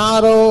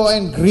sorrow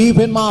and grief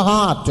in my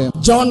heart.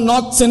 John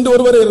knocks என்று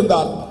ஒருவர்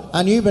இருந்தார்.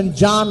 And even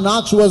John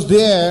Knox was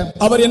there.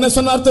 அவர் என்ன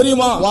சொன்னார்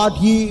தெரியுமா? What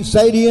he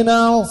said, you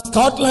know,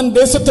 Scotland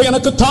தேசத்தை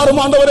எனக்கு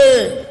தாரும் ஆண்டவரே.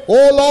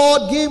 Oh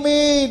Lord, give me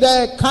the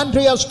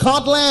country of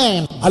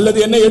Scotland. அல்லது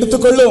என்னை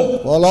எடுத்துக்கொள்ளும்.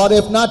 Oh Lord,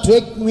 if not,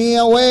 take me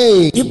away.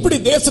 இப்படி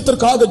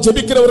தேசத்திற்காக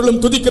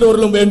ஜெபிக்கிறவர்களும்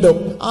துதிக்கிறவர்களும் வேண்டும்.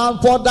 And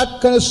for that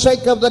kind of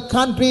sake of the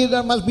country,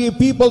 there must be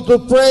people to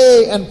pray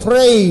and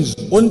praise.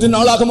 1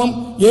 நாளாகமம்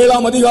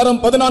 7ஆம் அதிகாரம்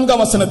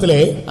 14ஆம்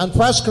வசனத்திலே, And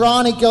First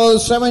Chronicles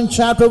 7th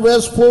chapter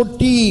verse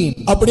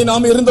 14. அப்படி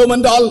நாம் இருந்தோம்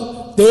என்றால்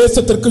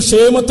தேசத்திற்கு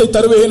சேமத்தை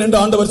தருவேன் என்று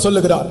ஆண்டவர்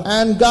சொல்லுகிறார்.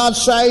 And God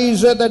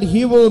says that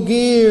he will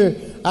give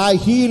a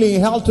healing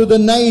health to the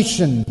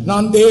nation.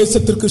 நான்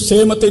தேசத்திற்கு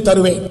சேமத்தை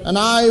தருவேன். And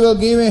I will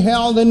give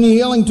health and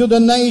healing to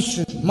the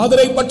nation.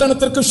 Madurai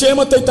பட்டணத்திற்கு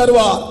சேமத்தை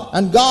தருவார்.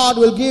 And God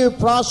will give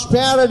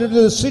prosperity to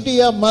the city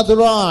of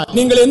Madurai.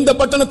 நீங்கள் எந்த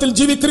பட்டணத்தில்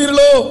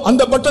ஜீவிக்கிறீர்களோ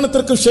அந்த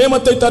பட்டணத்திற்கு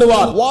சேமத்தை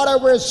தருவார்.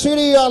 Whatever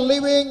city you are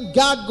living,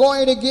 God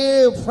going to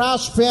give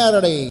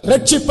prosperity.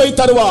 ரட்சிப்பை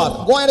தருவார்.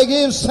 Going to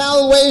give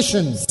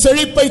salvation.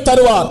 செழிப்பை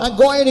தருவார். And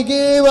going to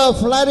give a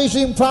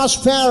flourishing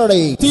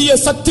prosperity. தீய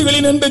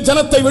சக்திகளினின்று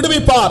ஜனத்தை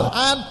விடுவிப்பார்.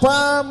 And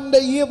from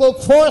the evil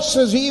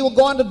forces he is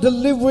going to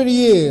deliver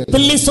you.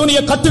 பில்லி சூனிய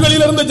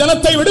கட்டுகளிலிருந்து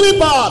ஜனத்தை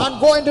விடுவிப்பார். And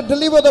going to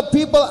deliver the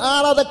people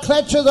out of the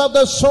clutches of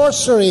the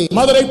sorcery.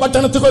 Madurai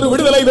பட்டணத்துக்கு ஒரு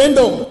விடுதலை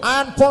வேண்டும்.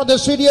 And for the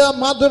city of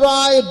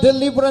Madurai,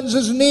 deliverance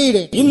is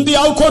needed.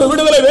 இந்தியாவுக்கு ஒரு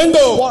விடுதலை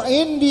வேண்டும். For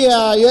India,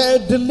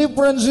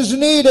 deliverance is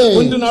needed.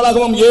 1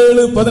 நாளாகமம்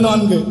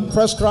 7:14.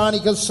 First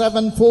Chronicles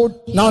 7:14.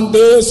 நான்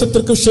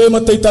தேசத்திற்கு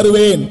சேமத்தை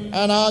தருவேன்.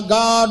 And our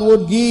God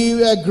would give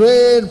a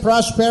great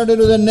prosperity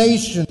to the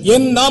nation.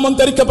 என் நாமம்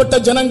தரிக்கப்பட்ட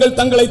ஜனங்கள்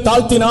தங்களை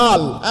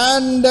தாழ்த்தினால்,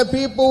 And the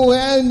people who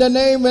have in the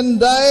name, when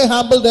they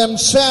humble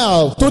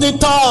themselves,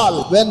 துதித்தால்,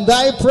 when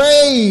they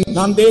pray,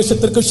 நான்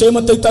தேசத்திற்கு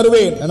சேமத்தை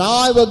தருவேன். and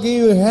I will give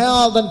you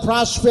health and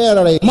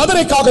prosperity.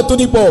 மதுரைக்காக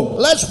துதிப்போம்.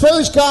 Let's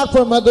praise God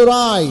for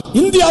Madurai.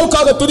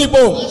 இந்தியாவுக்காக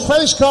துதிப்போம். Let's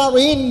praise God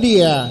for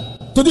India.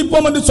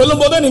 துதிப்போம் என்று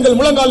சொல்லும் போதே நீங்கள்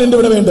முழங்கால் நின்று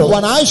விட வேண்டும்.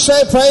 When I say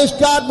praise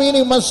God,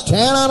 meaning you must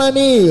stand on a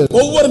knee.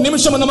 ஒவ்வொரு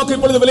நிமிஷமும் நமக்கு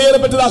இப்பொழுது விலையேற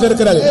பெற்றதாக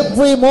இருக்கிறது.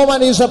 Every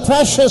moment is a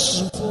precious.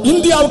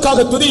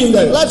 இந்தியாவுக்காக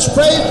துதியுங்கள். Let's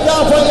praise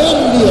God for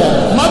India.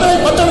 Madurai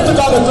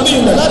பட்டணத்துக்காக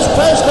துதியுங்கள். Let's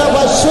praise God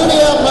for city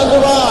of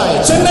Madurai.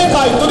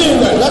 சென்னைக்காய்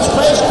துதியுங்கள். Let's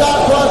praise God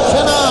for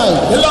Chennai.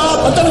 எல்லா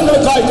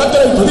பட்டணங்களுக்காய்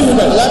கர்த்தரை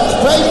துதியுங்கள். Let's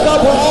praise God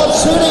for all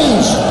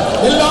cities.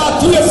 எல்லா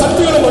தீய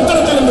சக்திகளும்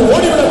பட்டணத்திலிருந்து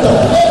ஓடிவிடட்டும்.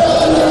 Let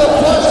the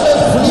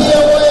forces flee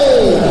away.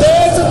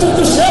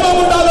 தேசத்திற்கு சேமம்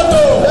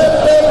உண்டாகட்டும். Let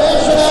the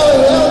nation have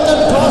health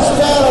and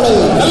prosperity.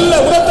 நல்ல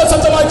உரத்த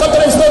சத்தமாய்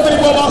கர்த்தரை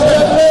ஸ்தோத்திரிப்போமாக.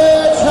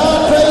 Let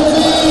shout praise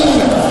Thee.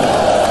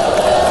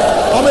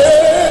 ஆமென்.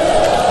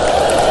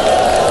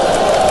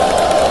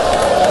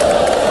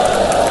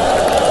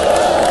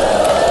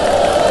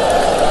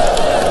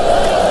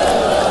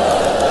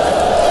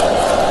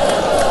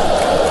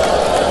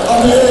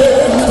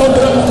 ஆமென்.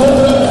 ஸ்தோத்திரம்,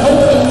 ஸ்தோத்திரம்,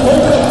 ஸ்தோத்திரம்,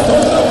 ஸ்தோத்திரம்,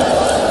 ஸ்தோத்திரம்.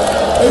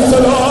 Praise the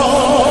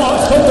Lord.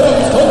 ஸ்தோத்திரம்,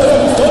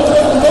 ஸ்தோத்திரம்,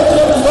 ஸ்தோத்திரம்,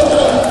 ஸ்தோத்திரம்,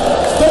 ஸ்தோத்திரம்.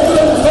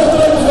 ஸ்தோத்திரம்,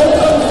 ஸ்தோத்திரம்,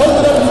 ஸ்தோத்திரம்,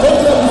 ஸ்தோத்திரம்,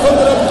 ஸ்தோத்திரம்,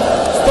 ஸ்தோத்திரம்.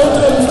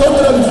 ஸ்தோத்திரம்,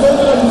 ஸ்தோத்திரம்,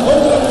 ஸ்தோத்திரம்,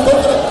 ஸ்தோத்திரம்,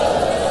 ஸ்தோத்திரம்.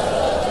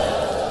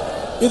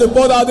 இது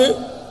போதாது,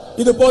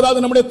 இது போதாது.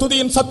 நம்முடைய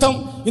துதியின் சத்தம்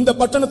இந்த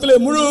பட்டணத்திலே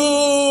முழு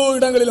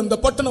இடங்களிலும், இந்த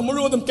பட்டணம்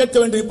முழுவதும் கேட்க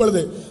வேண்டும்.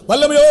 இப்பொழுது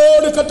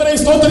வல்லமையோடு கர்த்தரை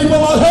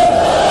ஸ்தோத்திரிப்போமாக.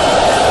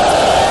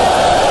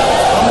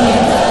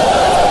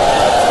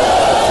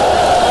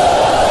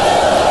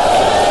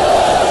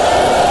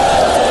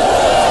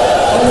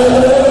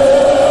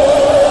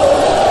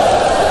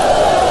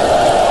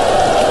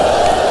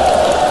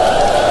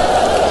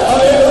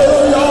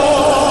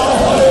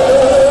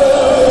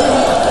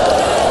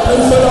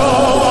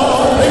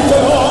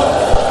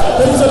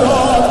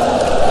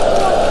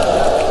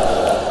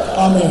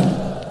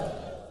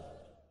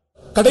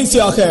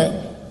 கடைசியாக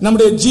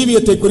நம்முடைய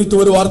ஜீவியத்தை குறித்து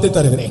ஒரு வார்த்தை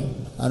தருகிறேன்.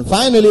 And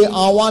finally,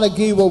 I want to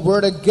give a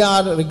word of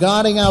God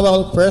regarding our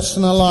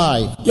personal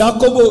life.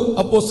 யாக்கோபு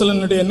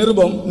அப்போஸ்தலனுடைய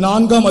நிருபம்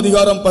 4ஆம்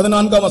அதிகாரம்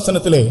 14ஆம்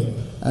வசனத்திலே,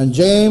 And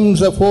James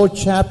 4th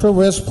chapter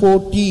verse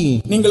 14.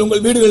 நீங்கள்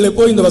உங்கள் வீடுகளில்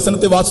போய் இந்த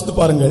வசனத்தை வாசித்து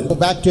பாருங்கள். Go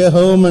back to your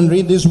home and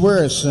read this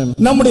verse.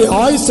 நம்முடைய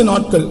ஆயுசு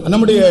நாட்கள்,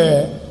 நம்முடைய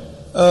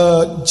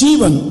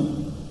ஜீவன்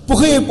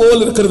புகையை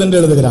போல் இருக்கிறது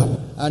என்று எழுதுகிறார்.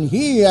 And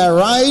he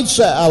writes,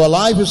 our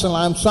life is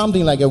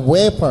something like a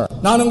vapor.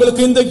 நான்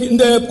உங்களுக்கு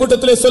இந்த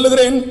கூட்டத்திலே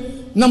சொல்லுகிறேன்,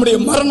 நம்முடைய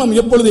மரணம்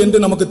எப்பொழுது என்று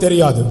நமக்கு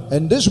தெரியாது.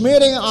 In this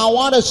meeting I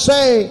want to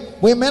say,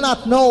 we may not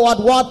know at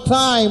what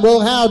time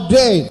we'll have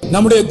death.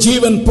 நம்முடைய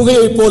ஜீவன்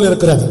புகையை போல்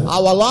இருக்கிறது.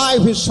 Our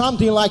life is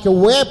something like a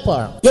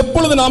vapor.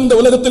 எப்பொழுது நாம் இந்த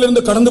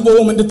உலகத்திலிருந்து கடந்து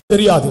போவோம் என்று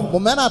தெரியாது.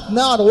 We may not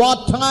know at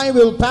what time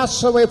we'll pass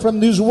away from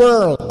this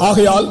world.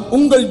 ஆகையால்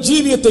உங்கள்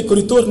ஜீவியத்தை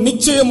குறித்து ஒரு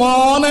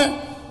நிச்சயமான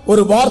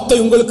ஒரு வார்த்தை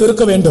உங்களுக்கு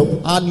இருக்க வேண்டும்.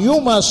 And you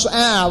must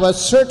have a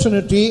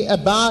certainty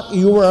about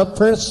your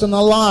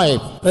personal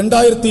life.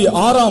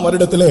 2006ஆம்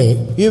வருடத்திலே,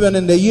 Even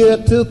in the year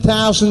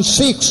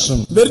 2006,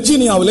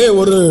 வெர்ஜீனியாவிலே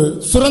ஒரு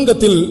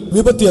சுரங்கத்தில்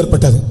விபத்து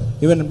ஏற்பட்டது.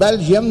 even in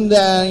Belgium,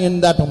 in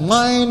that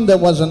mine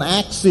there was an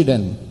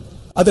accident.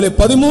 அதிலே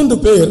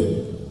 13 பேர்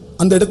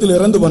அந்த இடத்தில்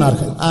இறந்து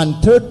போனார்கள். And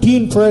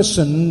 13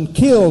 persons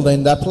killed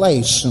in that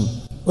place.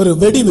 ஒரு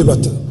வெடி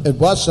விபத்து. It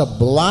was a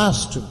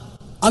blast.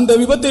 அந்த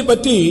விபத்தை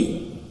பற்றி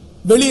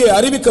வெளியே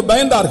அறிவிக்க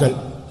பயந்தார்கள்.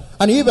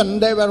 And even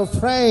they were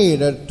afraid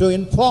to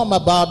inform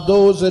about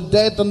those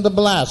death and the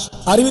blast.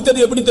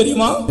 அறிவித்தது எப்படி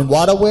தெரியுமா? In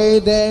what a way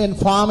they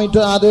inform it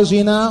to others,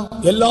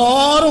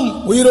 எல்லாரும்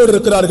உயிரோடு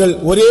இருக்கிறார்கள்,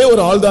 ஒரே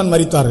ஒரு ஆள் தான்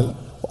மரித்தார்கள்.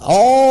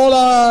 All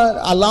are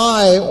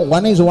alive,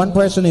 one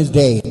person is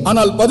dead.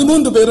 ஆனால்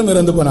 13 பேரும்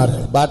இறந்து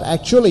போனார்கள். But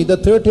actually the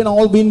 13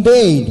 all been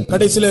dead.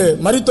 கடைசியிலே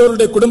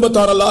மரித்தோருடைய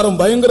குடும்பத்தார் எல்லாரும்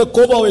பயங்கர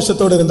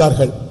கோபாவேசத்தோடு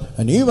இருந்தார்கள்.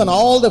 And even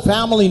all the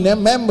family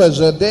members,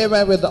 they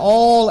were with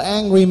all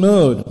angry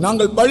mood.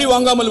 நாங்கள் பழி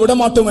வாங்காமல் விட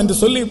மாட்டோம் என்று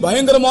சொல்லி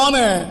பயங்கரமான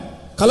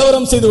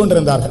கலவரம் செய்து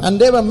கொண்டிருந்தார்கள். And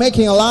they were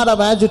making a lot of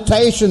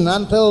agitation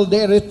until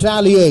they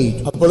retaliate.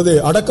 அப்பொழுது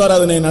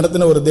அடக்காராதனை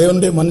நடத்தின ஒரு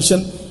தேவனுடைய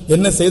மனுஷன்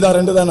என்ன செய்தார்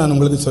என்று தான் நான்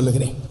உங்களுக்கு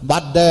சொல்லுகிறேன்.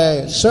 But the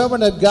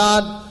servant of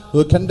God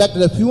who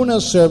conducted the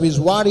funeral service,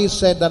 what he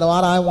said, that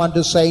what I want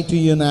to say to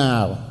you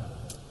now.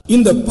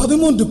 இந்த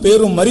 13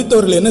 பேரும்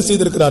மரித்தவர்கள் என்ன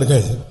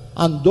செய்திருக்கிறார்கள்?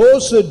 And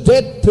those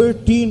dead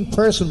 13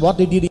 persons, what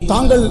they did,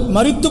 தாங்கள்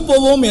மரித்து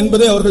போவோம்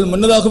என்பதை அவர்கள்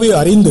முன்னதாகவே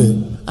அறிந்து,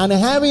 and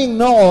having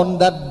known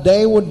that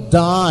they would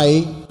die,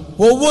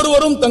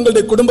 ஒவ்வொருவரும்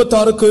தங்களுடைய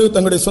குடும்பத்தாருக்கு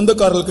தங்களுடைய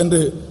சொந்தக்காரர்களுக்கு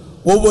என்று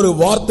ஒவ்வொரு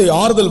வார்த்தை,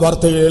 ஆறுதல்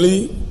வார்த்தையை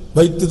எழுதி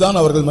வைத்துதான்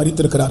அவர்கள்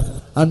மரித்திருக்கிறார்கள்.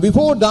 And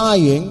before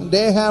dying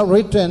they have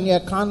written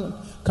a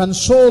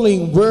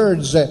consoling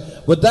words,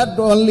 with that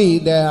only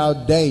they have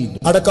died.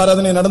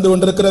 அடக்காராதனை நடந்து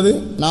கொண்டிருக்கிறது.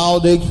 Now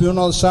the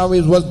funeral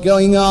service was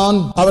going on.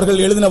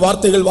 அவர்கள் எழுதின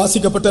வார்த்தைகள்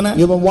வாசிக்கப்பட்டன.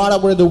 Even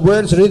whatever the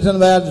words written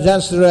were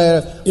just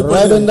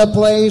read in the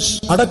place.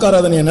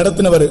 அடக்காராதனை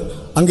நடத்தினவர்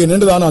அங்கே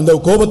நின்றுதான் அந்த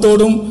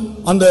கோபத்தோடும்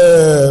அந்த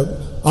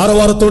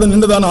ஆரவாரத்தோடு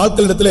நின்றுதான்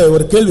ஆட்களிடத்திலே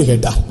ஒரு கேள்வி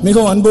கேட்டார்.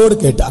 மிகவும் அன்போடு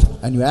கேட்டார்.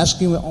 And you ask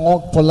him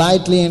all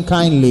politely and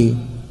kindly.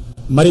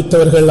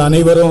 மரித்தவர்கள்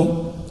அனைவரும்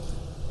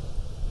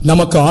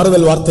நமக்கு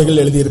ஆறுதல் வார்த்தைகள்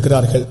எழுதி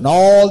இருக்கிறார்கள்.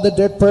 All the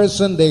dead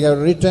person, they have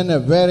written a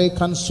very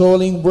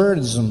consoling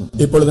words.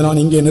 இப்பொழுது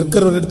நான் இங்கே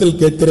நிற்கிறவரிடத்தில்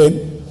கேட்கிறேன்.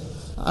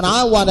 And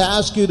I want to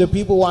ask you, the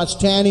people who are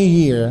standing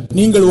here,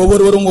 நீங்கள்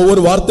ஒவ்வொருவரும்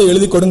ஒவ்வொரு வார்த்தை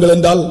எழுதி கொடுங்கள்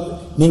என்றால்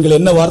நீங்கள்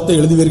என்ன வார்த்தை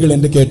எழுதுவீர்கள்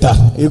என்று கேட்டார்.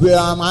 if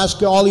I'm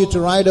asking all you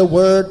to write a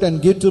word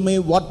and give to me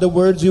what the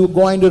words you are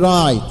going to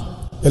write.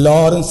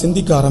 எல்லாரும்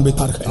சிந்திக்க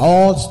ஆரம்பித்தார்கள்.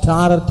 All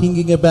started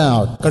thinking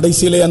about.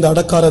 கடைசியிலே அந்த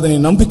அடக்காராதனை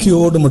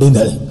நம்பிக்கையோடு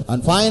முடிந்தது. And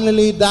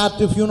finally that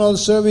funeral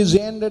service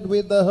ended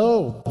with the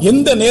hope.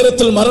 எந்த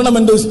நேரத்தில் மரணம்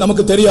என்று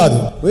நமக்கு தெரியாது.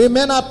 We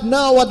may not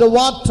know at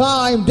what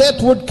time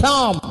death would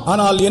come.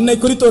 ஆனால் என்னை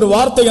குறித்த ஒரு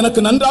வார்த்தை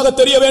எனக்கு நன்றாக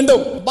தெரிய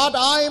வேண்டும். But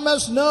I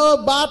must know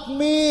about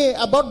me,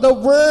 about the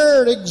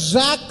word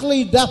exactly,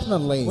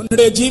 definitely.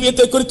 உன்னுடைய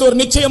ஜீவியத்தை குறித்த ஒரு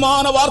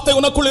நிச்சயமான வார்த்தை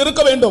உனக்குள்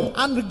இருக்க வேண்டும்.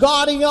 And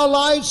regarding your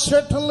life,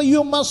 certainly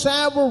you must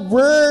have a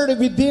word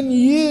within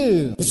you.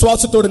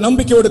 விசுவாசத்தோடு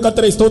நம்பிக்கையோடு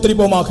கர்த்தரை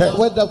ஸ்தோத்திரிப்போமாக.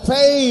 With the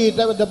faith,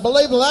 with the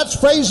belief, let's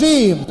praise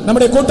him.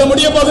 நம்முடைய கூட்டம்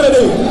முடிய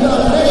போகிறது.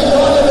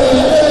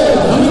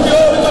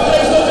 நம்பிக்கையோடு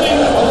கர்த்தரை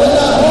ஸ்தோத்திரிப்போம்.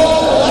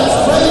 Let's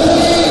praise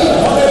him.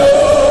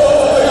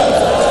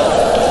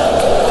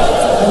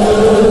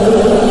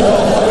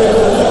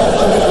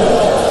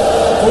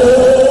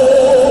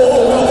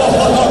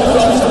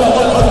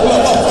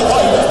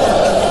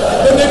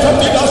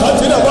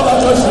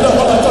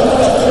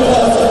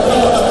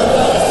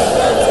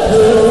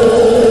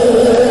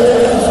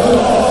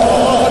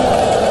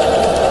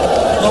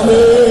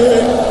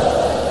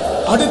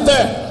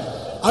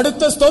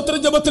 அடுத்த ஸ்தோத்திர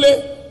ஜெபத்திலே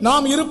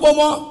நாம்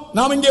இருப்போமா,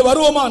 நாம் இங்கே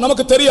வருவோமா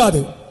நமக்கு தெரியாது.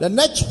 The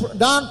next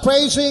dawn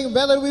praising,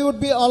 whether we would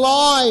be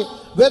alive,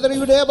 whether we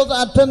would be able to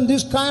attend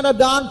this kind of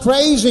dawn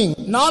praising.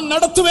 நான்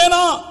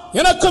நடத்துவேனா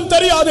எனக்கும்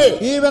தெரியாது.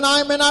 Even I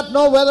may not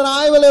know whether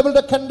I will able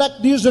to conduct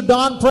this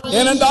dawn praising.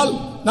 ஏனென்றால்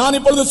நான்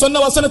இப்பொழுது சொன்ன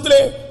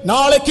வசனத்திலே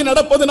நாளைக்கு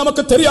நடப்பது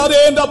நமக்கு தெரியாதே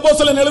என்று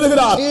அப்போஸ்தலன்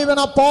எழுதுகிறார். Even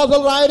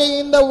apostle writing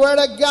in the word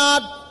of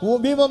God, We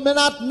may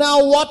not know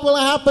what will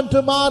happen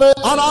tomorrow.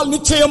 ஆனால்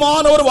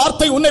நிச்சயமான ஒரு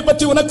வார்த்தை உன்னை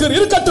பற்றி உனக்கு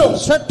இருக்கட்டும்.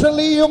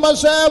 Certainly you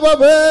must have a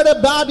word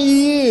about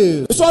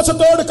you.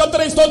 விசுவாசத்தோடு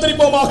கர்த்தரை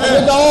ஸ்தோத்திரிப்போமாக.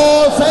 With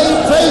all faith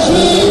praise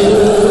Him.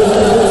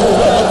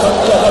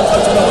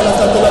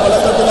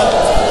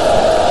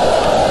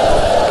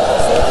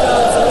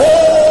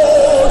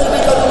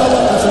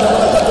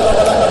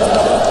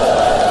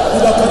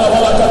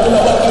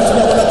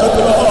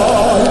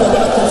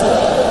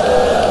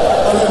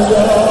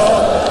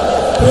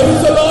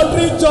 Praise the Lord,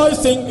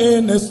 rejoicing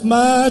in His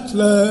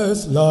matchless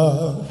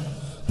love.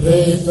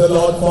 Praise the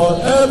Lord for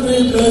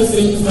every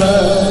blessing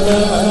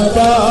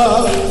forever.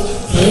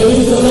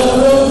 Praise the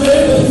Lord, oh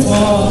great and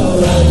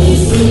small, and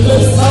His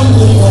secrets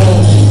humbly all.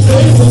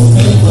 Praise His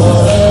name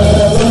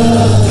forever.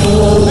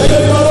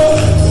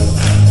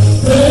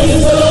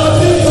 Praise the Lord,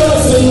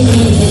 rejoicing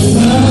in His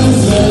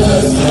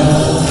matchless love.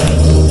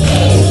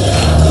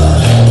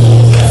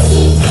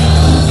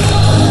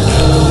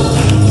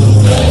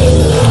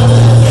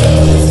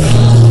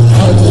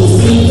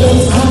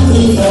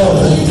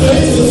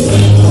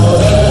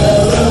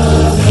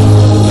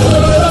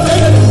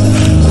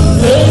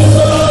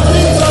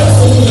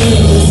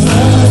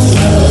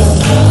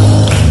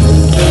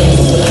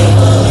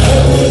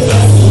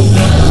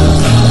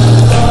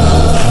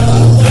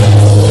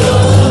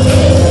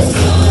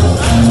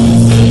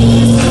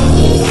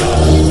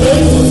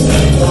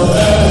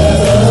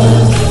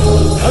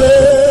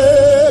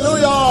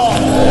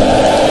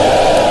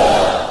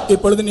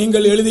 இப்பொழுது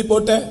நீங்கள் எழுதி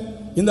போட்ட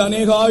இந்த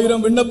अनेक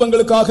ஆயிரம்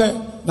விண்ணப்பங்களுக்காக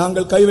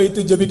நாங்கள் கை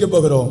வைத்து ஜெபிக்க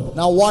போகிறோம்.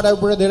 Now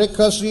whatever the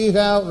requests we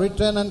have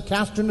written and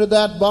cast into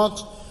that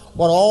box,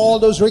 for all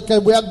those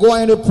requests we are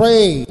going to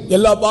pray.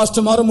 எல்லா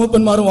பாஸ்டர்மாரும்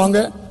மூப்பன்மாரும்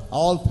வாங்க.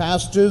 All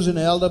pastors and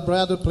elder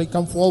brothers, please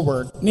come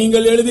forward.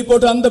 நீங்கள் எழுதி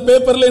போட்ட அந்த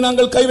பேப்பர்ல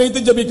நாங்கள் கை வைத்து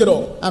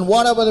ஜெபிக்கிறோம். And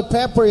whatever the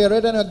paper you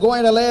written, we are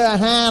going to lay a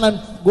hand and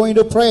going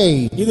to pray.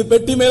 இது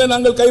பெட்டி மேல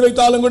நாங்கள் கை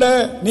வைத்தாலும் கூட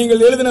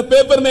நீங்கள் எழுதின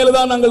பேப்பர் மேல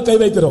தான் நாங்கள் கை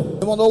வைக்கிறோம்.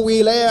 Even though we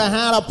lay a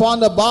hand upon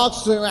the box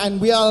and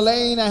we are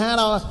laying a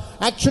hand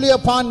actually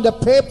upon the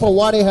paper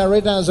what he has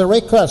written as a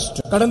request.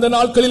 கடந்த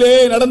நாட்களிலே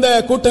நடந்த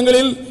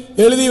கூட்டங்களில்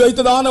எழுதி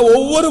வைத்ததான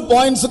ஒவ்வொரு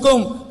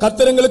பாயிண்ட்ஸ்க்கும்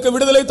கர்த்தர் எங்களுக்கு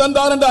விடுதலை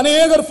தந்தார் என்று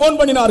अनेகர் ஃபோன்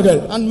பண்ணினார்கள்.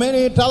 And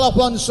many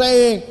telephone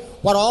saying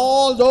for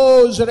all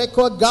those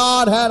requests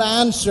God had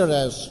answered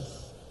us.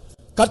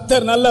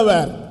 கர்த்தர்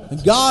நல்லவர்.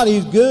 God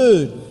is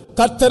good.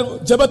 கர்த்தர்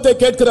ஜெபத்தை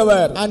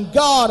கேட்கிறவர். And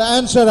God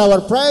answered our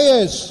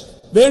prayers.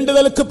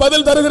 வேண்டுதலுக்கு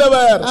பதில்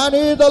தருகிறவர். And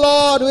He the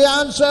Lord we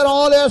answer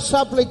all your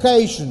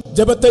supplication.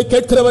 ஜெபத்தை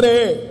கேட்கிறவரே.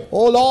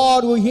 O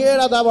Lord, we hear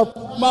that our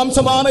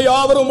மாம்சமான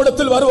யாவரும்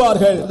உம்மிடத்தில்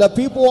வருவார்கள். the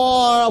people who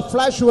are of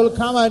flesh will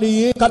come unto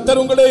you. கர்த்தர்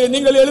உங்களை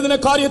நீங்கள் எழுதின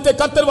காரியத்தை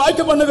கர்த்தர்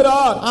வாய்க்க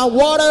பண்ணுகிறார். And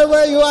whatever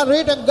you are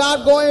written, God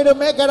going to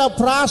make it a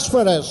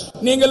prosperous.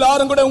 நீங்கள்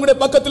எல்லாரும் கூட உங்களுடைய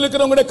பக்கத்தில்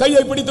இருக்கிற உங்களுடைய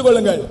கையை பிடித்துக்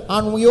கொள்ளுங்கள்.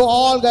 And you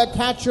all that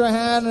catch your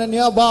hand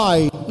nearby.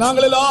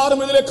 நாங்கள்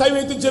எல்லாரும் இதிலே கை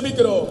வைத்து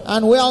ஜெபிக்கிறோம்.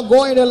 And we are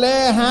going to lay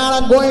a hand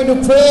and going to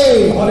pray.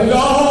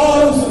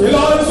 எல்லாரும்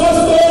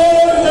விசுவாசத்தோடு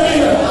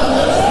ஜெபிங்க.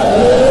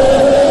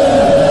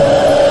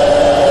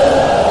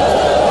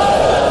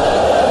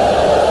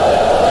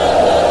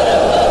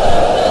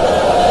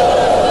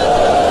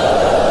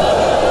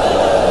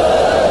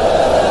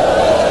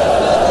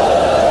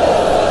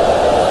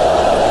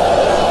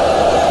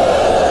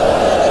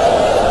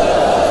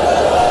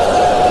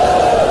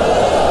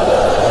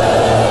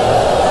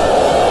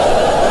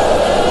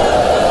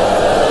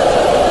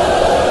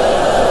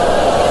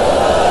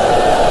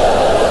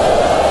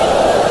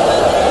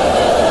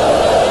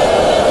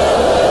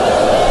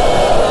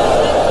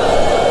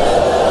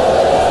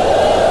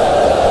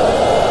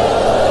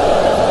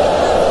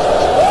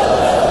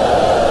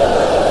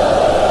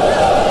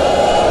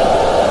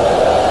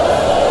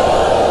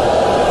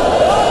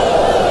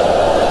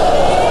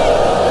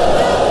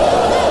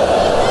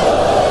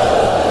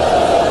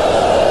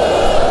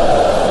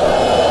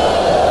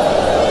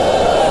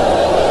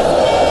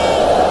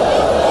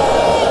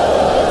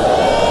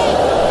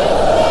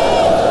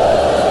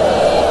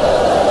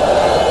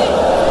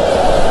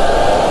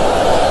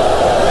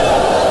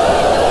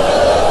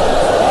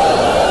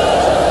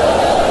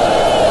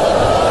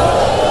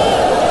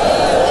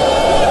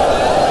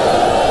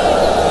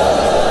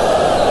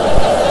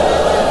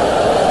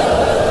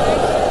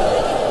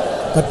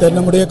 கர்த்தர்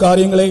நம்முடைய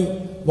காரியங்களை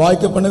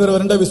வாய்க்க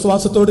பண்ணுகிறவர் என்ற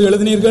விசுவாசத்தோடு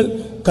எழுதினீர்கள்.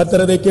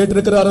 கர்த்தர் அதை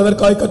கேட்டிருக்கிறார்.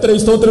 அதற்காக கர்த்தரை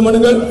ஸ்தோத்திரம்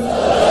பண்ணுங்கள்.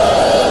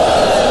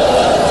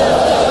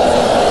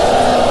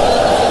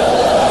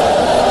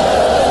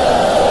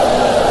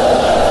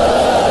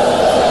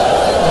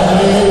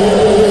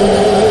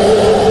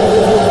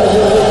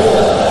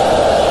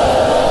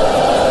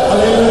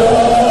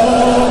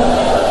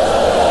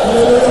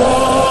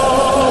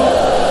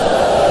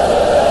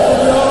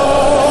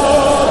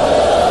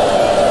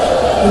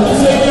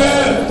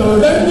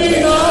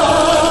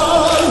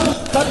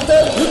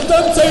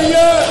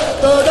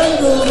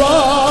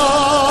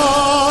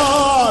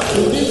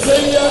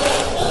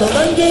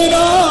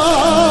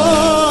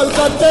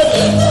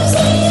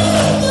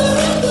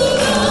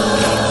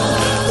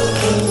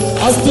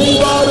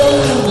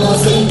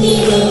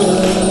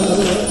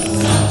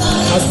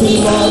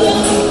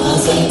 அஸ்திவாரம்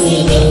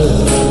அசைந்திடும்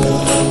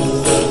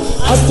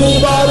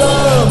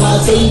அஸ்திவாரம்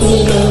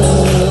அசைந்திடும்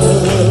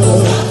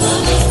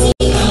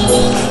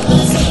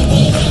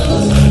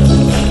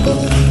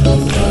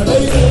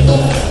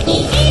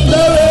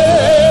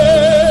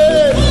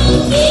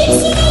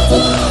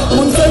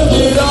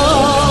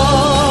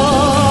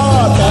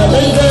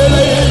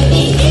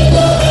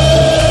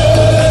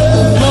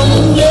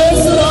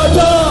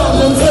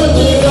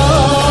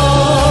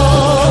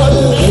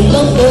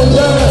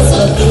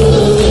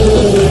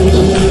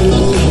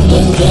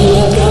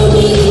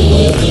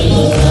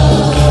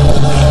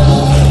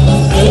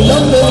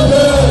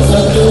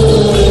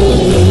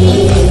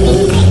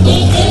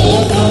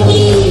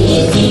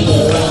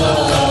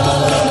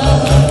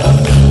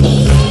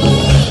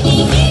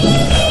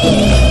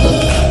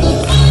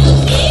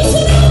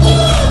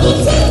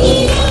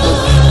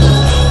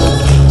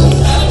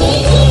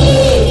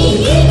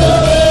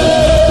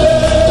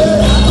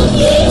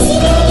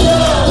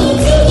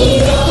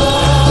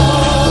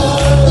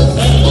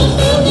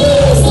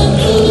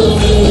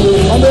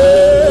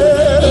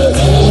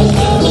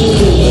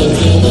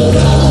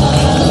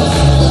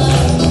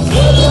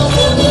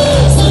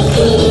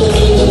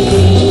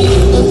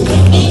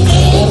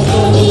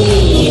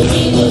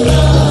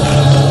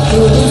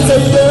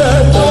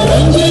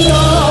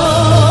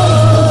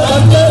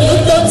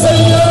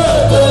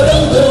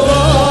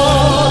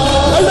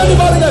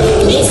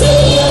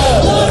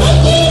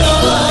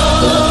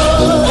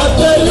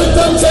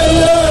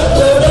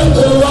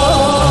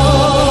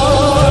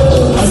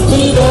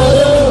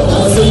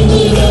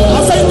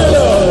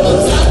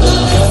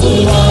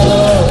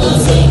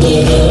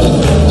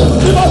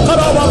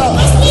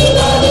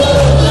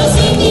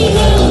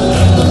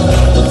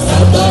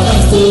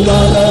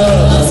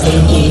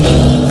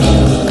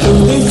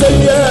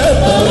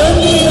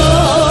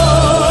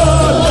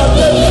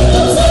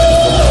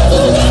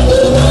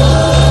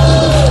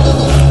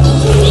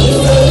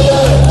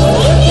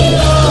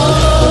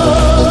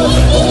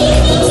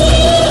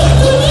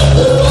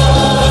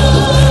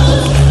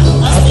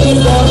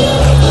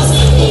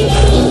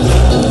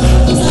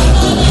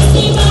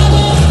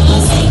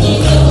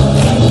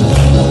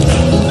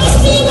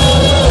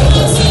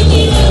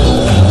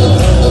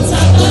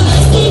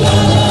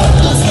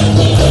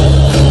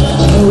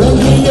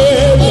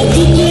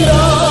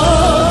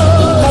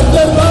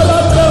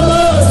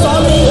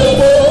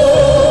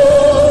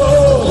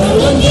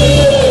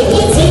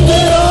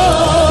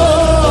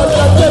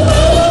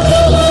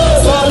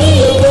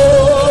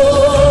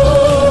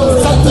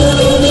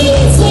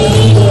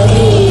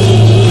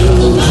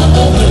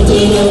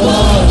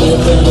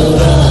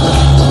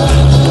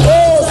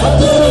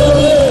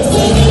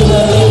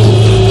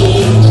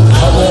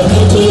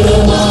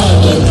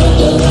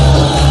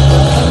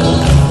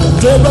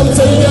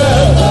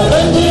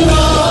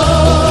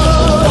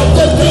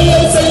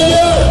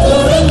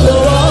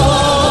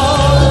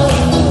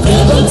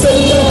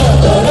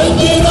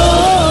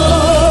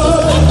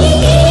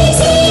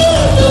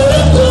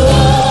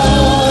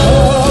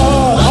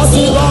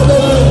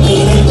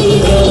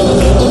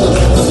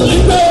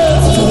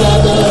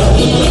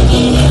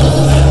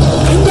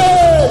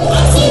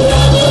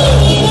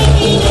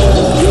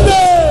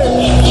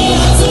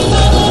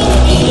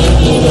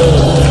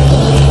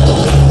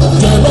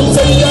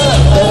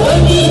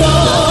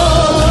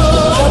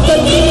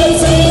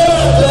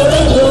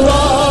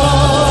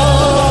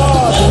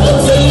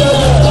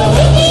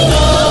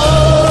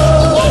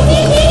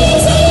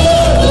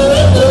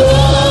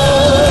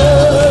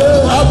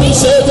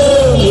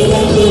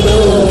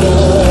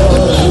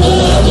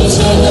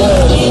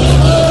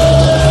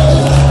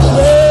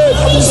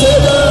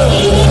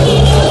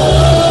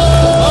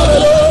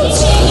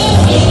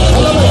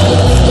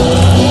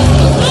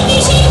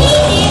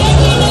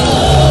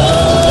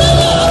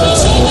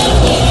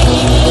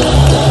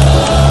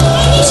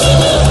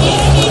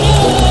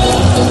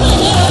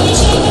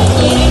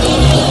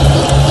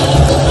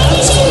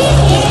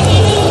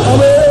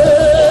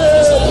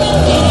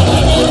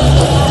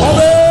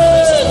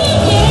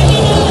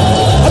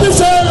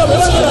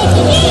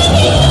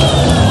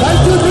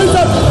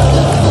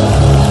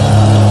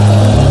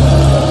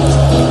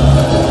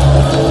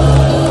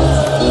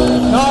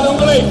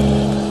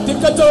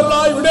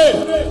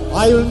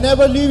I will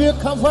never leave you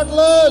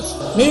comfortless.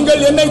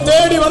 நீங்கள் என்னை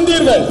தேடி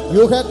வந்தீர்கள்.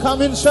 You have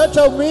come in search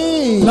of me.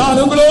 நான்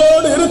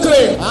உங்களோடு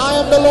இருக்கிறேன். I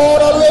am the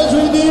Lord always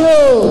with you.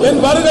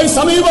 என் வருகை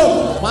சமீபம்.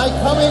 My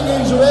coming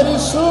is very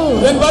soon.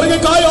 N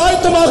வருகைக்காய்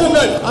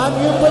ஆயத்தமாகுங்கள். And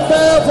you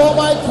prepare for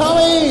my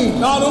coming.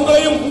 நான்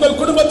உங்களையும் உங்கள்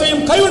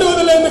குடும்பத்தையும்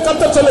கைவிடுவதில்லை என்று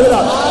கர்த்தர்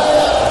சொல்கிறார். I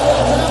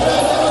am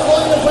never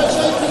going to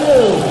forsake you.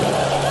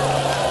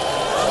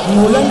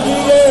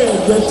 முழங்கியே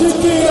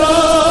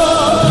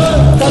கெஞ்சுகிறார்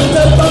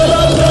கர்த்தர்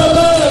பராக்கிரம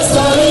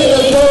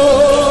சாலியோ.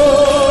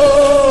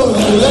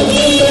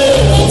 முழங்கியே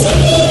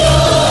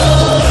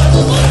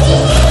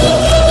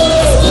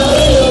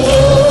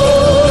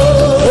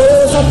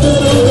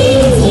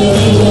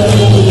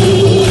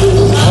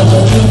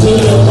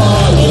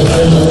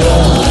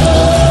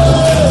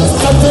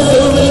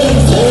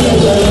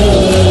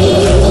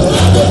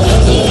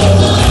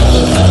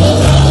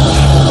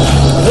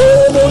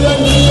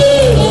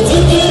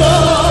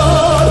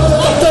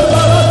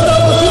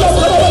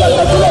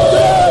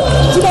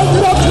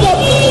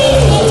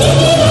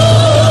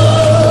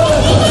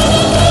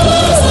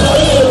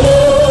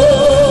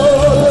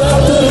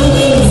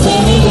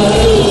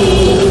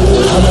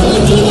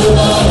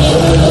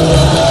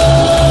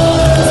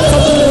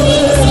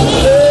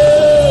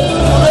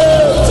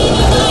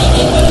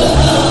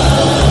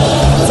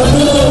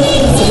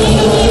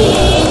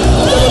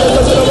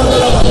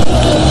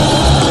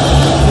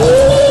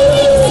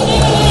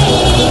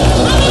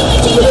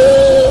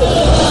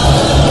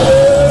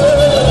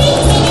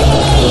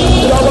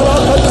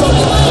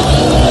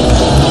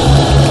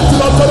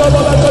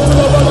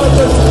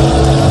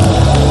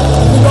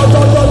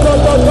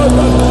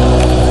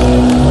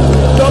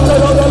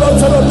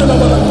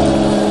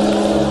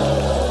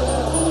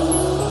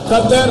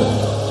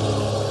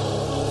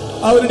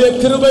அவருடைய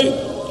கிருபை,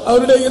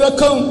 அவருடைய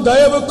இரக்கம்,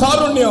 தயவு,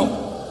 காருண்யம்,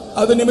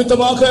 அது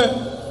நிமித்தமாக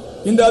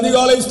இந்த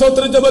அதிகாலை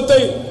ஸ்தோத்திர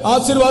ஜெபத்தை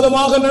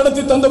ஆசீர்வாதமாக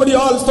நடத்தி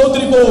தந்தபடியால்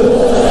ஸ்தோத்திரிப்போம்.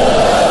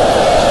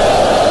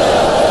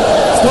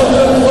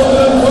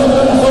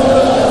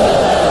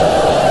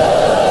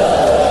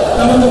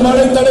 நமது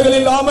மழை தடைகள்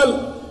இல்லாமல்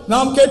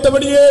நாம்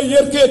கேட்டபடியே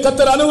இயற்கையை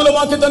கர்த்தர்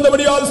அனுகூலமாக்கி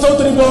தந்தபடியால்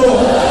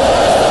ஸ்தோத்திரிப்போம்.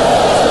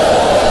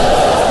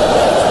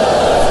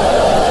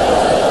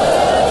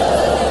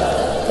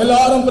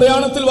 எல்லாரும்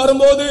பிரயாணத்தில்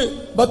வரும்போது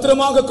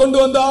பத்திரமாக கொண்டு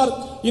வந்தார்.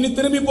 இனி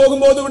திரும்பி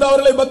போகும்போது விட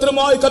அவர்களை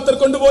பத்திரமாய் கர்த்தர்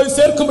கொண்டு போய்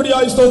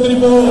சேர்க்கும்படியாய்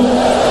ஸ்தோத்திரிப்போம்.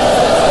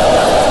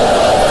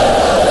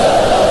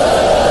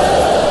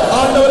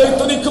 ஆண்டவரை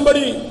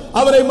துதிக்கும்படி,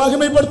 அவரை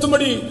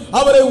மகிமைப்படுத்தும்படி,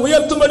 அவரை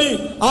உயர்த்தும்படி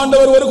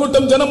ஆண்டவர் ஒரு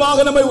கூட்டம்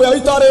ஜனமாக நம்மை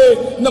வைத்தாரே.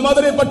 இந்த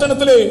மதுரை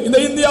பட்டணத்திலே, இந்த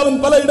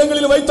இந்தியாவின் பல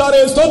இடங்களில்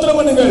வைத்தாரே. ஸ்தோத்திரம்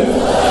பண்ணுங்கள்.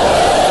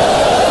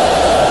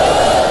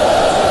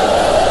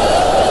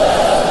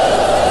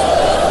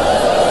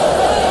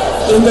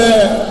 இந்த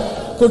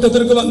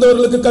கூட்டத்திற்கு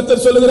வந்தவர்களுக்கு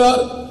கர்த்தர்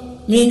சொல்லுகிறார்,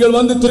 நீங்கள்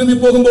வந்து திரும்பி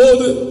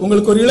போகும்போது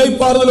உங்களுக்கு ஒரு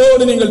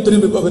இளைப்பாறுதலோடு நீங்கள்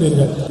திரும்பி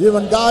போகிறீர்கள்.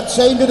 Even God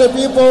saying to the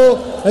people,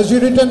 as you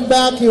return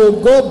back, you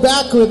go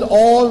back with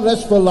all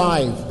restful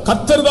life.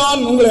 கர்த்தர்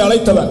தான் உங்களை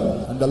அழைத்தவர்.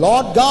 And the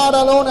Lord God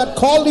alone had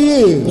called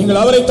you.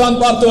 நீங்கள் அவரை தான்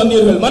பார்த்து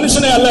வந்தீர்கள்,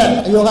 மனுஷனே அல்ல.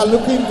 You are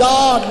looking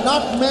God,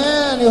 not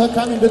man. You have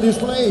come into this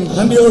place.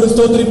 நன்றியோடு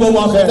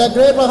ஸ்தோத்திரிப்போமாக. The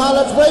great Lord,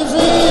 let's praise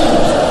Him.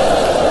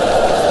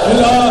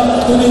 எல்லா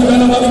துதி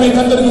கன மகிமை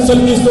கர்த்தருக்கு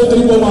செலுத்தி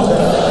ஸ்தோத்திரிப்போமாக.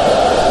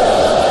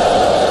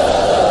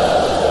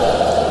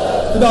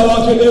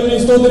 பிதாவாகிய தேவனை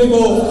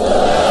ஸ்தோத்திரிப்போம்.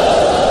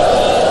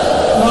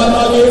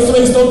 குமாரனாகிய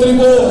இயேசுவை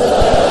ஸ்தோத்திரிப்போம்.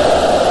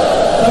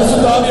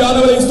 பரிசுத்த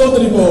ஆவியானவரை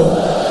ஸ்தோத்திரிப்போம்.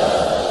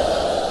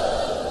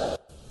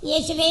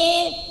 இயேசுவே,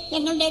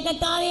 எங்களுடைய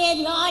கர்த்தாவே,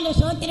 அதிகாலை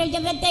ஸ்தோத்திர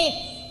ஜெபத்தை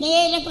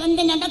நேருக்கு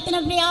வந்து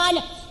நடத்தினபடியால்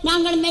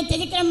நாங்கள்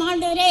துதிக்கிற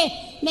ஆண்டவரே,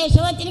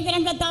 ஸ்தோத்திரிக்கிற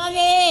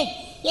கர்த்தாவே.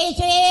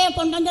 இயேசுவே,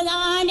 கொண்டு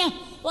வந்ததான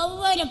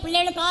ஒவ்வொரு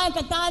பிள்ளைகளுக்காக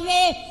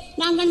கர்த்தாவே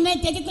நாங்கள்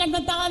துதிக்கிற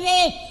கர்த்தாவே,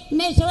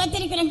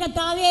 ஸ்தோத்திரிக்கிற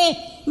கர்த்தாவே.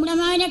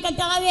 முடமான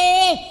கர்த்தாவே,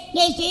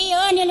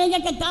 நினைஞ்ச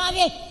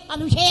கர்த்தாவே,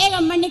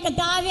 அபிஷேகம் பண்ணி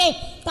கர்த்தாவே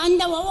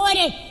தந்த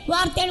ஒவ்வொரு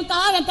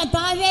வார்த்தைகளுக்காக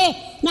கர்த்தாவே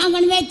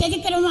நாங்கள்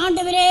துதிக்கிறோம்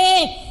ஆண்டவரே.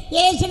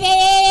 இயேசுவே,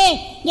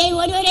 நீ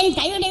ஒருவரையும்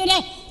கைவிடுகிற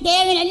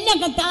தேவன் அல்ல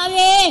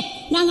கர்த்தாவே.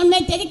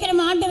 நாங்கள்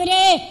துதிக்கிறோம்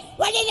ஆண்டவரே.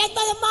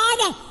 வழிநடத்தமான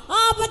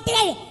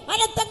ஆபத்துகள்,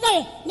 அனர்த்தங்கள்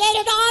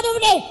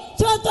நேரிடாதவனே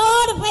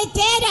சுகத்தோடு போய்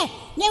சேர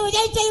நீ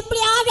உதவி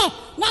செய்யும்படியாக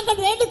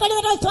நாங்கள் வேண்டிக்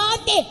கொள்கிறோம்.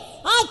 சுவாமி,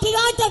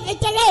 ஆசீர்வாதத்தை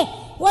பெற்றவர்கள்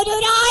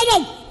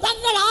ஒருவராயிரம்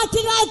தங்கள்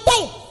ஆசீர்வாதத்தை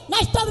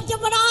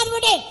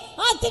நஷ்டப்படாதவனே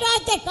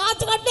ஆசீர்வாதத்தை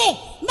காத்துக்கொண்டு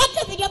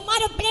மக்கள்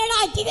பிரியமான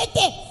பிள்ளைகளாக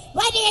ஜீவித்து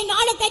வரியை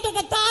நாடு கேட்டு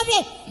கர்த்தாவே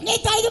நீ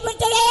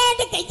கைதுபடுத்த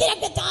வேண்டும். கைதிர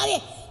கர்த்தாவே,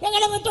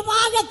 எங்களை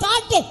முற்றமாக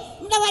தாக்கி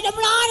இந்த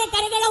வரம்புளான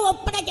கரங்களை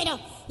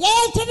ஒப்படைக்கிறோம்.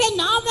 இயேசுவின்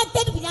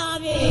நாமத்தில்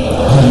பிதாவே.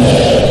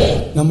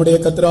 நம்முடைய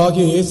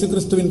கர்த்தராகிய இயேசு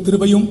கிறிஸ்துவின்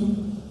கிருபையும்,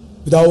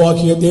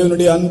 பிதாவாகிய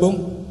தேவனுடைய அன்பும்,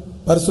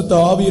 பரிசுத்த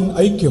ஆவியின்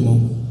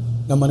ஐக்கியமும்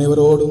நம்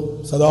அனைவரோடும்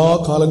சதா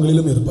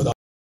காலங்களிலும் இருப்பதா.